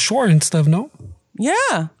to like the shore and stuff, no?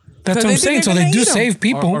 Yeah. That's what I'm saying. So they do save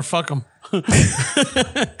people. Or fuck them.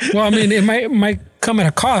 Well, I mean, it might come at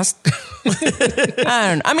a cost. I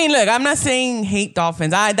don't know. I mean, look, I'm not saying hate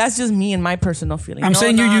dolphins. That's just me and my personal feeling. I'm No,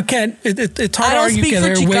 saying no. you can't. It's hard I to don't argue speak that for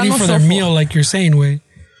they're waiting Chicano for their Sofo. meal, like you're saying, way.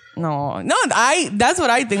 No, that's what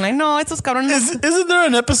I think. Like, no, estos cabrones. Isn't there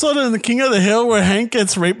an episode in The King of the Hill where Hank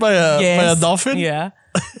gets raped by a dolphin? Yeah.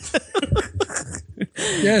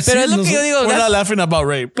 Yeah, Pero es lo que yo digo. We're that's- not laughing about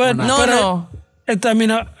rape. But We're not. No. I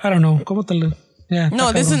mean, I don't know. ¿Cómo te lo? Yeah.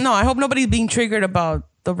 No, está cabrón. I hope nobody's being triggered about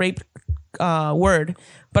the rape word.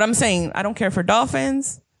 But I'm saying I don't care for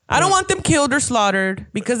dolphins. I don't want them killed or slaughtered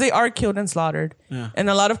because they are killed and slaughtered. Yeah. And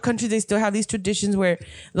a lot of countries, they still have these traditions where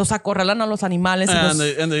los acorralan a los animales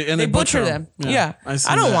And they they butcher them. Yeah. I see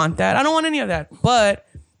I don't that. want that. I don't want any of that. But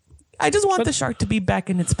I just want the shark to be back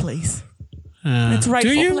in its place. Yeah. Its Do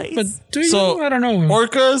rightful you? place. But do you? So I don't know.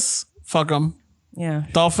 orcas, fuck them. yeah.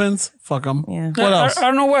 Dolphins, fuck them. Yeah. What else? I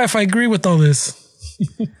don't know why if I agree with all this.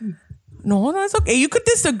 No, it's okay. You could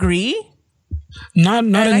disagree. Not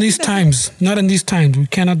in I these think times. Not in these times. We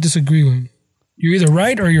cannot disagree with. You're either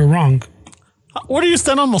right or you're wrong. Where do you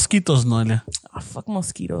stand on mosquitoes, Noelia? Oh, fuck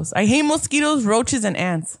mosquitoes. I hate mosquitoes, roaches, and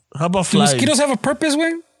ants. How about Do flies? mosquitoes have a purpose,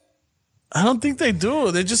 way? I don't think they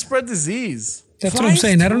do. They just spread disease. That's what I'm Flies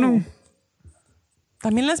saying. I don't too. know.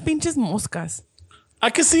 También las pinches moscas. I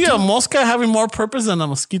can see a mosca having more purpose than a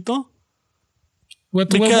mosquito.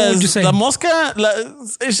 What would you Because say? the mosca,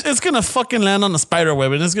 it's going to fucking land on a spider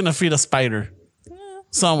web and it's going to feed a spider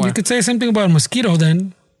somewhere. You could say something about a mosquito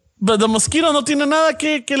then. But the mosquito no tiene nada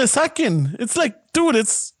que le saquen. It's like, dude,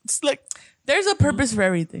 it's like, There's a purpose for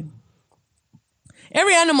everything.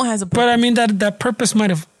 Every animal has a purpose. But I mean that purpose might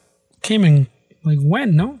have came in like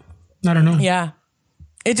when, no? I don't know. Yeah.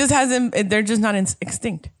 It just hasn't, they're just not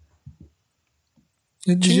extinct.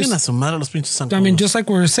 It chinguen just- a su madre los pinches I mean, zancudos. just like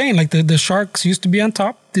we were saying, like the sharks used to be on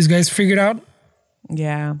top. These guys figured out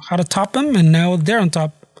Yeah. how to top them, and now they're on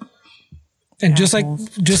top. And just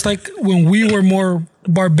like when we were more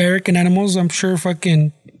barbaric in animals, I'm sure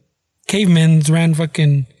fucking cavemen ran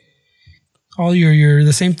fucking all your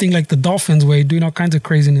the same thing like the dolphins way, doing all kinds of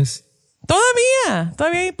craziness.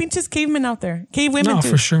 Todavía hay pinches cavemen out there. Cave women No, too.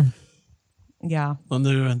 for sure. Yeah,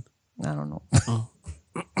 ¿Dónde viven? I don't know. Oh.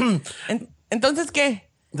 Entonces, ¿qué?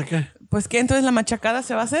 ¿De qué? Pues, ¿qué? Entonces, ¿la machacada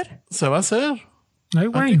se va a hacer? Se va a hacer. Ay, I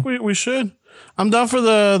güey. think we should. I'm down for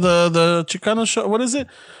the Chicano show. What is it?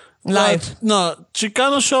 Live. No,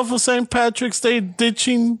 Chicano Shuffle St. Patrick's Day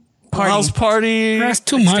ditching Party. house party. That's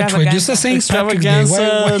too much, güey. Just the St. Patrick's Day.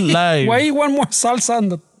 Extravaganza live. Why you want more salsa on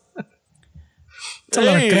the... It's a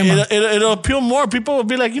lot of Hey, crema. it'll appeal more. People will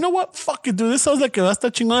be like, you know what? Fuck it, dude. This sounds like que va a estar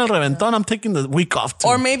chingón el reventón. I'm taking the week off too.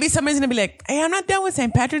 Or maybe somebody's going to be like, hey, I'm not down with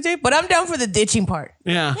St. Patrick's Day, but I'm down for the ditching part.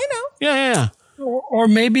 Yeah. You know. Yeah. Or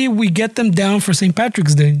maybe we get them down for St.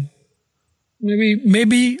 Patrick's Day.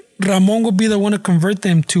 Maybe Ramon will be the one to convert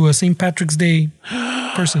them to a St. Patrick's Day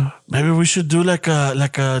person. Maybe we should do like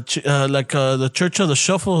the Church of the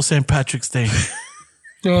Shuffle St. Patrick's Day.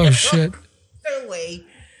 Oh, shit. No way.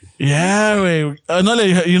 Yeah, wait. No,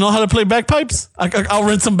 you know how to play bagpipes? I'll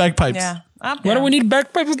rent some bagpipes. Yeah. Why do we need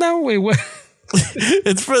bagpipes now? Wait, what?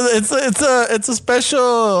 It's a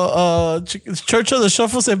special Church of the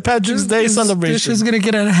Shuffle St. Patrick's Day This celebration. is going to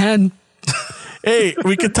get out of hand. Hey,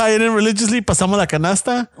 we could tie it in religiously. Pasamos la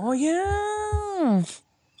canasta. Oh, yeah.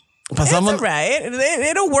 That's Pasamos. all right.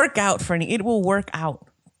 It'll work out, Fernie. It will work out.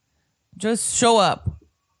 Just show up.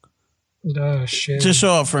 Oh, shit. Just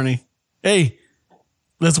show up, Fernie. Hey,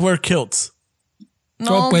 let's wear kilts.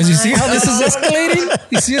 So, pues, you see how this is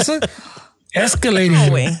escalating? You see this? Escalating.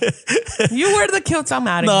 No way. You wear the kilts, I'm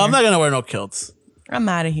out of No, here. I'm not gonna wear no kilts. I'm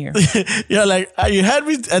out of here. You're like, you had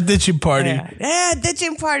me at ditching party, Yeah,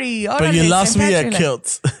 ditching party. but you Órale, lost St. me Patrick's at Day.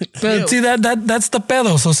 kilts. But see, that's the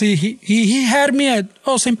pedo. So, see, he had me at,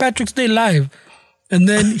 St. Patrick's Day live. And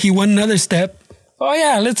then he went another step. Oh,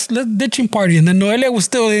 yeah, let's ditching party. And then Noelia was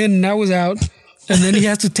still in and I was out. And then he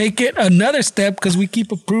has to take it another step because we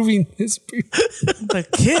keep approving his. The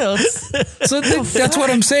kilts. So that's what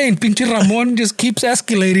I'm saying. Pinche Ramon just keeps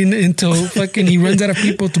escalating until fucking he runs out of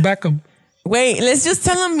people to back him. Wait, let's just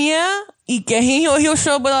tell him yeah, y que he'll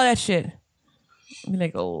show up with all that shit. Be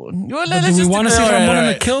like, oh, well, let's Do we just want to see All right, Ramon all in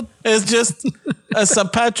a right. kilt? It's just a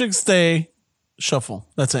St. Patrick's Day shuffle.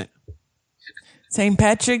 That's it. St.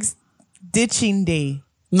 Patrick's ditching day.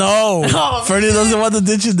 No, Oh, Fernie doesn't want the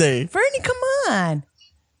ditching day. Fernie, come on.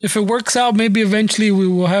 If it works out, maybe eventually we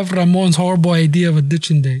will have Ramon's horrible idea of a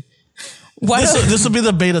ditching day. Why This will be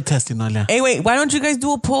the beta testing, Noelia. hey, wait, why don't you guys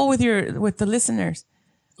do a poll with the listeners?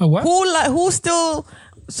 A what? Who still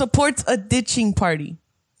supports a ditching party?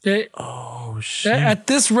 Eh, Oh shit! at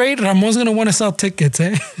this rate, Ramon's going to want to sell tickets,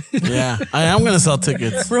 eh? Yeah, I am gonna sell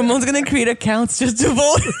tickets. Ramon's gonna create accounts just to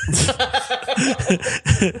vote.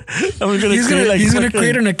 I'm gonna He's create gonna fucking-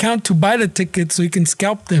 create an account to buy the tickets so he can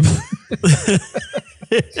scalp them.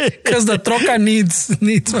 Because the troca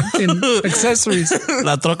needs fucking accessories.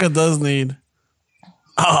 La troca does need.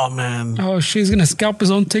 Oh man! Oh, she's gonna scalp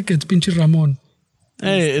his own tickets, pinche Ramon.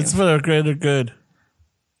 Hey, it's for the greater good.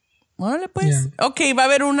 Órale, pues. Yeah. Okay, va a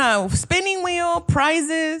haber una spinning wheel,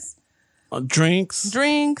 prizes, Drinks.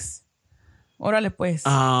 drinks. Órale, pues. It's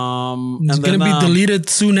and gonna then, be deleted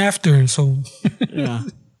soon after. So Yeah.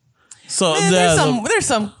 So Man, the- there's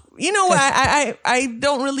some. You know what? I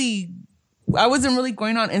don't really. I wasn't really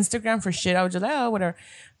going on Instagram for shit. I was just like, oh, whatever.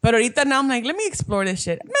 But ahorita now I'm like, let me explore this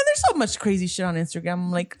shit. Man, there's so much crazy shit on Instagram.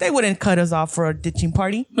 I'm like, they wouldn't cut us off for a ditching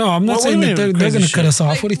party. no, I'm not What saying do you that mean, they're crazy gonna shit? cut us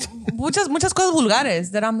off. What do you Muchas cosas vulgares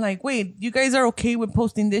that I'm like, wait, you guys are okay with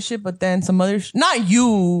posting this shit, but then some other not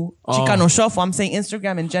you, Chicano Shuffle. I'm saying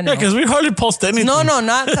Instagram in yeah, general. because we hardly post anything. No, not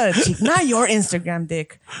not your Instagram,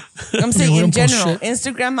 dick. I'm saying we in don't post general. shit.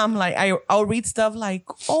 Instagram, I'm like, I'll read stuff like,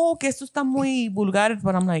 oh, que esto está muy vulgar,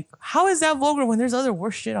 but I'm like, how is that vulgar when there's other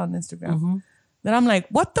worse shit on Instagram? Then I'm like,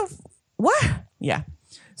 what? Yeah.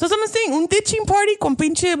 So someone's saying, un ditching party con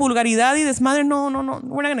pinche vulgaridad y desmadre, no,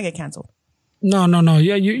 we're not gonna get canceled. No.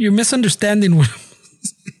 Yeah, you're misunderstanding what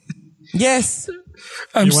Yes.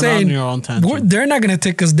 I'm You went saying. on your own tangent. They're not gonna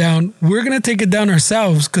take us down. We're gonna take it down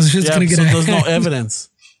ourselves because it's just Yeah, gonna get so out of there's no hand. evidence.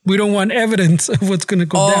 We don't want evidence of what's gonna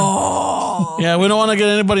go down. Yeah, we don't want to get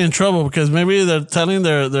anybody in trouble because maybe they're telling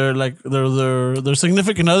their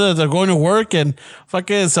significant other that they're going to work and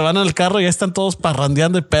fucking se van en el carro y ya están todos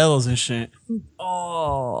parrandeando y pedos and shit.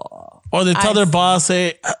 Oh. Or they tell I their see. boss,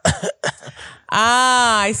 hey,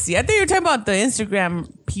 I see. I think you're talking about the Instagram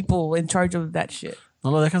people in charge of that shit. no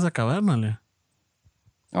lo dejas acabar, Noelia.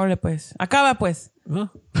 Órale, pues. Acaba, pues. No.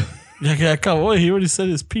 Ya que acabó, he already said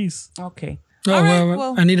his piece. Okay. Oh, All right,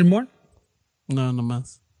 well, I needed more. No, no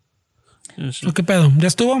más. Yeah, shit. ¿Qué pedo? ¿Ya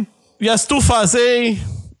estuvo? Ya estufas, eh.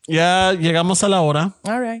 Ya llegamos a la hora.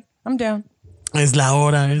 All right. I'm down. Es la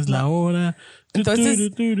hora, es la hora. Entonces,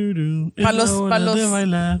 Es para la hora de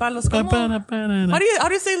bailar. ¿cómo? Pa, para, para. How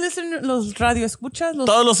do you say listen? Los radio escuchas,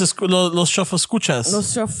 Todos los shuffle escuchas.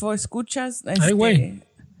 los show escuchas. Ay, güey.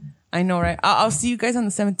 I know, right? I'll see you guys on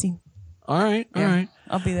the 17th. All right, all Yeah, right.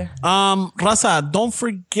 I'll be there. Raza, don't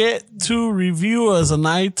forget to review us on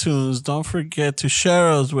iTunes. Don't forget to share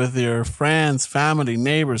us with your friends, family,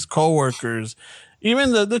 neighbors, coworkers,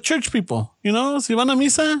 even the church people. You know, si van a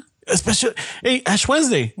misa, especially, hey, Ash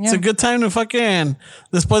Wednesday. It's a good time to fucking,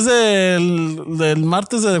 después del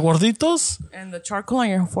martes de gorditos, And the charcoal on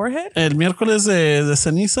your forehead? el miércoles de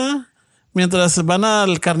ceniza, mientras van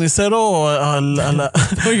al carnicero o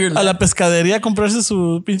a la pescadería a comprarse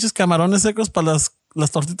sus pinches camarones secos para las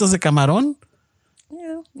tortitas de camarón.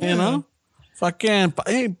 Yeah. You know? Fucking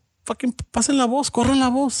pasen la voz, corran la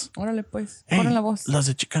voz. Órale, pues. Hey, Corren la voz. Las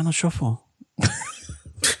de Chicano Shuffle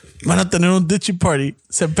van a tener un ditchy party,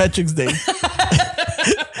 St. Patrick's Day.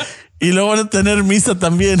 Y luego van a tener misa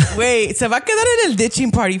también. Wait, se va a quedar en el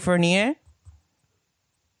ditching party, Fernie, ¿eh?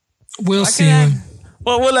 We'll Va a see, quedar- güey.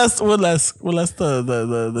 Well, we'll ask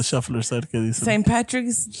the shufflers a ver qué dicen. St.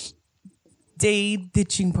 Patrick's Day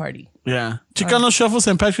ditching party. Yeah. Chicano Shuffle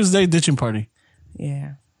St. Patrick's Day ditching party.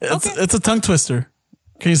 Yeah. It's a tongue twister.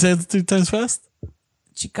 Can you say it 3 times fast?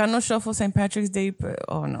 Chicano Shuffle St. Patrick's Day.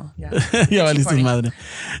 Oh, no. Yeah. Ya valiste party. madre.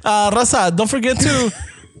 Raza, don't forget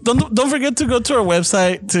to go to our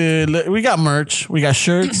website. We got merch. We got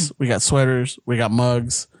shirts. We got sweaters. We got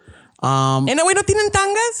mugs. And no, no tienen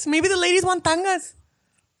tangas? Maybe the ladies want tangas.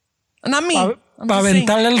 Not me. I'm Para just saying.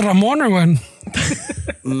 aventarle el Ramón, güey.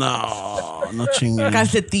 No chingue.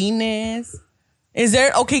 Calcetines. Is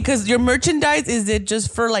there, okay, because your merchandise, is it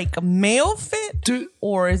just for like a male fit? Dude.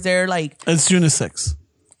 Or is there like, It's unisex.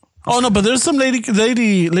 Oh no, but there's some lady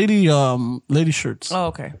shirts. oh,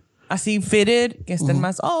 okay. Así fitted, que estén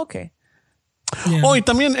más, oh, okay. Yeah. Oh, y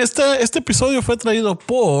también este episodio fue traído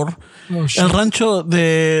por Oh, shit. el rancho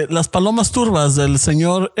de las palomas turbas del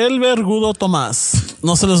señor Elber Gudo Tomás.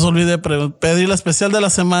 No se les olvide pedir la especial de la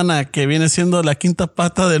semana, que viene siendo la quinta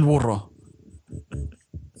pata del burro.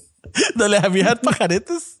 Dale, have you had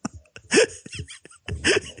pajaretes?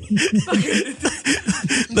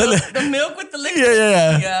 Dale. The milk with the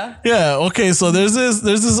liquid. Yeah. Okay, so there's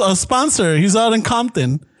this sponsor. He's out in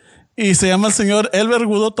Compton. Y se llama el señor Elber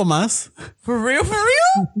Gudo Tomás. For real, for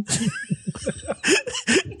real?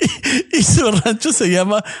 Y su rancho se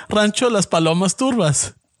llama Rancho Las Palomas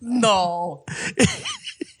Turbas. No.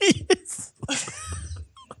 Yes.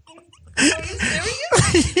 Are you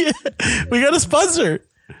serious? We got a sponsor.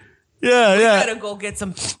 Yeah. Gotta go get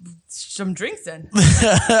some drinks then.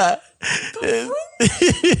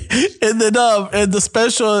 And then and the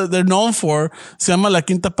special they're known for se llama La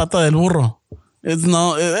Quinta Pata del Burro.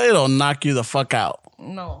 It'll knock you the fuck out.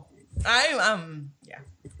 No. Yeah.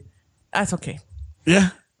 That's okay. Yeah.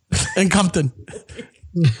 En Compton.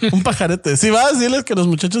 Un pajarete. Si vas, diles que los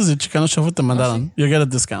muchachos de Chicano Shuffle te mandaron. You get a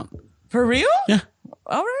discount. For real? Yeah.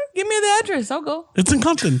 All right. Give me the address. I'll go. It's in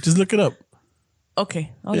Compton. Just look it up.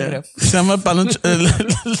 Okay. I'll look it Yeah. up. Se llama Paloncho.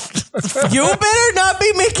 You better not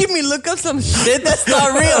be making me look up some shit that's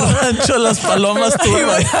not real. Rancho Las Palomas Y voy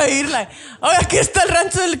Turbas. a ir like, oiga, aquí está el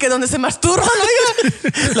rancho del que donde se masturban,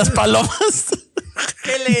 oiga. Las palomas.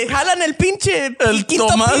 Que le jalan el pinche El quinto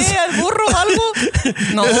Tomás. pie al burro o algo.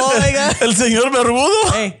 No, oiga. El señor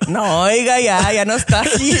Vergudo. Ey, no, oiga, ya no está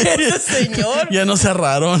aquí ese señor. Ya no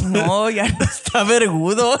cerraron. No, ya no está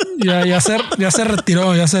vergudo. Ya se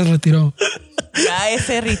retiró. Ya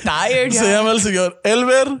ese retired. Ya. Se llama el señor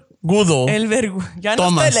Elber Gudo. El vergu. Ya no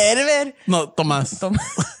Tomás. está el Elber. No, Tomás. Toma.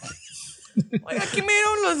 Oiga, aquí me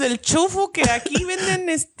dieron los del chufo que aquí venden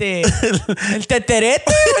el teterete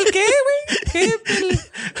o el qué, güey. ¿Qué?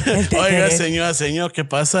 El teterete. Oiga, señor, ¿qué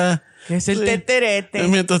pasa? ¿Qué es el teterete?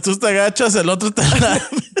 Mientras tú te agachas, el otro te la...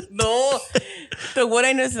 No. So what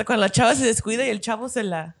I know is cuando la chava se descuida y el chavo se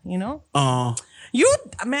la, you know? Oh. You,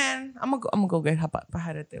 man, I'm gonna go get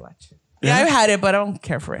pajarete, watch. Yeah? Yeah, I've had it, but I don't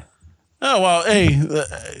care for it. Oh, well, hey,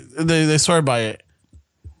 they swear by it.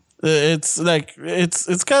 It's like,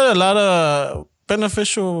 it's got a lot of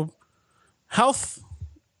beneficial health.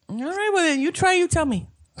 All right, well then you try, you tell me.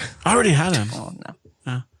 I already had them. Oh, no.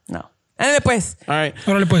 Ah. No. Ándale pues. All right.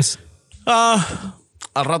 Órale, pues. A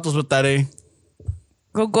ratos votaré.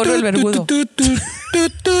 Go to el vergudo.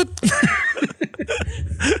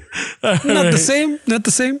 Not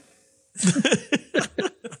the same.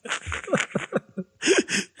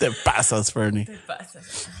 Te pasas, Fernie.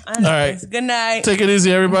 All right. Good night. Take it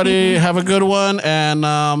easy, everybody. Have a good one. And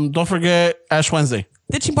don't forget Ash Wednesday,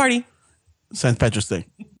 Ditching party. St. Patrick's Day.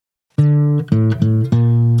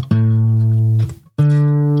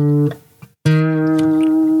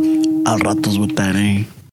 with that, eh?